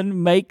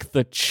even make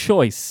the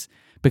choice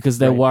because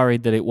they're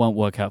worried that it won't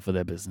work out for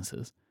their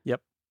businesses.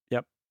 Yep.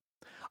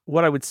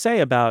 What I would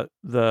say about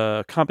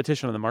the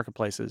competition on the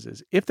marketplaces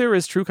is, if there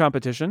is true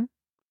competition,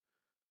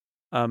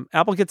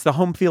 Apple gets the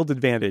home field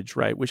advantage,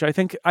 right? Which I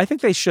think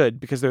they should,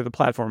 because they're the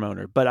platform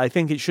owner. But I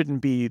think it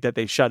shouldn't be that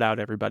they shut out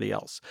everybody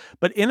else.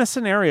 But in a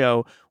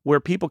scenario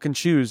where people can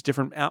choose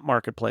different app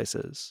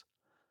marketplaces,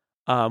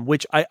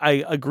 which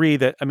I agree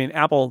that, I mean,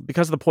 Apple,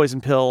 because of the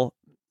poison pill,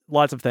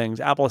 lots of things,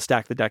 Apple has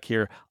stacked the deck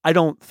here. I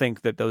don't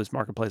think that those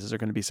marketplaces are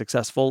going to be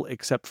successful,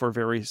 except for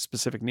very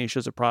specific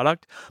niches of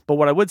product. But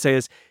what I would say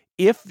is,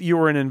 if you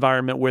were in an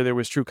environment where there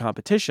was true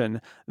competition,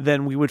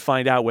 then we would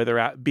find out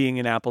whether being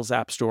in Apple's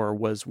App Store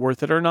was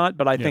worth it or not.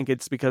 But I think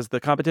it's because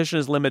the competition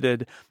is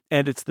limited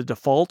and it's the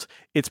default.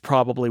 It's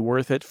probably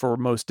worth it for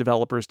most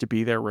developers to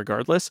be there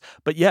regardless.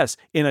 But yes,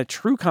 in a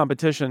true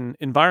competition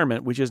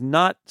environment, which is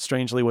not,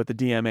 strangely, what the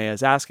DMA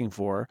is asking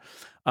for,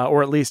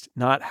 or at least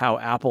not how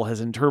Apple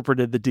has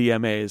interpreted the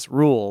DMA's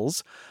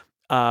rules,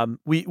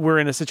 we're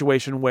in a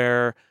situation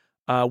where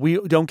we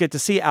don't get to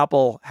see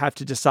Apple have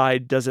to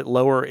decide, does it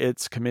lower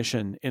its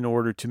commission in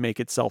order to make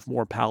itself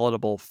more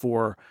palatable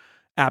for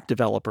app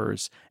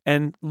developers?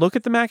 And look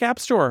at the Mac App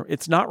Store.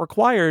 It's not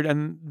required,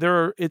 and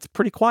it's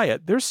pretty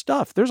quiet. There's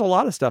a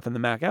lot of stuff in the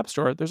Mac App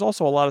Store. There's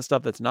also a lot of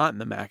stuff that's not in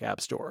the Mac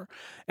App Store.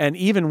 And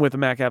even with the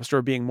Mac App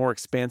Store being more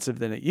expansive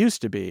than it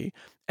used to be,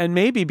 and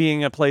maybe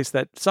being a place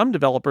that some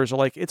developers are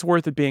like, it's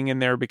worth it being in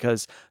there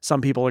because some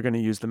people are going to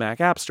use the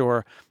Mac App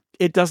Store,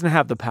 it doesn't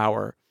have the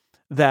power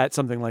that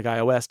something like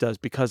iOS does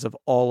because of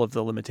all of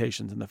the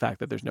limitations and the fact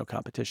that there's no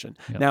competition.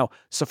 Yep. Now,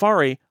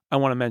 Safari, I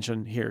want to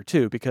mention here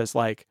too, because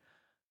like,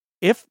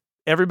 if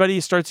everybody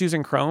starts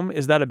using Chrome,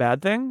 is that a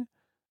bad thing?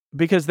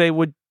 Because they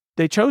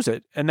chose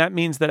it. And that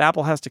means that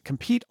Apple has to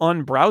compete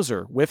on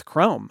browser with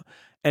Chrome.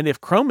 And if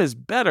Chrome is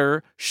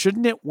better,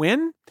 shouldn't it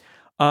win?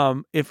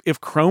 If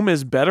Chrome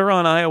is better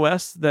on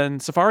iOS than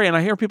Safari, and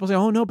I hear people say,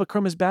 oh no, but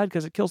Chrome is bad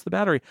because it kills the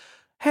battery.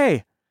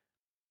 Hey,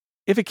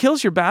 if it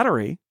kills your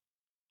battery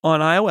on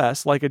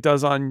iOS like it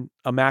does on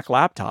a Mac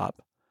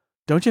laptop,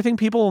 don't you think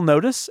people will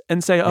notice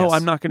and say, oh, yes,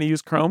 I'm not going to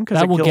use Chrome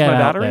because it kills my battery? That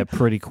will get out there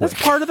pretty quick.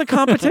 That's part of the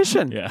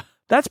competition. Yeah.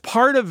 That's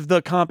part of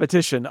the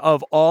competition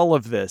of all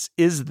of this,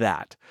 is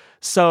that.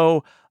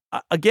 So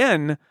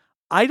again,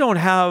 I don't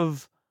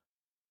have,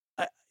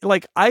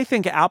 I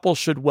think Apple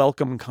should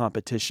welcome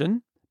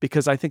competition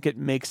because I think it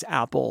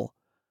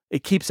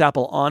keeps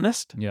Apple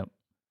honest. Yep.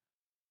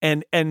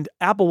 And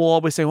Apple will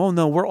always say, oh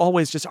no, we're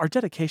always just, our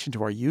dedication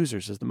to our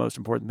users is the most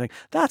important thing.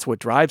 That's what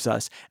drives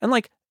us. And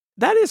like,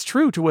 that is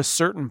true to a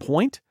certain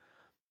point.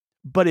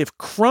 But if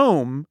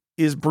Chrome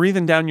is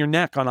breathing down your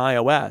neck on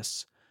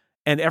iOS,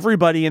 and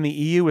everybody in the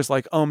EU is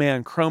like, oh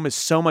man, Chrome is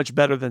so much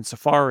better than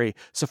Safari.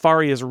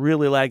 Safari is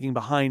really lagging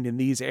behind in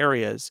these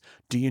areas.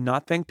 Do you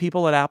not think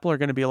people at Apple are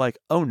going to be like,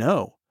 oh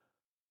no,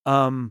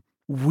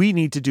 we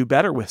need to do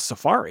better with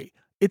Safari?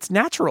 It's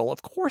natural.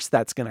 Of course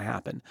that's going to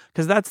happen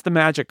because that's the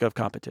magic of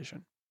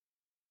competition.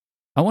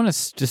 I want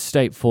to just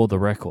state for the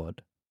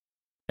record,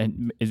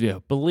 and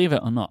believe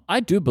it or not, I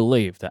do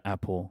believe that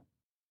Apple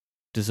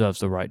deserves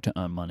the right to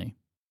earn money.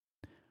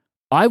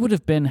 I would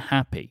have been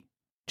happy,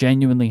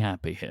 genuinely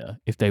happy here,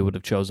 if they would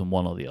have chosen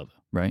one or the other,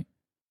 right?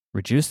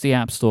 Reduce the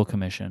App Store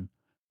commission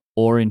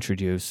or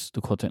introduce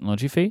the core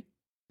technology fee,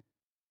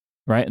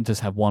 right? And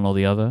just have one or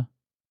the other.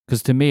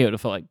 Because to me, it would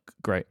have felt like,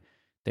 great,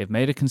 they've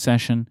made a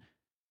concession.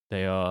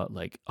 They are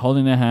like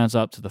holding their hands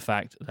up to the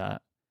fact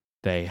that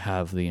they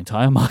have the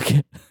entire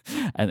market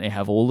and they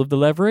have all of the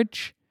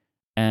leverage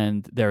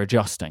and they're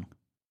adjusting.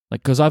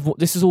 Like, because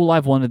this is all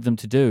I've wanted them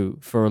to do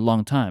for a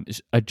long time,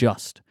 is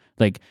adjust.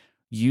 Like,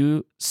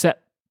 you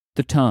set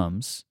the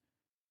terms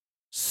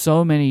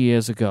so many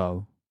years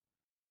ago.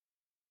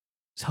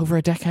 It's over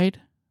a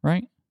decade,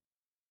 right?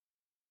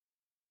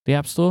 The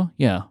App Store?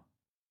 Yeah.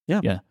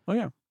 Oh,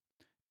 yeah.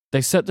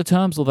 They set the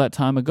terms all that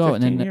time ago.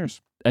 15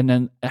 years. And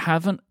then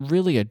haven't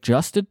really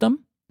adjusted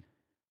them.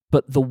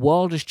 But the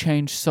world has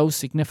changed so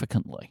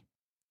significantly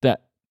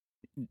that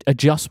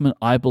adjustment,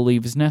 I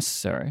believe, is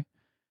necessary.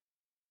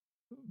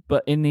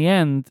 But in the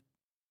end,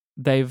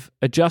 they've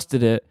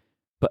adjusted it,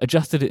 but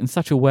adjusted it in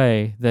such a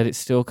way that it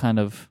still kind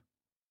of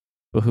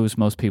behooves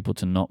most people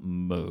to not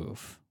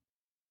move.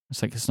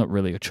 It's like it's not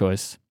really a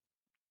choice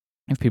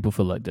if people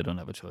feel like they don't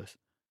have a choice.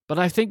 But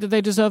I think that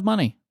they deserve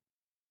money.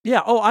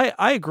 Yeah. Oh,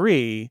 I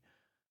agree.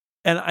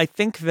 And I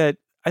think that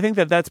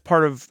that's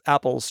part of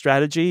Apple's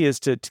strategy is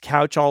to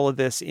couch all of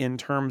this in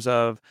terms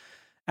of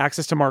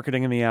access to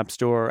marketing in the App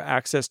Store,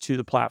 access to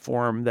the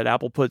platform that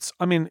Apple puts.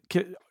 I mean,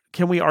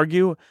 can we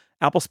argue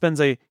Apple spends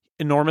a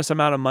enormous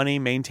amount of money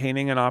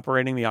maintaining and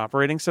operating the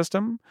operating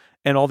system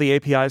and all the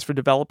APIs for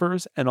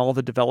developers and all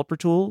the developer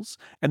tools,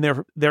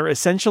 and they're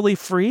essentially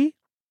free?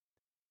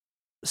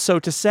 So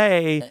to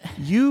say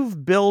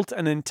you've built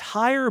an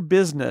entire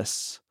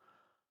business,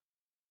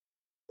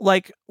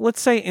 like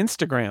let's say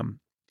Instagram,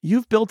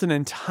 you've built an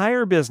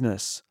entire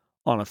business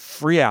on a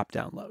free app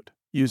download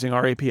using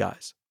our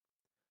APIs.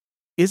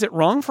 Is it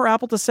wrong for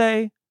Apple to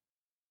say,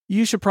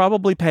 you should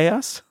probably pay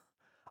us?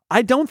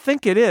 I don't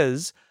think it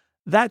is.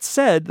 That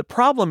said, the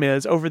problem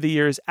is, over the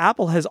years,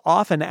 Apple has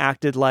often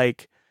acted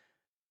like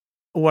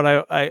what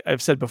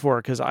I've said before,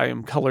 because I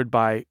am colored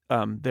by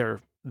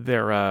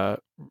their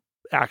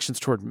actions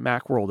toward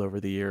Macworld over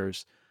the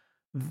years.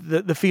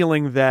 The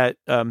feeling that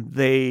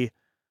they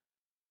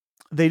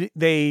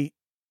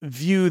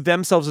view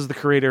themselves as the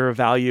creator of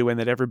value and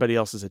that everybody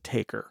else is a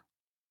taker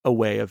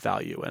away of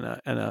value and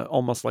a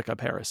almost like a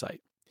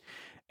parasite.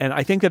 And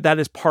I think that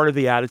is part of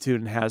the attitude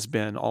and has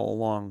been all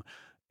along.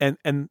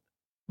 And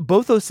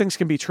both those things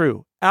can be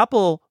true.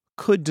 Apple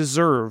could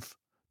deserve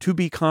to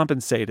be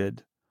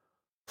compensated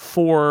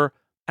for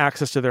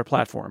access to their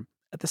platform.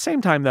 At the same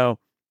time, though,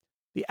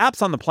 the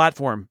apps on the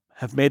platform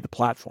have made the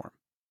platform.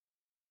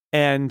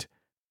 And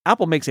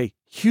Apple makes a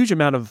huge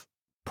amount of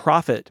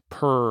profit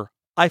per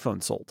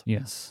iPhone sold.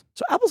 Yes.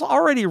 So Apple's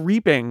already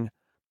reaping,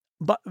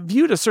 but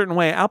viewed a certain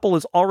way, Apple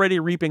is already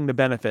reaping the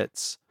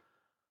benefits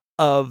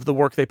of the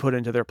work they put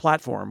into their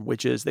platform,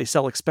 which is they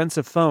sell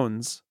expensive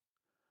phones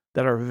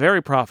that are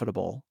very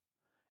profitable,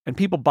 and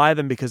people buy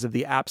them because of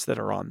the apps that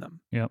are on them.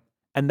 Yep.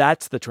 And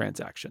that's the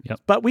transaction. Yep.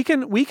 But we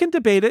can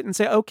debate it and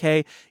say,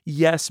 okay,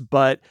 yes,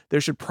 but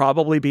there should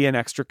probably be an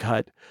extra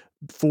cut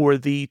for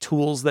the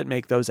tools that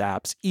make those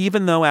apps,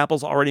 even though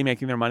Apple's already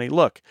making their money.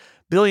 Look,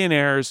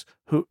 billionaires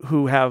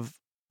who have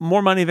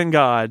more money than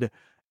God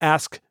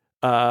ask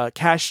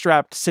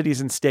cash-strapped cities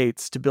and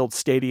states to build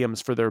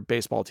stadiums for their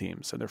baseball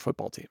teams and their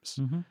football teams.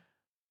 Mm-hmm.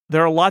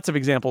 There are lots of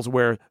examples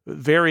where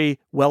very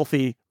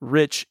wealthy,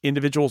 rich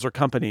individuals or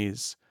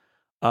companies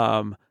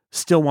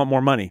still want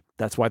more money.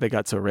 That's why they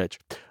got so rich.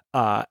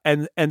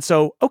 And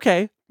so,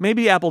 okay,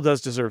 maybe Apple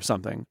does deserve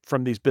something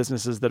from these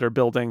businesses that are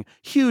building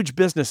huge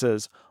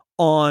businesses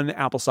on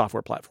Apple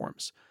software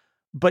platforms.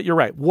 But you're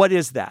right. What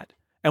is that?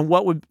 And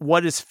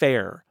what is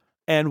fair?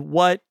 And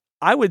what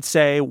I would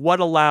say, what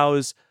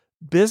allows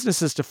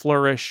businesses to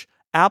flourish,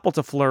 Apple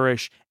to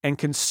flourish, and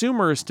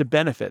consumers to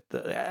benefit,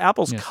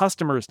 Apple's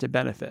customers to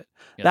benefit.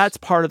 Yes. That's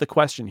part of the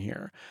question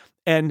here.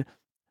 And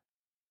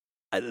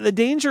the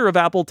danger of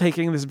Apple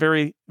taking this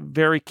very,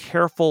 very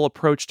careful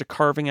approach to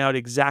carving out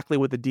exactly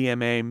what the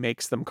DMA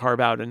makes them carve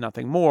out and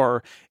nothing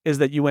more is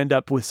that you end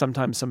up with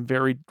sometimes some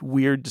very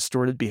weird,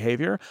 distorted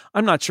behavior.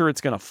 I'm not sure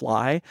it's going to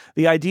fly.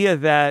 The idea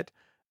that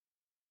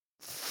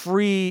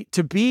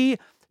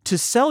to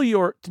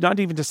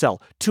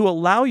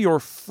allow your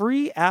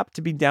free app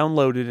to be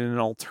downloaded in an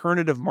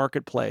alternative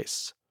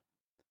marketplace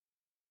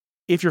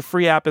if your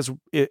free app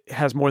it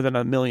has more than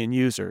 1 million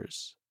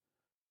users,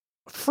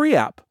 free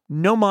app,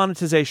 no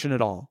monetization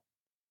at all,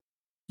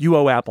 you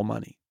owe Apple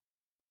money.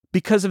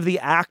 Because of the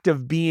act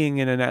of being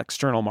in an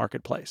external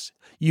marketplace,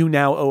 you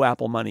now owe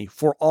Apple money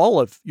for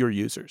all of your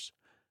users,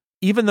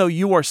 even though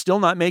you are still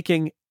not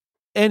making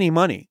any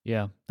money.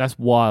 Yeah, that's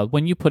wild.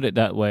 When you put it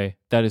that way,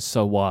 that is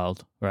so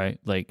wild, right?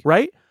 Like,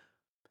 right?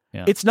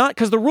 Yeah. It's not,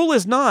 because the rule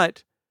is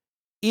not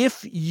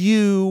if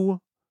you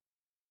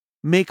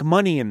make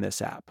money in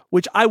this app,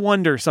 which I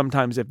wonder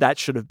sometimes if that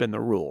should have been the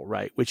rule,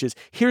 right? Which is,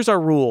 here's our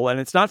rule, and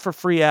it's not for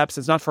free apps,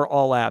 it's not for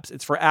all apps,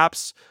 it's for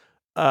apps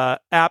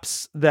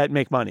that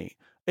make money.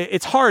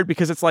 It's hard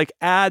because it's like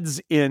ads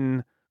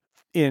in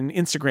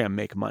Instagram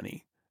make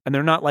money, and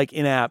they're not like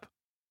in-app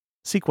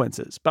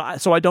sequences.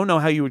 So I don't know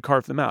how you would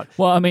carve them out.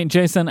 Well, I mean,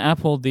 Jason,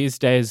 Apple these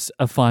days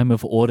are fine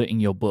with auditing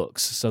your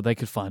books, so they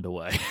could find a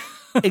way.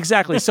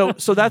 Exactly. So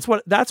that's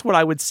what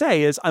I would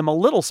say is I'm a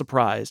little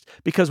surprised,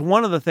 because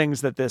one of the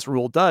things that this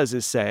rule does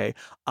is say,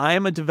 I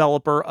am a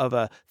developer of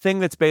a thing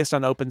that's based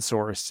on open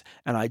source,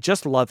 and I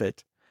just love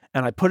it.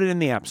 And I put it in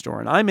the App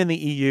Store, and I'm in the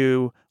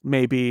EU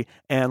maybe,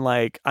 and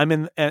like I'm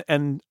in,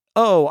 and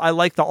oh, I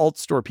like the alt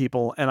store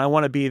people, and I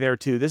want to be there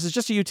too. This is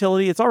just a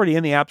utility. It's already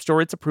in the App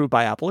Store. It's approved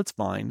by Apple. It's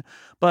fine,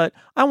 but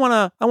I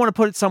want to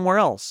put it somewhere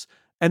else.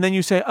 And then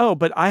you say, oh,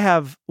 but I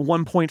have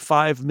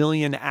 1.5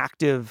 million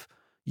active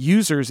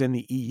users in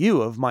the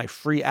EU of my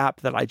free app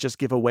that I just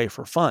give away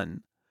for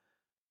fun.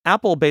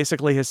 Apple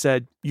basically has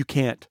said, you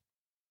can't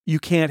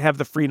have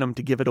the freedom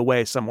to give it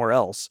away somewhere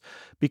else,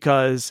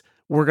 because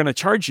we're going to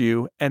charge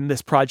you, and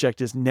this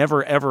project is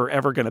never, ever,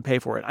 ever going to pay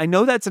for it. I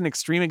know that's an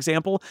extreme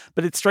example,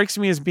 but it strikes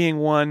me as being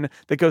one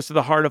that goes to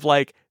the heart of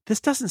like, this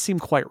doesn't seem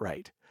quite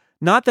right.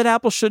 Not that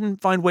Apple shouldn't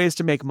find ways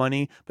to make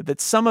money, but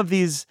that some of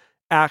these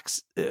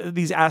aspects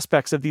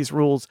of these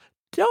rules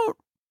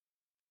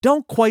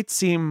don't quite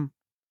seem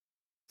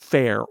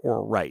fair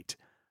or right,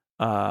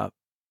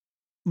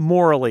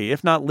 morally,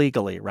 if not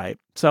legally, right?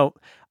 So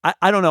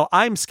I don't know.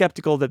 I'm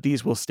skeptical that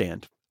these will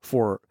stand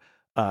for.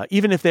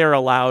 Even if they're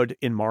allowed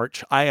in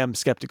March, I am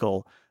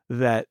skeptical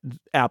that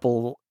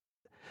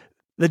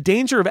the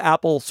danger of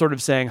Apple sort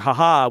of saying,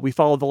 haha, we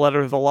follow the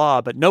letter of the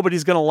law, but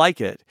nobody's going to like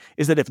it,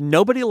 is that if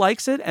nobody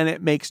likes it and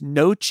it makes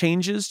no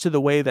changes to the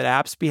way that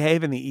apps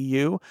behave in the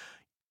EU,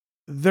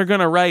 they're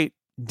going to write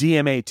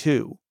DMA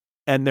 2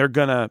 and they're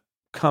going to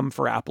come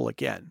for Apple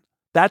again.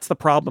 That's the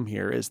problem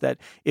here, is that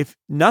if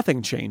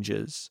nothing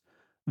changes,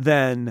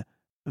 then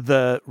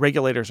the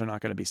regulators are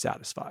not going to be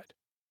satisfied.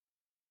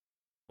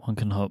 One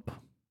can hope,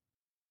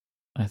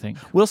 I think.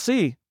 We'll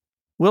see.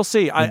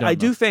 I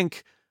do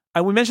think,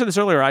 we mentioned this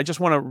earlier, I just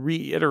want to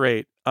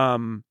reiterate,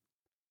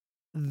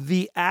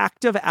 the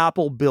act of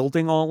Apple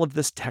building all of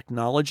this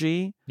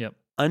technology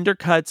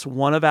undercuts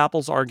one of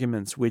Apple's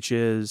arguments, which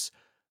is,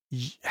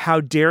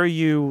 how dare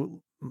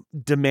you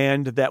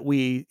demand that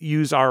we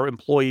use our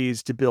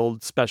employees to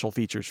build special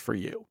features for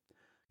you?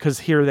 Because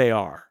here they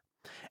are.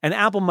 And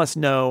Apple must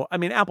know,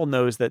 Apple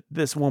knows that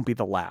this won't be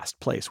the last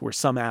place where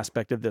some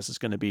aspect of this is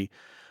going to be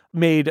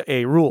made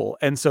a rule.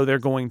 And so they're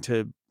going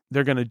to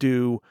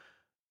do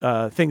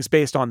things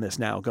based on this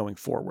now going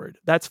forward.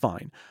 That's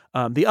fine.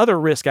 The other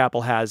risk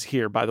Apple has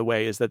here, by the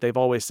way, is that they've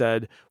always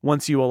said,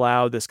 once you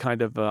allow this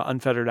kind of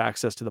unfettered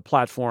access to the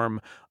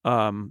platform,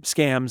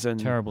 scams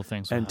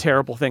and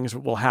terrible things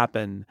will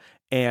happen.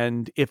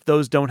 And if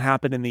those don't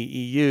happen in the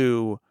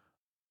EU,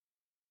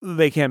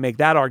 they can't make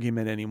that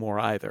argument anymore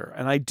either.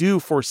 And I do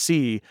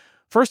foresee,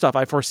 first off,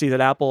 I foresee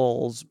that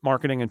Apple's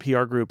marketing and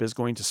PR group is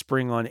going to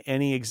spring on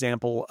any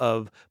example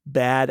of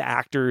bad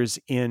actors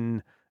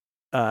in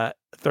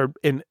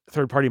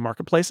third-party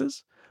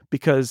marketplaces,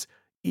 because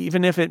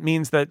even if it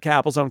means that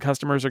Apple's own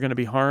customers are going to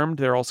be harmed,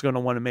 they're also going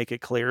to want to make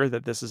it clear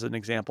that this is an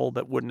example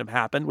that wouldn't have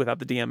happened without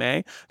the DMA.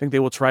 I think they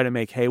will try to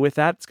make hay with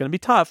that. It's going to be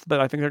tough, but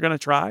I think they're going to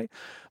try.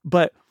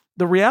 But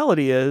the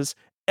reality is,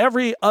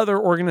 every other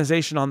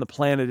organization on the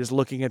planet is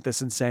looking at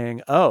this and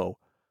saying, oh,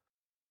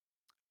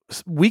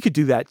 we could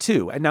do that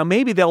too. And now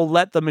maybe they'll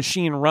let the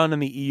machine run in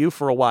the EU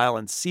for a while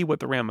and see what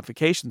the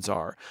ramifications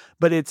are.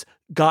 But it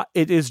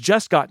has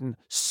just gotten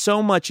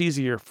so much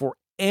easier for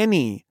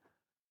any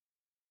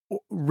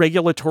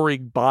regulatory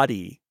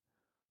body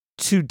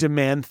to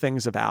demand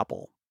things of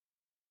Apple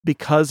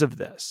because of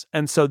this.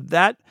 And so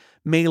that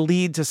may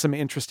lead to some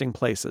interesting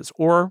places,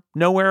 or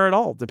nowhere at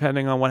all,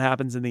 depending on what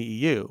happens in the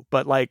EU.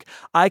 But like,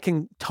 I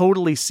can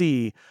totally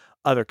see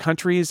other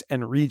countries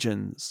and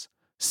regions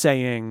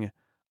saying,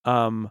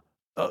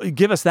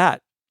 give us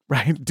that,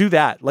 right? Do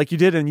that like you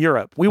did in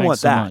Europe. We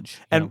want that.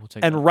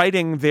 And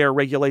writing their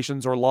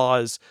regulations or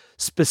laws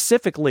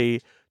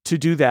specifically to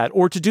do that,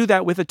 or to do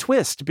that with a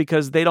twist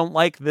because they don't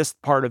like this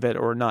part of it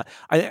or not.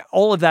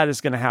 All of that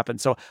is going to happen.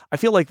 So I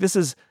feel like this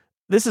is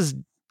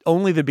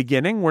only the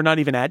beginning. We're not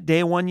even at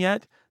day one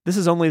yet. This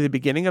is only the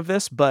beginning of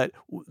this, but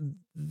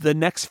the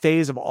next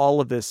phase of all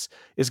of this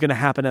is going to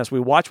happen as we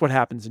watch what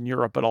happens in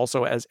Europe, but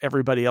also as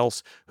everybody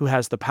else who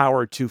has the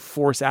power to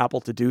force Apple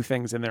to do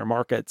things in their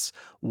markets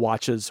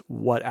watches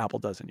what Apple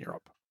does in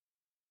Europe.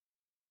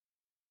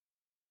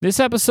 This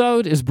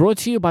episode is brought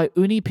to you by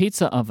Ooni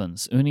Pizza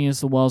Ovens. Ooni is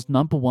the world's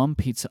 #1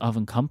 pizza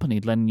oven company,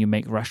 letting you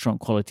make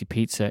restaurant-quality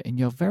pizza in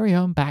your very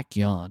own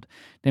backyard.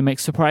 They make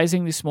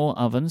surprisingly small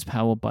ovens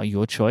powered by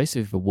your choice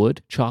of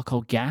wood,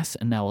 charcoal, gas,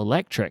 and now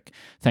electric,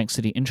 thanks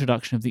to the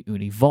introduction of the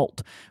Ooni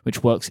Volt,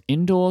 which works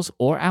indoors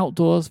or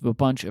outdoors with a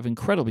bunch of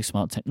incredibly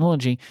smart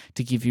technology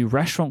to give you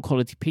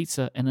restaurant-quality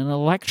pizza in an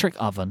electric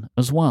oven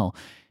as well.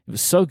 It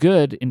was so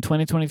good, in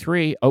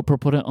 2023,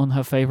 Oprah put it on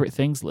her favorite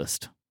things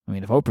list. I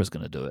mean, if Oprah's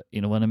going to do it,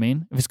 you know what I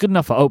mean? If it's good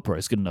enough for Oprah,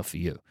 it's good enough for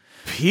you.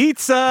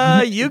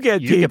 Pizza! You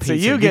get pizza.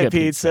 You get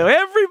pizza.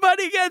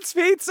 Everybody gets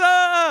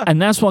pizza! And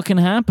that's what can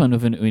happen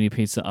with an Ooni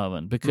Pizza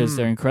oven, because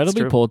they're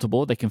incredibly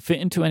portable. They can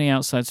fit into any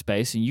outside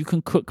space, and you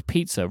can cook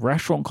pizza,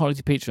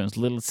 restaurant-quality pizza, in as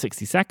little as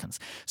 60 seconds.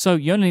 So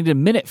you only need a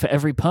minute for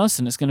every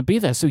person that's going to be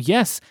there. So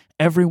yes,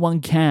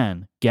 everyone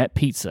can get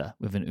pizza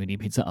with an Ooni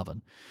Pizza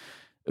oven.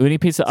 Ooni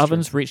Pizza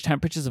ovens reach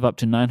temperatures of up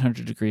to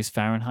 900 degrees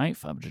Fahrenheit,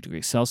 500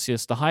 degrees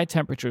Celsius. The high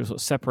temperature is what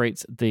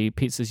separates the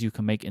pizzas you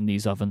can make in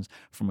these ovens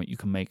from what you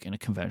can make in a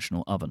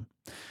conventional oven.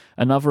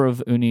 Another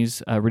of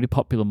Ooni's really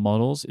popular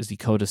models is the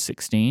Coda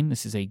 16.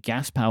 This is a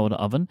gas-powered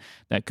oven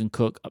that can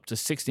cook up to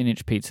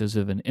 16-inch pizzas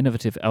with an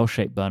innovative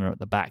L-shaped burner at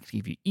the back to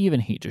give you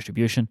even heat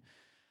distribution.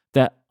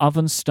 Their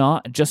ovens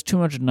start at just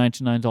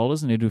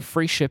 $299, and they do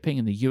free shipping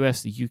in the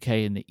US, the UK,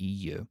 and the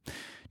EU.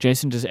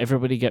 Jason, does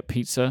everybody get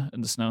pizza in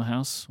the Snow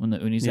House when the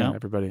Ooni's out? Yeah,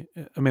 everybody.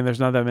 I mean, there's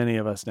not that many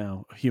of us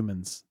now,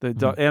 humans.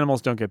 The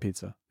animals don't get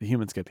pizza. The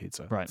humans get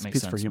pizza. Right, it's makes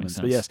pizza sense. for humans.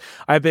 But yes,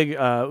 I have big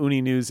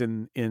Ooni news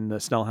in the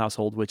Snell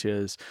household, which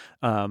is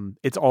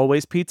it's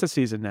always pizza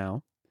season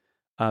now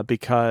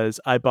because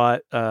I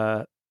bought,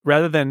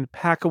 rather than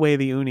pack away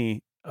the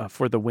Ooni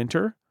for the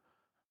winter,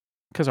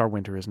 because our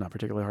winter is not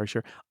particularly harsh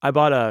here, I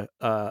bought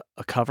a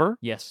cover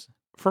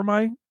for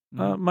my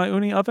my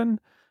Ooni oven.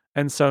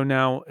 And so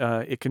now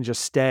it can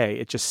just stay.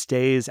 It just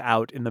stays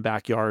out in the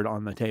backyard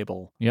on the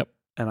table. Yep.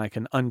 And I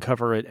can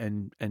uncover it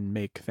and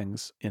make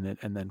things in it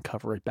and then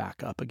cover it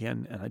back up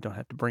again. And I don't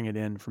have to bring it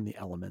in from the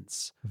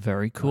elements.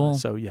 Very cool.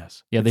 So,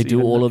 yes. Yeah, they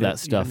do all of that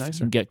stuff. You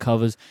can get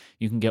covers.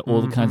 You can get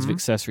all the kinds of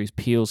accessories,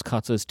 peels,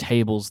 cutters,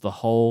 tables, the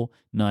whole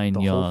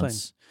 9 yards. Whole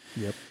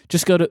thing. Yep.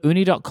 Just go to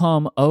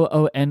ooni.com,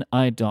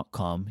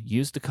 OONI.com.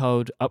 Use the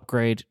code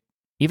UPGRADE.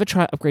 Either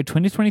try Upgrade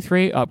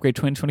 2023 or Upgrade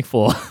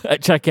 2024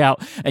 at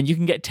checkout, and you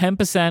can get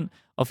 10%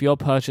 off your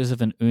purchase of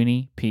an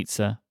Ooni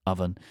Pizza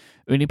oven.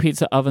 Ooni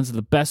Pizza ovens are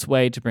the best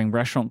way to bring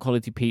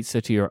restaurant-quality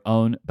pizza to your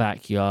own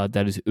backyard.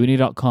 That is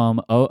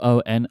ooni.com,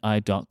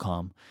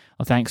 OONI.com.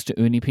 Well, thanks to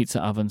Ooni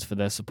Pizza ovens for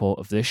their support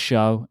of this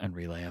show and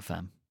Relay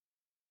FM.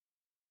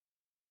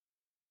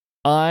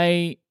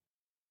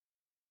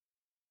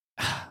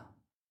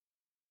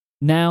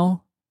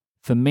 Now,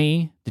 for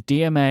me, the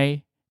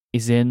DMA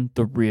is in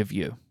the rear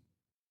view.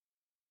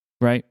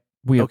 Right?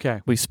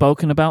 We've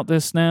spoken about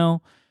this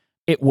now.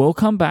 It will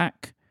come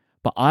back,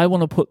 but I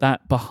want to put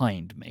that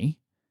behind me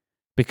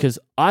because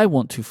I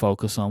want to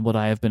focus on what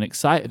I have been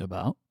excited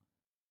about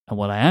and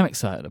what I am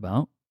excited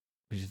about,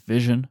 which is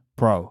Vision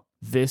Pro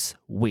this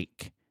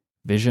week.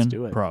 Vision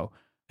Pro.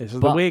 This is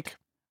the week.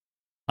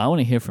 I want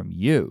to hear from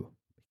you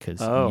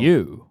because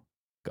you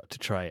got to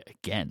try it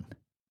again.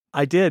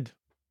 I did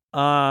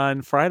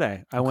on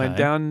Friday. I went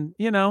down,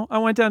 I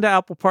went down to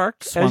Apple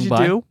Park, as you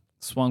do.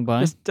 Swung by.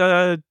 Just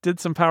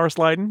did some power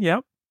sliding.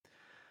 Yep.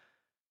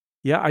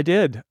 Yeah, I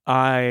did.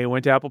 I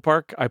went to Apple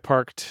Park. I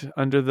parked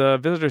under the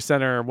visitor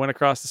center, went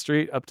across the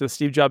street up to the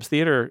Steve Jobs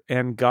Theater,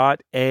 and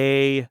got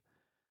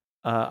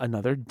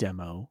another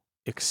demo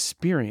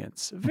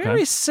experience.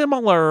 Very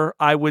similar,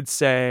 I would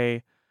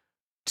say,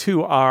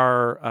 to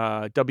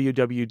our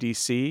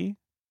WWDC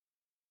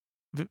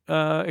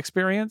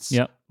experience.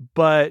 Yep.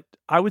 But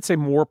I would say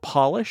more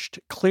polished.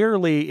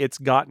 Clearly, it's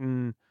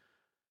gotten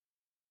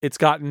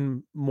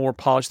more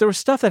polished. There was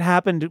stuff that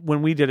happened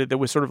when we did it that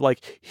was sort of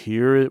like,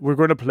 here, we're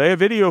going to play a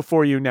video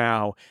for you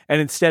now.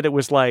 And instead it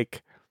was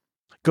like,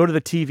 go to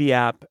the TV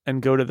app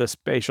and go to the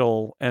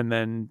spatial and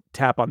then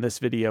tap on this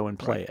video and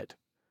play it.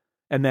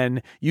 And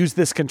then use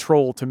this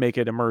control to make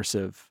it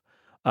immersive.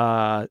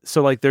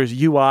 So like there's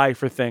UI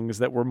for things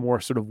that were more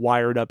sort of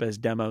wired up as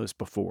demos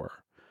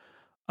before.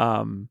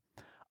 I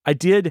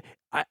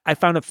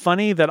found it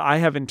funny that I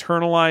have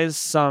internalized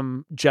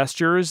some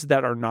gestures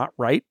that are not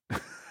right.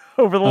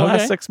 Over the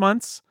last 6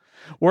 months,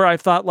 where I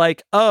thought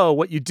like,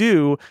 what you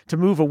do to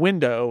move a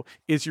window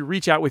is you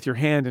reach out with your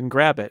hand and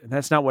grab it. And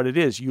that's not what it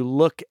is. You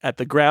look at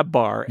the grab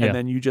bar and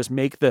then you just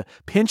make the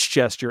pinch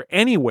gesture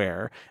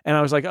anywhere. And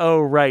I was like,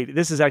 oh, right.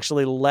 This is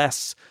actually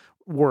less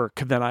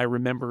work than I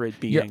remember it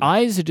being. Your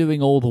eyes are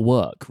doing all the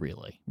work,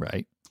 really,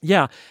 right?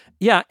 Yeah.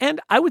 Yeah. And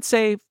I would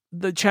say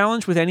the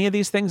challenge with any of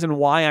these things, and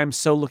why I'm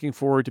so looking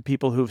forward to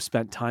people who've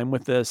spent time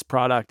with this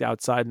product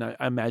outside, and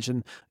I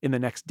imagine in the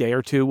next day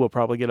or two we'll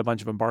probably get a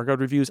bunch of embargoed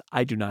reviews.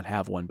 I do not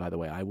have one, by the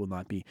way. I will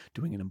not be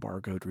doing an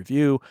embargoed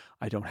review.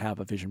 I don't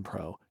have a Vision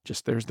Pro.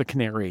 Just there's the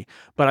canary.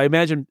 But I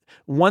imagine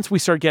once we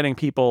start getting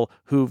people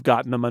who've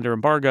gotten them under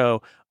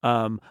embargo,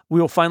 we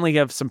will finally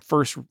have some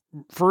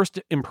first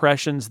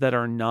impressions that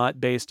are not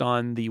based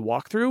on the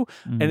walkthrough.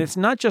 And it's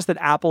not just that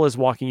Apple is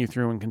walking you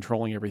through and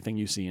controlling everything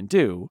you see and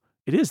do.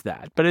 It is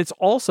that, but it's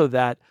also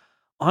that,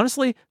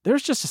 honestly,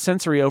 there's just a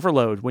sensory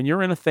overload. When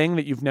you're in a thing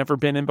that you've never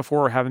been in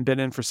before or haven't been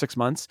in for 6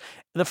 months,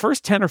 the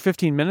first 10 or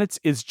 15 minutes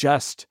is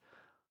just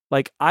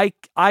like, I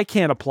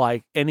can't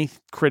apply any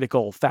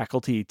critical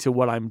faculty to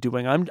what I'm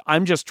doing.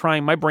 I'm just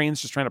trying, my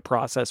brain's just trying to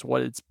process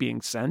what it's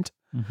being sent.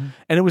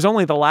 And it was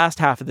only the last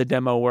half of the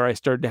demo where I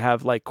started to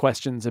have like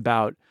questions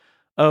about,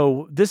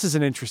 oh, this is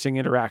an interesting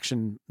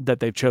interaction that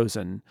they've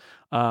chosen.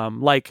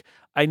 Like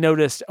I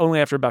noticed only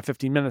after about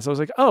 15 minutes, I was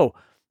like, oh,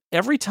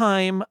 every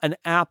time an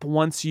app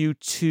wants you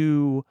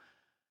to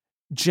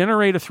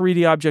generate a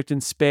 3D object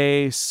in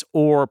space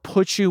or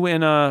put you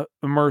in a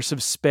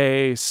immersive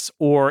space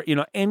or,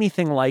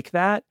 anything like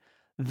that,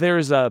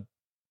 there's a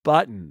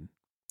button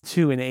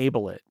to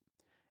enable it.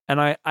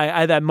 And I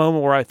had that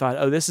moment where I thought,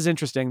 oh, this is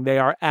interesting. They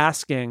are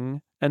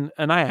asking, and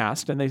I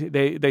asked, and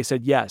they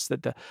said yes,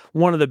 that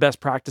one of the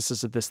best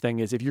practices of this thing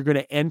is if you're going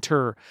to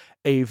enter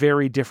a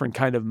very different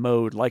kind of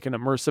mode, like an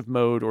immersive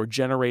mode or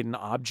generate an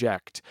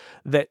object,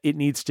 that it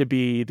needs to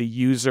be the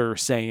user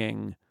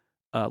saying,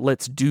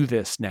 let's do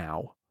this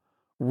now,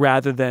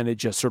 rather than it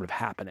just sort of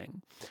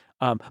happening.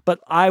 But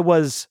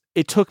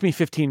it took me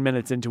 15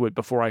 minutes into it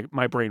before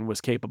my brain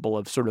was capable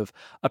of sort of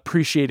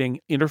appreciating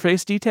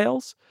interface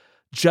details,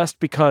 just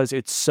because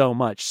it's so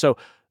much. So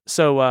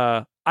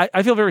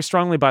I feel very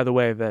strongly, by the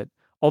way, that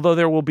although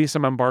there will be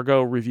some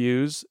embargo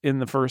reviews in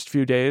the next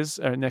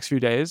few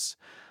days,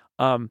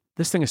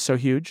 this thing is so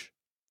huge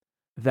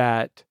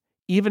that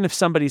even if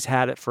somebody's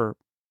had it for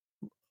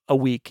a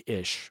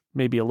week-ish,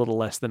 maybe a little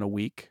less than a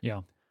week,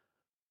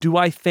 do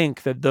I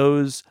think that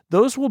those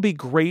will be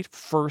great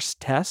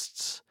first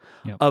tests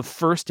of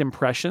first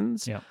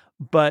impressions?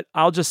 But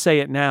I'll just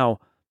say it now.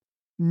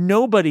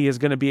 Nobody is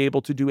going to be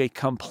able to do a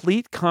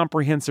complete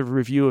comprehensive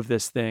review of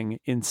this thing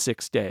in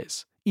 6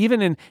 days.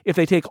 Even if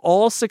they take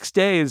all 6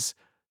 days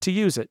to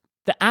use it.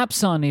 The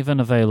apps aren't even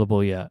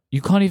available yet.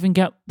 You can't even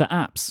get the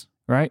apps,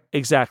 right?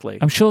 Exactly.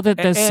 I'm sure that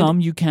there's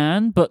some you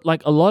can, but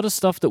like a lot of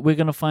stuff that we're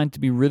going to find to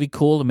be really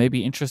cool and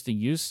maybe interesting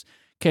use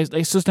case,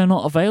 they're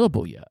not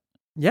available yet.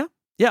 Yeah.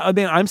 Yeah. I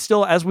mean, I'm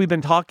still, as we've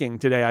been talking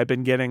today, I've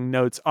been getting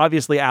notes.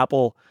 Obviously,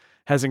 Apple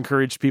has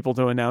encouraged people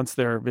to announce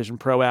their Vision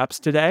Pro apps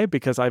today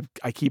because I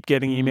keep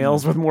getting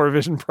emails with more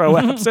Vision Pro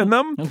apps in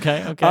them.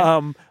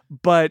 Okay.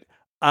 But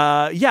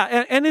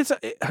and it's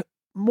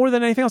more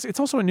than anything else, it's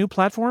also a new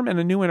platform and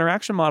a new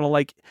interaction model.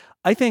 Like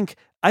I think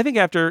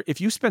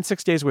if you spend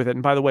 6 days with it,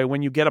 and by the way,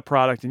 when you get a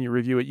product and you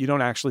review it, you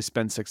don't actually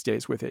spend 6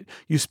 days with it.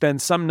 You spend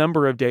some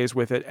number of days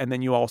with it, and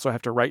then you also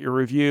have to write your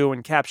review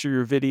and capture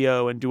your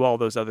video and do all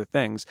those other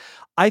things.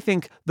 I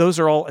think those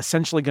are all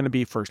essentially going to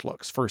be first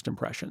looks, first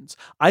impressions.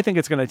 I think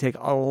it's going to take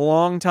a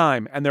long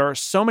time, and there are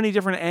so many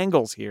different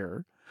angles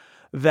here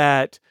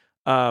that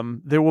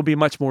there will be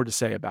much more to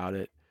say about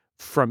it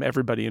from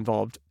everybody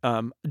involved.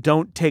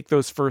 Don't take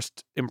those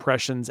first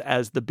impressions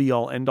as the be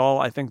all end all.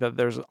 I think that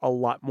there's a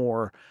lot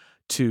more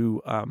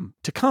to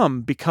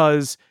come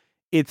because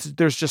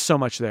there's just so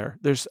much there.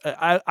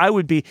 I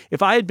would be,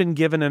 if I had been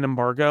given an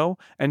embargo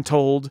and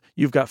told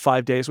you've got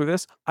 5 days with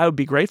this, I would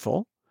be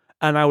grateful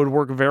and I would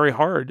work very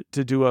hard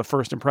to do a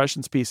first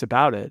impressions piece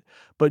about it.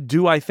 But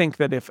do I think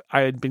that if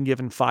I had been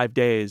given 5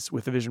 days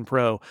with the Vision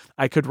Pro,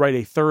 I could write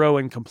a thorough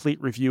and complete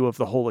review of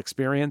the whole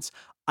experience?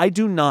 I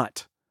do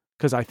not,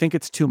 because I think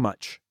it's too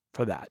much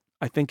for that.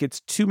 I think it's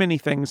too many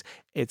things.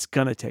 It's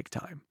going to take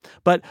time.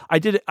 But I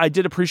did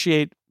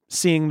appreciate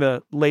seeing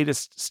the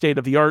latest state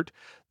of the art.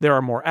 There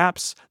are more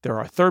apps. There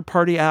are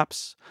third-party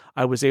apps.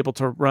 I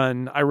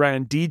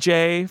ran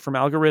DJ from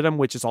Algorithm,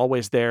 which is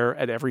always there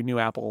at every new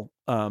Apple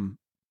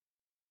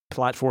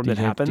platform that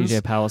happens.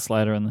 DJ Power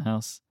Slider in the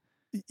house.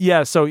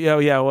 Yeah. So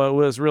well, it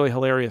was really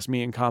hilarious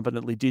me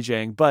incompetently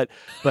DJing, but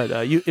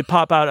you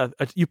pop out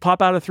a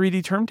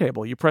 3D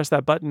turntable. You press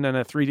that button and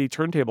a 3D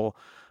turntable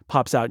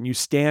pops out, and you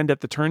stand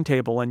at the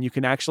turntable, and you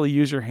can actually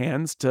use your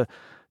hands to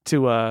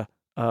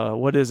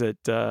what is it?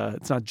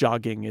 It's not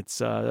jogging. It's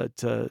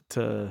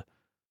to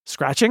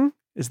scratching.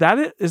 Is that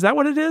it? Is that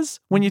what it is?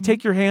 When you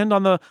take your hand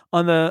on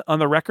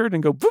the record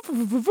and go. Woof,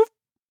 woof, woof, woof.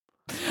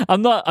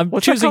 I'm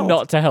choosing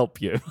not to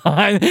help you.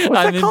 What's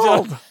that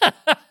called?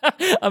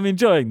 I'm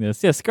enjoying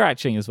this. Yeah,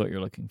 scratching is what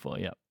you're looking for.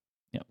 Yep.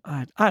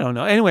 I don't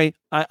know. Anyway,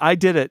 I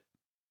did it.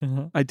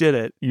 I did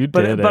it. You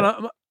did it.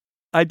 But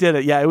I did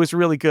it. Yeah, it was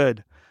really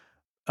good.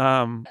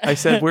 I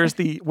said, "Where's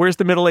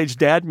the middle-aged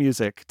dad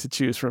music to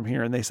choose from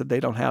here?" And they said they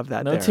don't have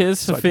that. No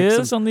Tears for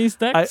Fears on these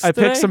decks. I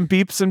picked some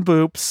beeps and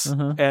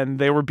boops, and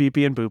they were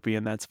beepy and boopy,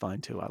 and that's fine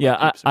too.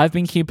 I've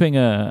been keeping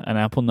an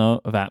Apple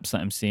note of apps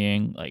that I'm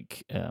seeing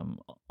like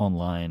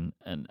online,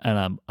 and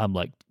I'm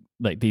like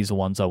like these are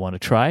ones I want to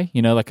try.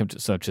 Like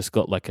I've just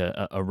got like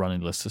a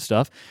running list of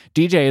stuff.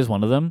 DJ is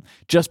one of them,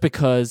 just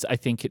because I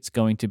think it's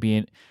going to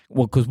be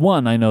because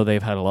one, I know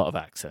they've had a lot of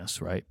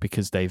access, right?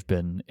 Because they've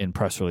been in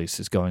press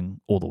releases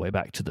going all the way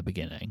back to the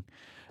beginning.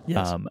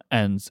 Yes.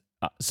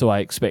 So I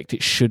expect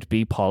it should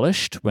be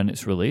polished when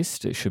it's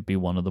released. It should be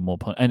one of the more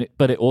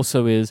but it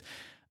also is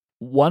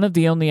one of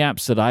the only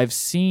apps that I've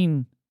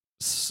seen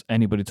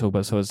anybody talk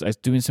about. So it's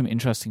doing some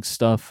interesting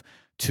stuff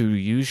to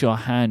use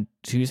hand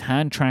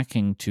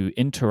tracking to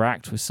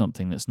interact with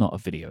something that's not a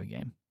video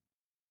game.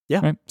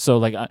 Yeah. Right? So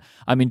like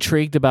I'm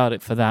intrigued about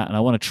it for that, and I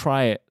want to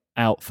try it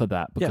out for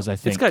that because I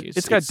think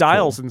it's got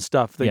dials cool. and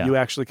stuff that you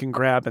actually can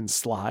grab and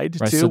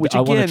slide right, to. so which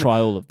I again, want to try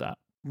all of that.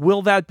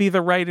 Will that be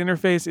the right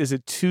interface? Is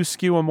it too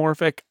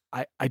skeuomorphic?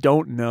 I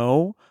don't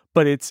know,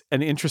 but it's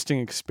an interesting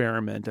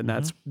experiment, and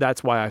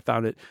that's why I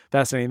found it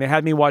fascinating. They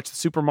had me watch the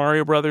Super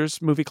Mario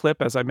Brothers movie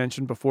clip, as I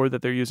mentioned before,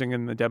 that they're using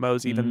in the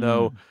demos, even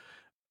though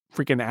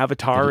freaking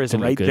Avatar is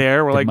right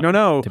there. We're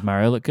no. Did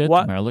Mario look good?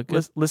 What? Did Mario look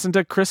good? Listen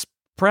to Chris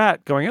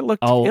Pratt going, it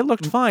looked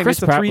fine. Chris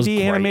it's a Pratt 3D was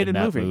great animated in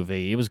that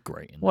movie. He was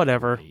great in that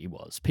Whatever. movie. He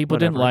was. People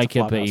didn't like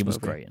it, but he was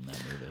great in that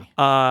movie.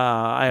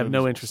 I have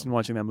no interest in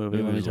watching that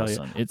movie, let me tell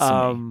you. It's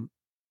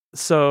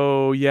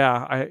so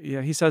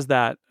he says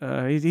that.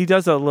 He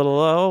does a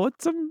little,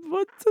 what's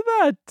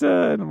that?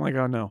 And I'm like,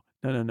 oh no,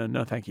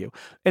 thank you.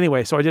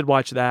 Anyway, so I did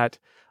watch that.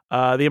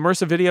 The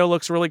immersive video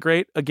looks really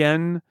great.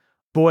 Again,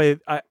 boy,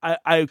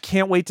 I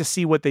can't wait to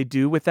see what they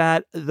do with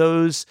that.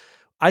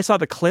 I saw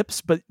the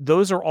clips, but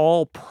those are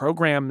all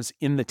programs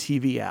in the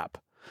TV app.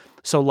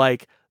 So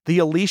like the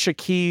Alicia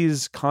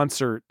Keys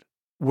concert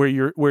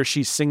where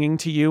she's singing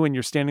to you and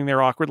you're standing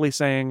there awkwardly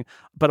saying,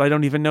 "But I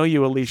don't even know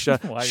you, Alicia.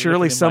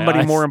 Surely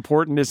somebody more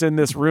important is in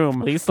this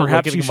room.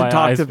 Perhaps you should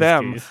talk to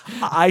them."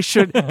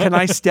 Can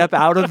I step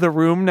out of the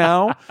room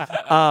now?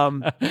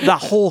 The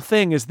whole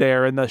thing is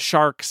there, and the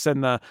sharks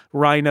and the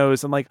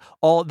rhinos and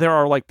there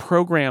are like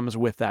programs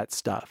with that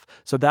stuff.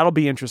 So that'll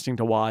be interesting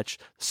to watch.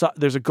 So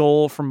there's a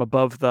goal from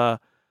above the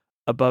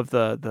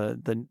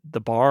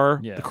bar,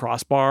 the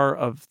crossbar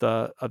of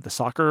the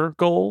soccer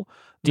goal.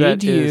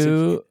 Did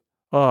you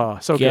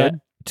so get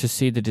good to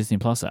see the Disney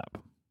Plus app?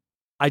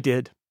 I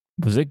did.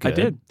 Was it good? I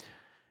did.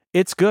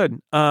 It's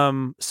good.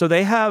 So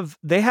they have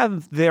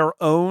their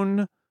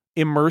own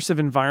immersive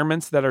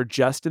environments that are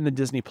just in the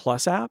Disney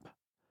Plus app.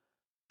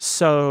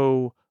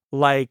 So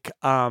like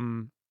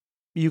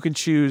you can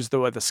choose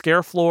the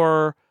scare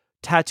floor,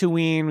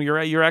 Tatooine.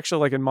 You're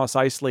actually like in Mos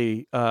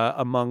Eisley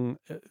among.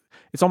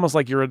 It's almost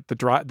like you're at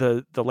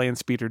the Land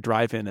Speeder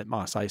drive-in at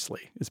Mos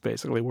Eisley. Is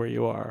basically where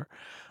you are.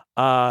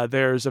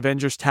 There's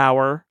Avengers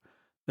Tower.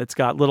 That's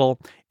got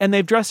and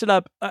they've dressed it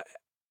up.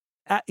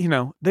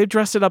 They've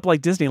dressed it up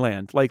like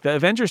Disneyland. Like the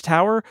Avengers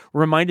Tower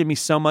reminded me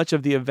so much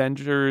of the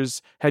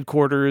Avengers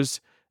headquarters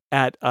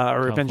at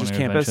or Avengers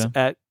campus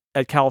at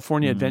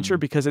California Adventure,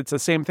 because it's the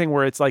same thing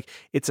where it's like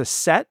it's a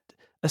set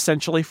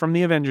essentially from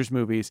the Avengers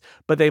movies,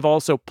 but they've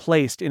also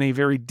placed in a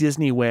very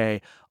Disney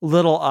way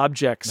little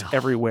objects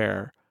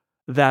everywhere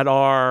that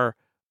are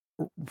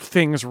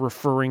things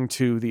referring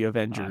to the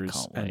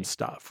Avengers and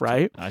stuff,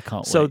 right? I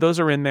can't wait. So those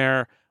are in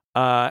there.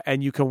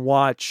 And you can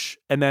watch,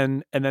 and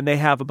then they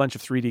have a bunch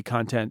of 3D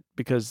content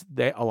because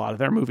a lot of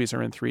their movies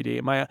are in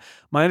 3D. My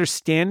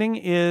understanding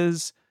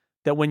is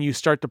that when you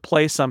start to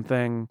play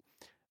something,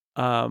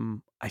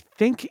 I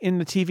think in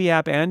the TV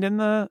app and in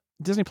the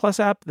Disney Plus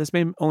app, this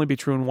may only be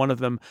true in one of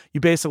them, you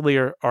basically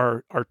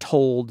are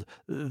told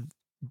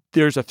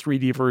there's a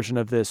 3D version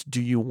of this.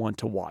 Do you want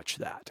to watch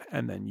that?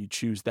 And then you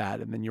choose that,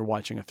 and then you're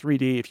watching a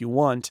 3D, if you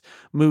want,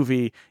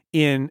 movie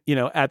in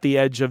at the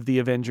edge of the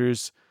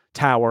Avengers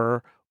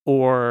Tower,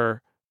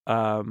 or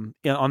on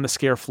the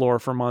scare floor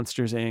for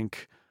Monsters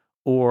Inc.,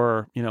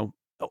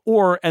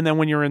 and then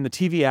when you're in the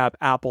TV app,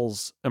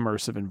 Apple's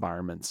immersive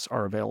environments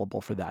are available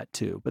for that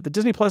too. But the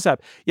Disney Plus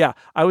app,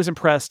 I was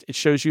impressed. It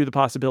shows you the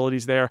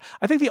possibilities there.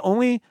 I think the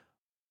only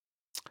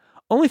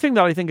thing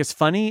that I think is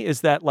funny is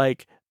that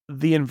like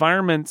the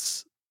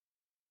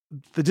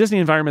Disney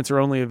environments are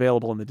only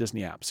available in the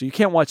Disney app. So you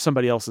can't watch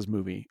somebody else's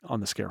movie on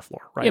the scare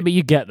floor, right? Yeah, but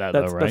you get that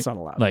though, right? That's not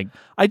allowed. Like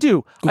I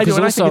do. And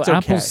also I think it's okay.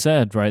 Apple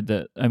said, right,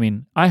 that, I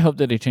mean, I hope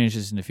that it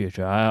changes in the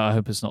future. I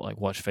hope it's not like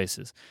Watch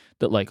Faces,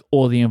 that like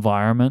all the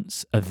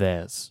environments are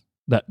theirs.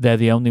 That they're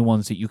the only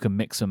ones that you can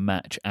mix and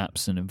match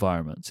apps and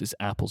environments. It's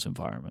Apple's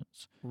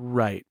environments.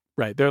 Right.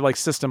 They're like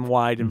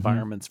system-wide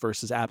environments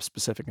versus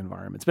app-specific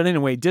environments. But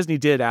anyway, Disney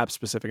did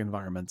app-specific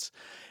environments,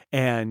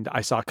 and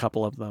I saw a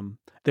couple of them.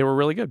 They were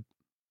really good.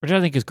 Which I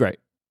think is great.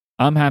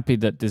 I'm happy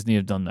that Disney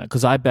have done that,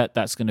 because I bet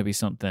that's going to be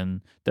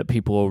something that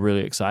people are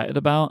really excited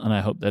about, and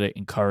I hope that it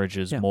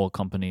encourages more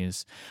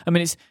companies. I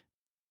mean, it's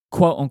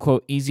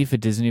quote-unquote easy for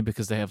Disney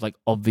because they have like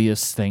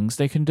obvious things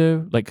they can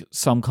do. Like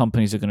some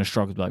companies are going to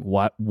struggle like,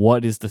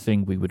 what is the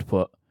thing we would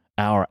put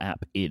our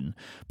app in?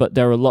 But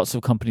there are lots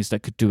of companies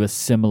that could do a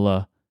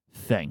similar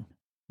thing,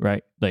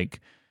 right?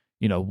 Like,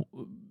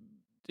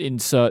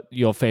 insert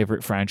your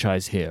favorite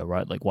franchise here,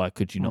 right? Like, why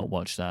could you not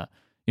watch that?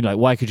 Like,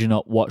 why could you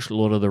not watch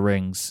Lord of the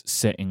Rings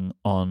sitting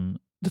on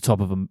the top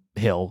of a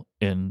hill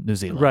in New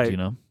Zealand, right? You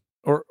know,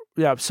 or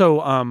yeah.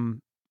 So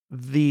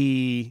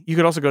you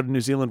could also go to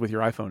New Zealand with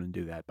your iPhone and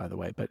do that, by the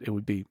way, but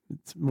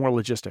it's more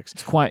logistics.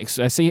 It's quite.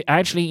 I see.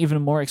 Actually,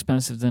 even more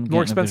expensive than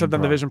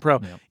the Vision Pro.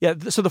 Yeah.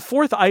 So the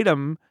fourth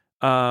item,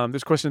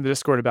 there's a question in the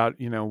Discord about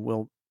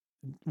will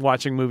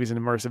watching movies in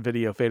immersive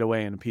video fade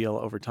away and appeal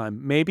over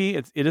time. Maybe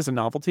it is a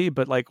novelty,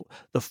 but like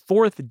the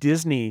fourth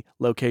Disney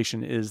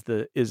location is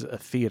a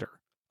theater,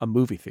 a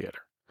movie theater.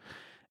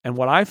 And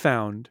what I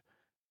found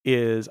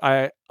is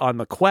on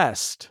the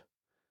Quest,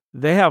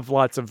 they have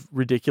lots of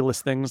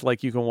ridiculous things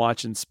like you can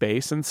watch in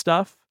space and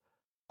stuff.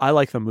 I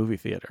like the movie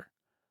theater.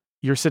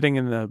 You're sitting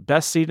in the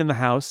best seat in the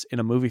house in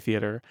a movie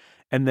theater,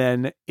 and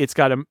then it's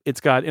got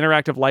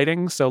interactive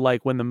lighting. So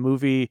like when the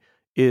movie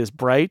is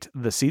bright,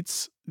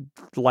 the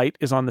light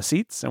is on the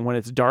seats, and when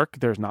it's dark,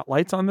 there's not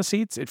lights on the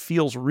seats. It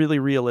feels really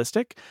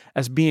realistic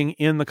as being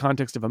in the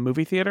context of a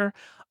movie theater.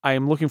 I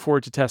am looking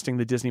forward to testing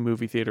the Disney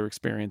movie theater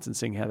experience and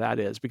seeing how that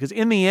is, because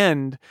in the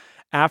end,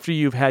 after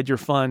you've had your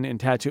fun at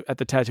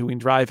the Tatooine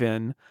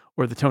Drive-In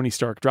or the Tony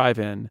Stark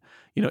Drive-In,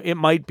 it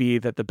might be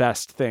that the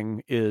best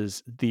thing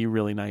is the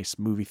really nice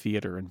movie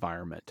theater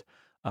environment,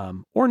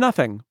 or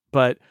nothing.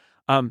 But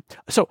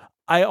so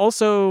I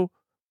also,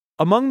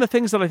 among the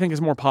things that I think is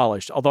more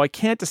polished, although I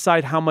can't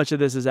decide how much of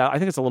this is I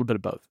think it's a little bit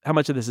of both. How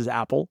much of this is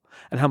Apple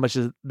and how much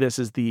of this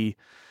is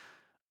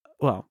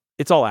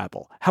it's all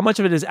Apple. How much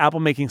of it is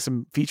Apple making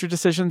some feature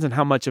decisions and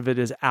how much of it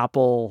is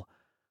Apple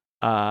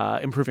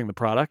improving the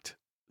product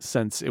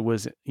since it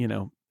was,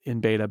 in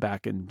beta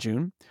back in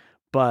June.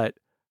 But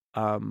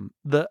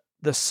the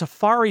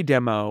Safari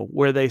demo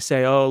where they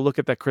say, oh, look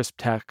at that crisp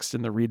text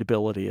and the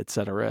readability, et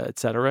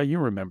cetera, you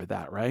remember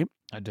that, right?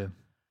 I do.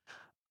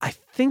 I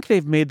think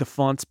they've made the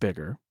fonts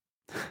bigger,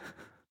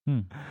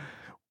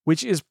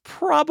 which is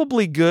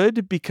probably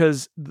good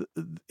because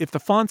if the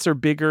fonts are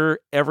bigger,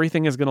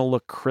 everything is going to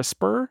look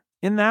crisper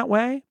in that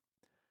way.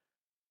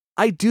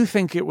 I do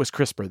think it was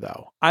crisper,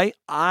 though.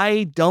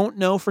 I don't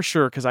know for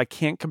sure because I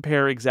can't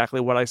compare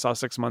exactly what I saw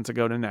 6 months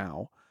ago to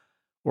now,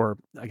 or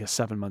I guess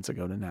 7 months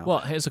ago to now. Well,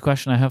 here's a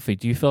question I have for you.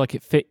 Do you feel like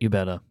it fit you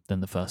better than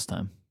the first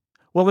time?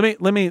 Well,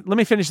 let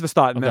me finish this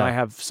thought, and then I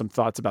have some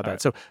thoughts about that.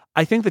 Right. So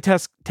I think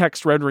the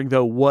text rendering,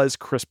 though, was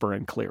crisper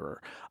and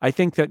clearer. I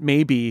think that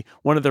maybe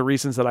one of the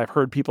reasons that I've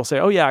heard people say,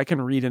 oh, yeah, I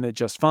can read in it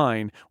just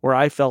fine, where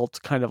I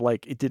felt kind of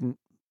like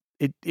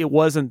it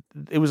was a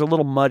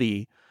little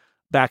muddy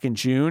back in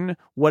June.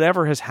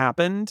 Whatever has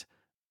happened,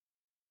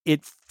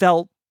 it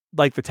felt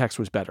like the text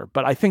was better.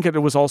 But I think it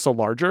was also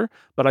larger,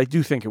 but I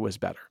do think it was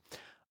better.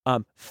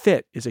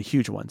 Fit is a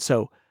huge one.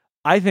 So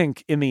I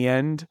think in the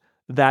end,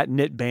 that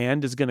knit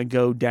band is going to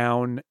go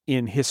down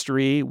in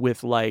history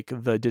with like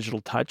the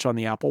digital touch on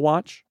the Apple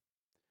Watch,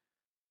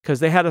 because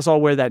they had us all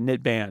wear that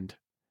knit band.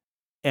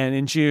 And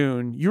in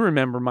June, you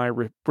remember my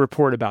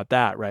report about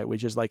that, right?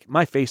 Which is like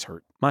my face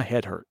hurt, my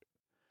head hurt,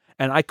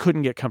 and I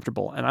couldn't get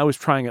comfortable. And I was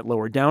trying it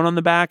lower down on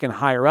the back and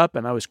higher up,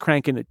 and I was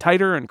cranking it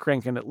tighter and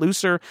cranking it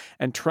looser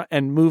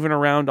and moving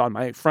around on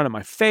my front of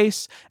my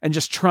face and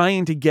just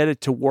trying to get it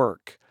to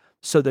work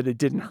so that it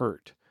didn't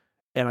hurt.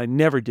 And I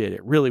never did.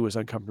 It really was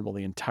uncomfortable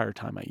the entire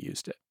time I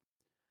used it.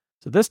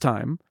 So this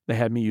time they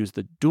had me use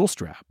the dual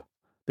strap.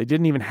 They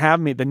didn't even have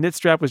me. The knit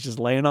strap was just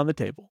laying on the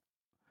table.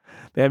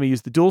 They had me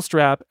use the dual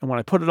strap. And when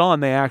I put it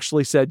on, they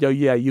actually said, oh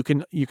yeah, you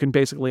can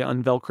basically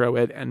unvelcro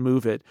it and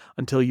move it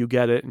until you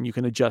get it and you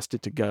can adjust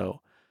it to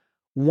go.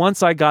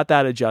 Once I got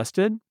that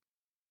adjusted,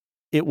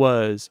 it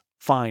was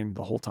fine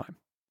the whole time.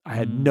 I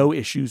had no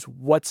issues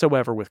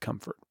whatsoever with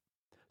comfort.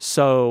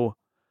 So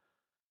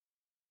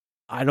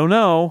I don't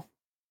know.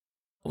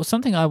 Well,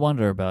 something I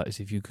wonder about is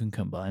if you can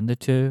combine the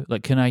two.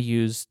 Like, can I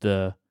use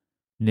the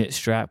knit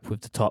strap with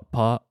the top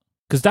part?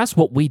 Because that's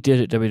what we did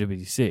at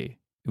WWDC.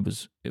 It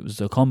was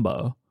a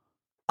combo.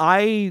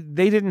 They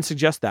didn't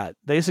suggest that.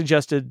 They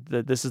suggested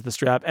that this is the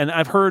strap. And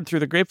I've heard through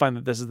the grapevine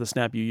that this is the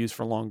snap you use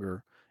for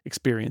longer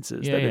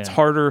experiences. Yeah, that it's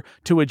harder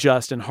to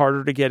adjust and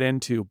harder to get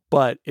into,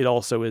 but it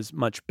also is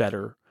much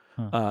better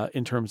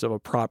in terms of a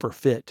proper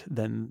fit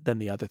than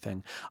the other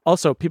thing.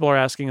 Also, people are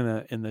asking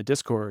in the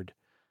Discord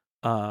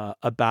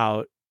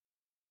about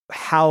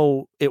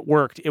how it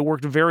worked. It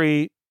worked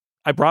I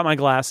brought my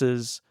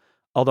glasses,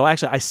 although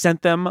actually I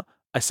sent them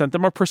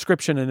a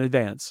prescription in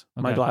advance,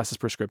 my glasses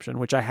prescription,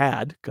 which I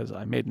had because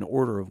I made an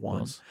order of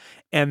one.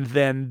 And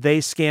then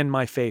they scanned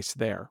my face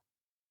there.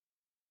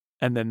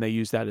 And then they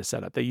used that as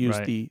setup. They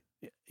used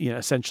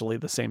essentially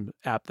the same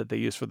app that they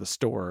use for the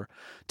store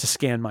to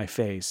scan my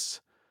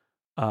face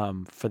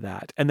for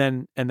that. And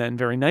then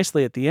very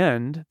nicely at the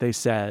end, they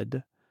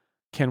said,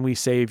 can we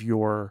save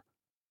your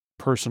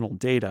personal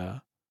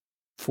data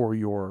for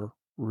your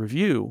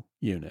review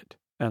unit?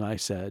 And I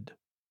said,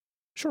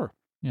 sure.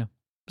 Yeah.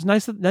 It was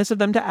nice of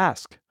them to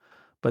ask,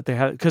 but they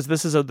had, because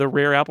this is the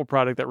rare Apple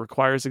product that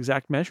requires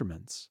exact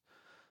measurements.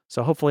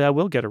 So hopefully I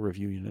will get a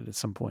review unit at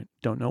some point.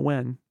 Don't know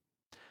when,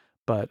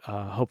 but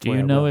hopefully. Do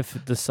you know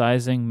if the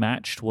sizing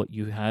matched what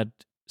you had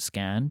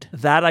scanned?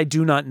 That I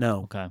do not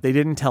know. Okay. They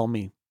didn't tell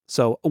me.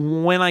 So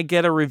when I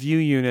get a review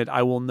unit,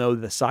 I will know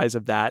the size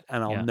of that,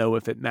 and I'll know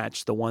if it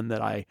matched the one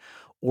that I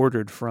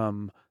ordered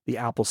from the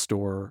Apple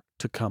Store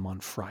to come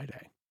on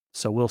Friday.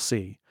 So we'll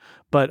see.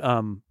 But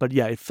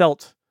yeah,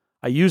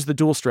 I used the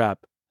dual strap,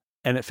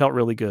 and it felt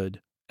really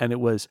good, and it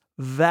was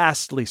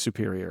vastly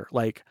superior.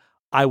 Like,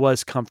 I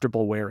was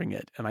comfortable wearing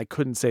it, and I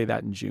couldn't say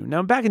that in June.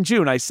 Now, back in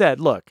June, I said,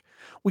 look,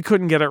 we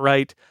couldn't get it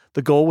right.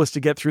 The goal was to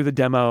get through the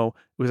demo.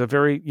 It was a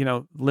very,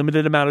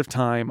 limited amount of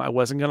time. I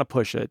wasn't going to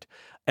push it,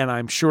 and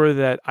I'm sure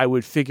that I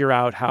would figure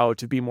out how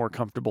to be more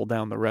comfortable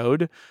down the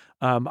road.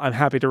 I'm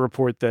happy to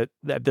report that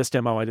this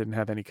demo, I didn't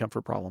have any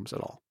comfort problems at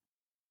all.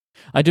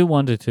 I do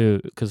wonder too,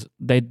 because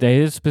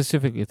they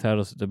specifically told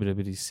us at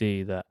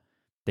WWDC that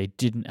they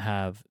didn't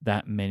have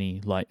that many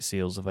light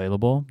seals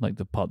available, like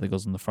the part that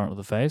goes on the front of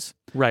the face.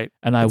 Right.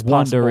 And I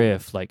wonder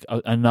if like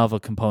another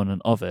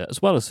component of it,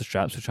 as well as the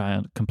straps, which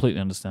I completely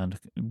understand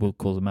will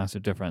cause a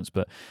massive difference.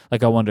 But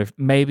like, I wonder if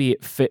maybe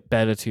it fit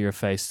better to your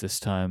face this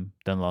time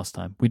than last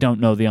time. We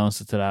don't know the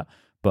answer to that,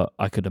 but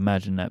I could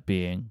imagine that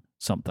being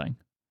something.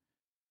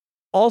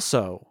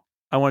 Also,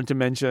 I wanted to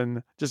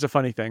mention just a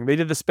funny thing. They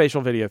did the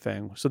spatial video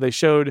thing. So they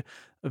showed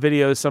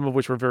videos, some of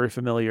which were very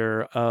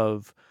familiar,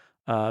 of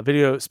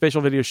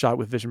spatial video shot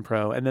with Vision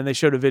Pro, and then they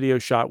showed a video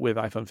shot with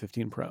iPhone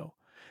 15 Pro,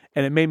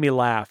 and it made me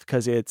laugh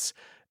because it's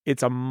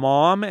a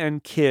mom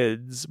and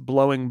kids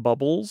blowing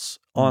bubbles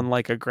on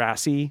like a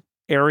grassy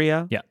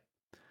area. Yeah,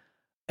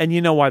 and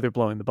you know why they're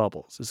blowing the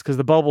bubbles? It's because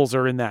the bubbles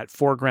are in that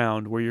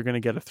foreground where you're going to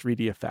get a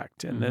 3D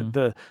effect, and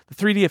the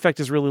 3D effect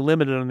is really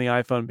limited on the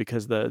iPhone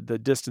because the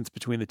distance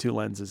between the two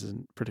lenses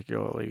isn't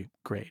particularly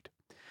great.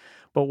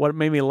 But what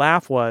made me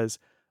laugh was,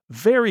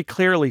 very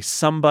clearly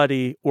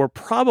somebody, or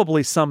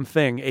probably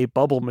something, a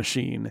bubble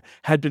machine,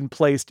 had been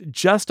placed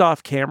just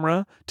off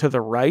camera to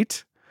the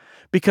right,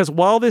 because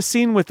while this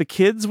scene with the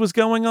kids was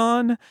going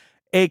on,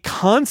 a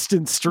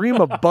constant stream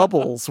of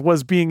bubbles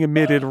was being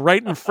emitted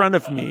right in front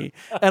of me.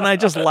 And I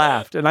just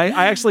laughed. And I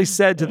actually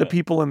said to the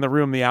people in the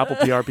room, the Apple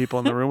PR people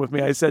in the room with me,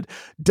 I said,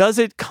 does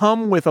it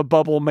come with a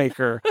bubble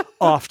maker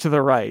off to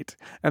the right?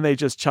 And they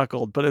just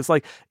chuckled. But it's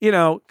like,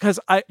 because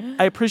I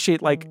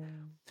appreciate, like,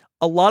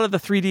 a lot of the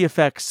 3D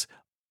effects,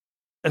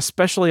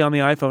 especially on the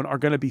iPhone, are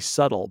going to be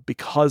subtle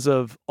because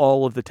of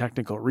all of the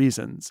technical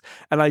reasons.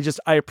 And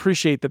I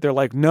appreciate that they're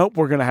like, nope,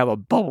 we're going to have a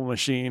bubble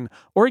machine.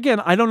 Or again,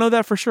 I don't know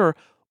that for sure.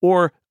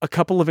 Or a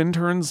couple of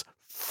interns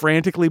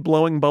frantically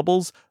blowing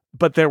bubbles,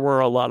 but there were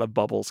a lot of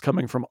bubbles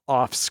coming from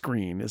off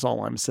screen, is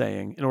all I'm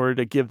saying, in order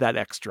to give that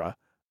extra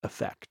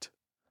effect.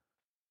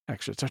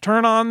 Extra to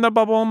turn on the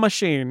bubble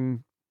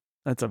machine.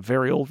 That's a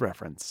very old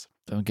reference.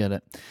 Don't get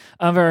it.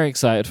 I'm very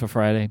excited for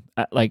Friday.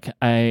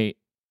 I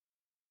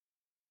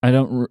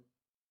don't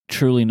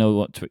truly know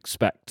what to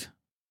expect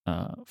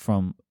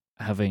from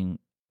having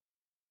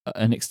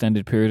an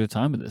extended period of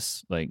time with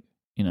this. Like,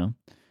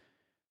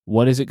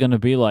 what is it going to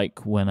be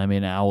like when I'm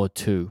in hour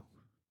 2?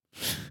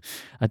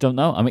 I don't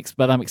know.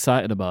 But I'm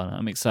excited about it.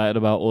 I'm excited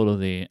about all of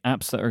the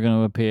apps that are going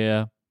to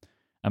appear.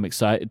 I'm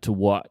excited to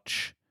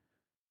watch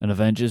an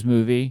Avengers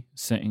movie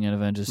sitting in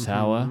Avengers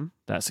Tower.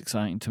 That's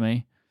exciting to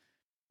me.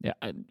 Yeah,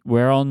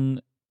 we're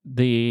on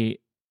the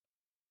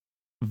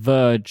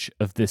verge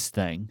of this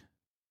thing,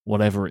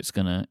 whatever it's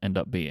going to end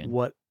up being.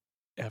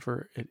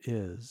 Whatever it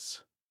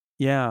is.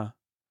 Yeah.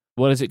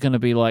 What is it going to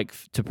be like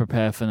to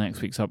prepare for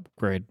next week's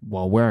upgrade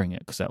while wearing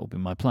it? Because that will be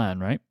my plan,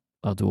 right?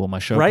 I'll do all my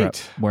show prep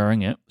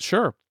wearing it.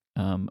 Sure.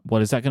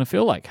 What is that going to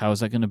feel like? How is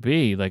that going to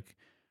be? Like,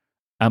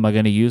 am I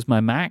going to use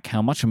my Mac?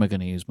 How much am I going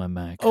to use my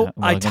Mac?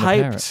 I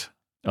typed.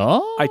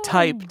 Oh. I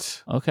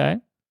typed. Okay.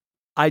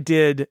 I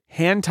did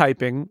hand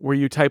typing where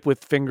you type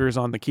with fingers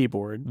on the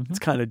keyboard. It's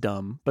kind of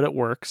dumb, but it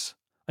works.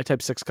 I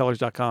typed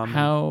 6colors.com.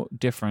 How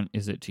different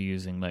is it to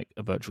using like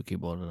a virtual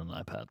keyboard on an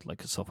iPad,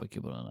 like a software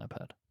keyboard on an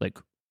iPad? Like,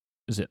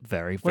 is it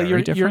very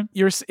different?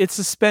 It's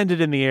suspended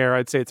in the air.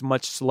 I'd say it's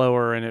much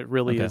slower, and it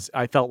really is.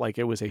 I felt like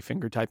it was a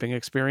finger typing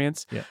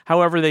experience. Yeah.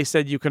 However, they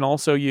said you can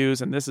also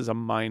use, and this is a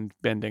mind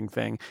bending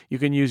thing, you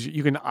can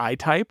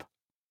iType.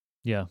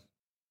 Yeah.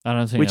 I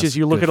don't think which is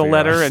you look at a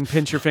letter and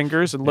pinch your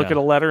fingers and look at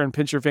a letter and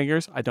pinch your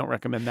fingers. I don't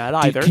recommend that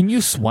either. Can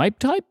you swipe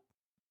type?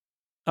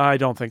 I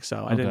don't think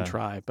so. I didn't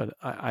try, but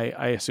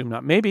I assume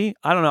not. Maybe.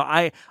 I don't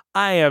know.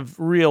 I have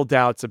real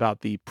doubts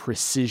about the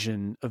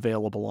precision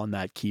available on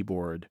that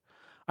keyboard.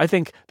 I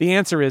think the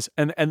answer is,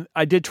 and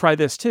I did try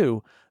this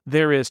too,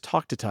 there is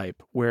Talk to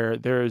Type, where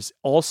there's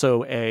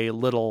also a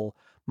little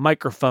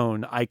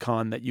microphone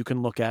icon that you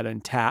can look at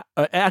and tap.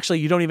 Actually,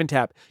 you don't even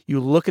tap.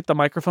 You look at the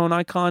microphone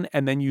icon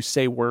and then you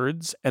say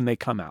words and they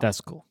come out. That's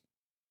cool.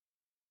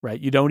 Right?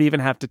 You don't even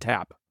have to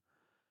tap.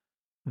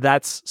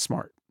 That's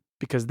smart,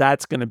 because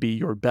that's going to be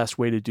your best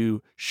way to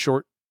do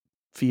short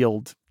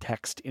field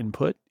text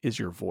input is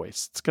your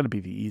voice. It's going to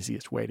be the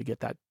easiest way to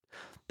get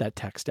that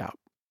text out.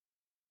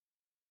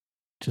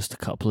 Just a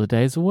couple of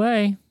days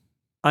away.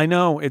 I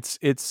know. It's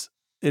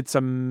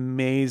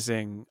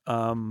amazing.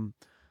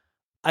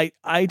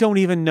 I don't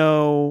even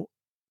know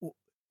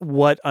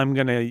what I'm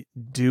going to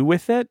do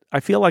with it. I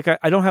feel like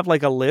I don't have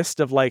like a list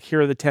of like,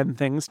 here are the 10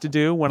 things to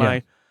do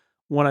when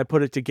when I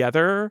put it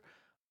together.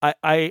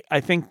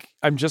 I think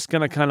I'm just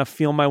going to kind of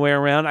feel my way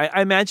around.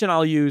 I imagine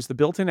I'll use the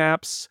built-in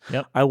apps.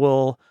 Yep. I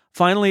will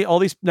finally, all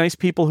these nice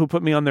people who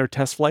put me on their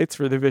test flights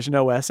for the Vision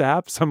OS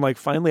apps, I'm like,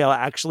 finally, I'll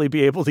actually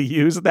be able to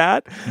use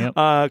that. Yep.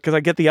 Because I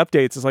get the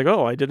updates. It's like,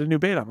 oh, I did a new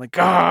beta. I'm like,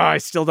 I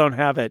still don't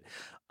have it.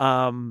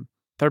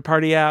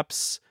 Third-party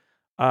apps.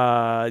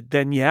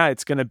 Then,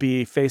 it's going to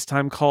be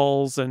FaceTime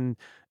calls and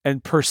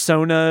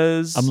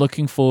personas. I'm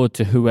looking forward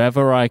to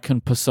whoever I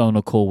can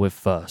persona call with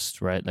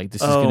first, right? Like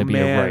this is going to be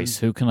a race.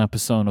 Who can I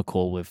persona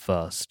call with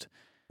first?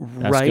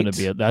 That's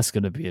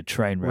going to be a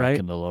train wreck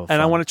and a lot of fun.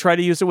 And I want to try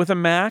to use it with a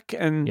Mac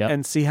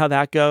and see how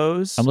that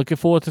goes. I'm looking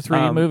forward to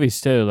 3D movies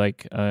too.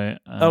 Like,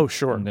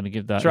 sure. I'm going to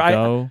give that a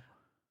go.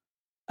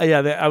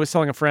 I was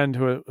telling a friend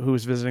who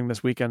was visiting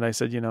this weekend, I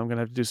said, I'm going to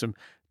have to do some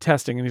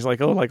testing. And he's like,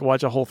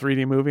 watch a whole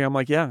 3D movie? I'm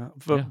like,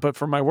 but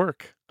for my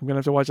work. I'm going to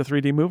have to watch a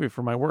 3D movie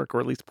for my work, or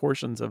at least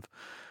portions of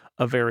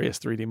various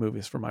 3D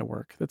movies for my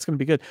work. That's going to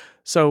be good.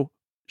 So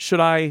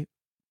should I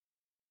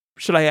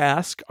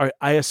ask?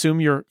 I assume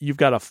you've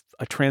got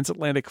a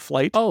transatlantic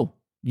flight. Oh,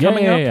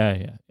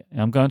 yeah.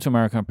 I'm going to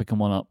America and picking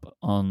one up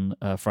on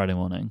Friday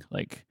morning.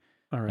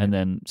 All right. And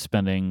then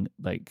spending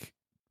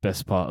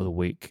best part of the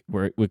week.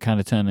 We're kind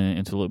of turning it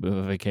into a little bit of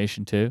a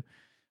vacation too.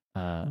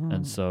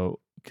 And so,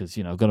 because,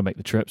 I've got to make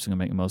the trips, I'm going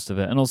to make the most of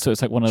it. And also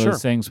it's like one of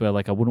those things where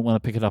I wouldn't want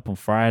to pick it up on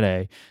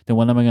Friday. Then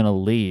when am I going to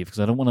leave?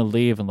 Because I don't want to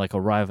leave and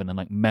arrive and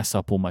then mess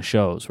up all my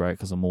shows, right?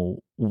 Because I'm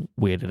all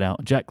weirded out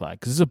and jet lagged.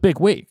 Because it's a big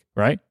week,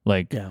 right?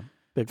 Big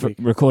week.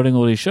 Recording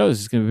all these shows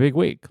is going to be a big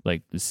week.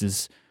 This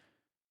is,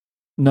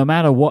 no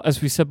matter what,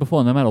 as we said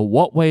before, no matter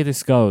what way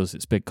this goes,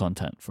 it's big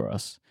content for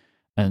us.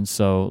 And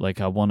so,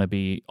 I want to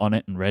be on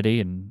it and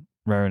ready and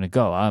raring to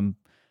go. I'm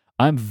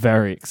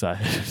very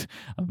excited.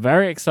 I'm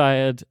very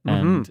excited,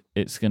 and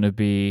it's going to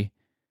be.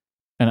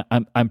 And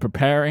I'm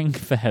preparing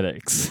for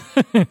headaches.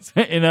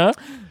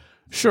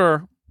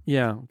 Sure.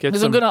 Yeah.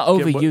 Because I'm going to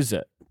overuse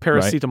it.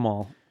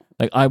 Paracetamol.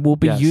 Right? I will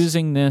be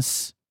using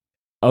this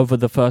over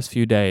the first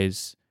few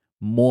days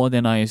more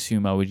than I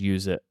assume I would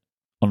use it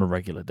on a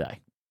regular day.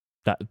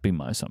 That would be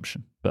my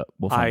assumption, but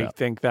we'll find out.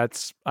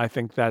 I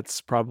think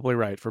that's probably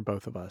right for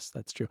both of us.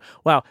 That's true.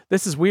 Wow,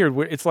 this is weird.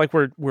 It's like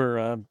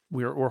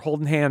we're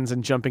holding hands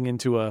and jumping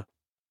into a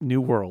new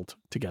world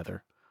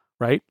together,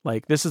 right?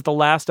 This is the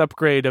last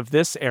upgrade of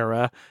this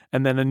era,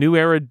 and then a new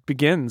era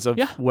begins of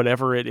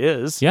whatever it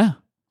is. Yeah,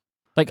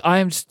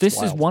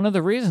 this is one of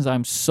the reasons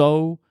I'm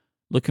so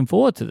looking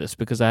forward to this,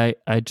 because I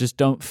just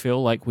don't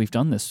feel like we've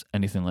done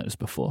anything like this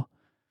before.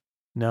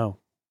 No.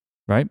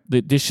 Right?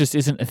 This just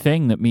isn't a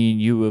thing that me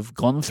and you have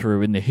gone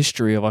through in the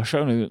history of our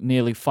show,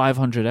 nearly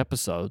 500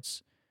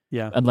 episodes.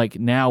 Yeah. And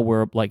now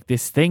we're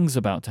this thing's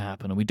about to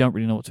happen and we don't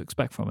really know what to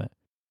expect from it.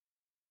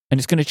 And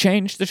it's going to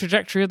change the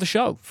trajectory of the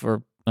show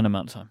for an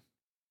amount of time.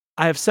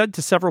 I have said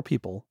to several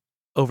people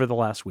over the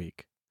last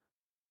week,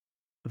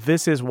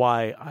 this is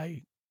why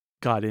I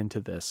got into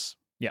this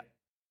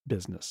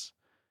business,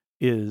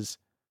 is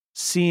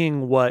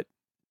seeing what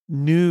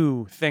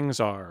new things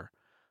are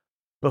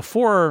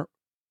before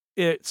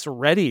it's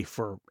ready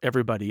for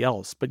everybody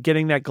else, but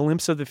getting that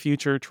glimpse of the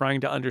future, trying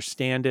to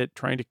understand it,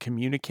 trying to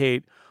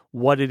communicate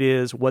what it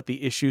is, what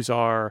the issues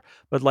are,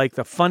 but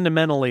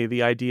fundamentally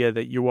the idea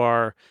that you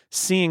are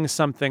seeing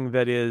something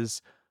that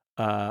is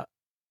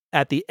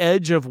at the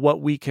edge of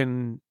what we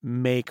can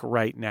make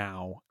right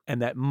now,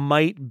 and that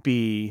might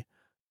be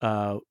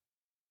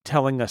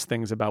telling us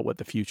things about what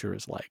the future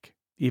is like.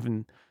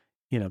 Even,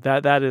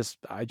 that is,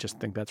 I just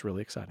think that's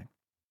really exciting.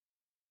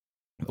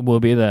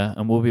 We'll be there,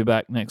 and we'll be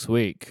back next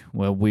week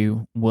where we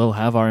will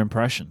have our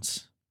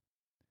impressions.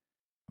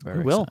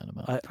 Very excited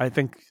about it. I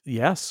think,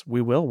 yes,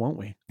 we will, won't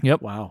we?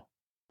 Yep. Wow.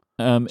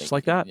 Just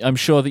like that. I'm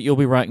sure that you'll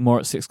be writing more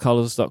at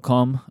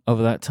sixcolors.com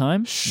over that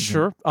time.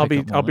 Sure. I'll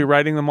be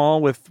writing them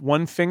all with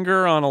one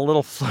finger on a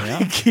little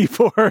floaty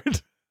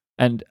keyboard.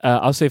 And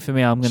I'll say for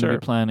me, I'm going to be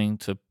planning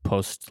to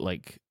post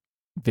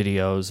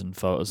videos and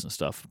photos and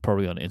stuff,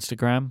 probably on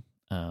Instagram.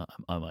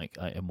 I'm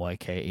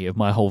YKE of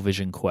my whole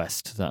vision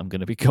quest that I'm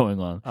going to be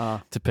going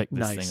on to pick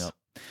this thing up.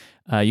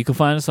 You can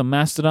find us on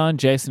Mastodon.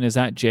 Jason is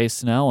at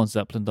JSonL on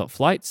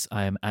Zeppelin.flights.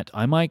 I am at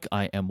iMike,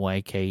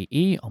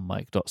 IMYKE on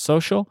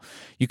Mike.social.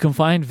 You can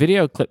find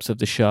video clips of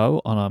the show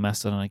on our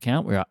Mastodon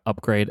account. We're at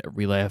upgrade at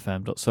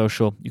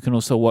relayfm.social. You can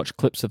also watch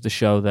clips of the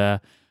show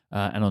there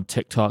and on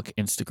TikTok,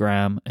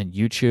 Instagram, and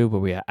YouTube, where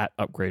we are at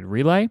Upgrade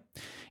Relay.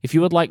 If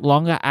you would like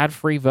longer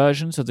ad-free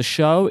versions of the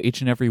show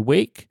each and every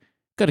week,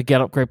 go to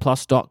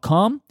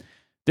getupgradeplus.com.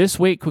 This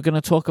week, we're going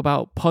to talk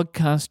about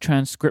podcast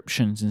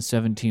transcriptions in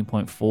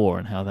 17.4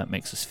 and how that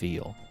makes us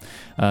feel.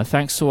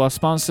 Thanks to our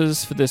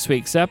sponsors for this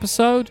week's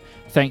episode.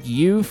 Thank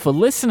you for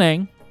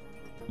listening.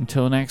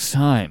 Until next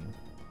time,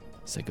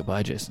 say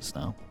goodbye, Jason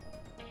Snell.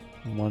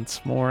 Once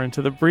more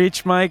into the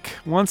breach, Mike.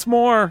 Once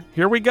more.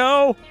 Here we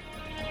go.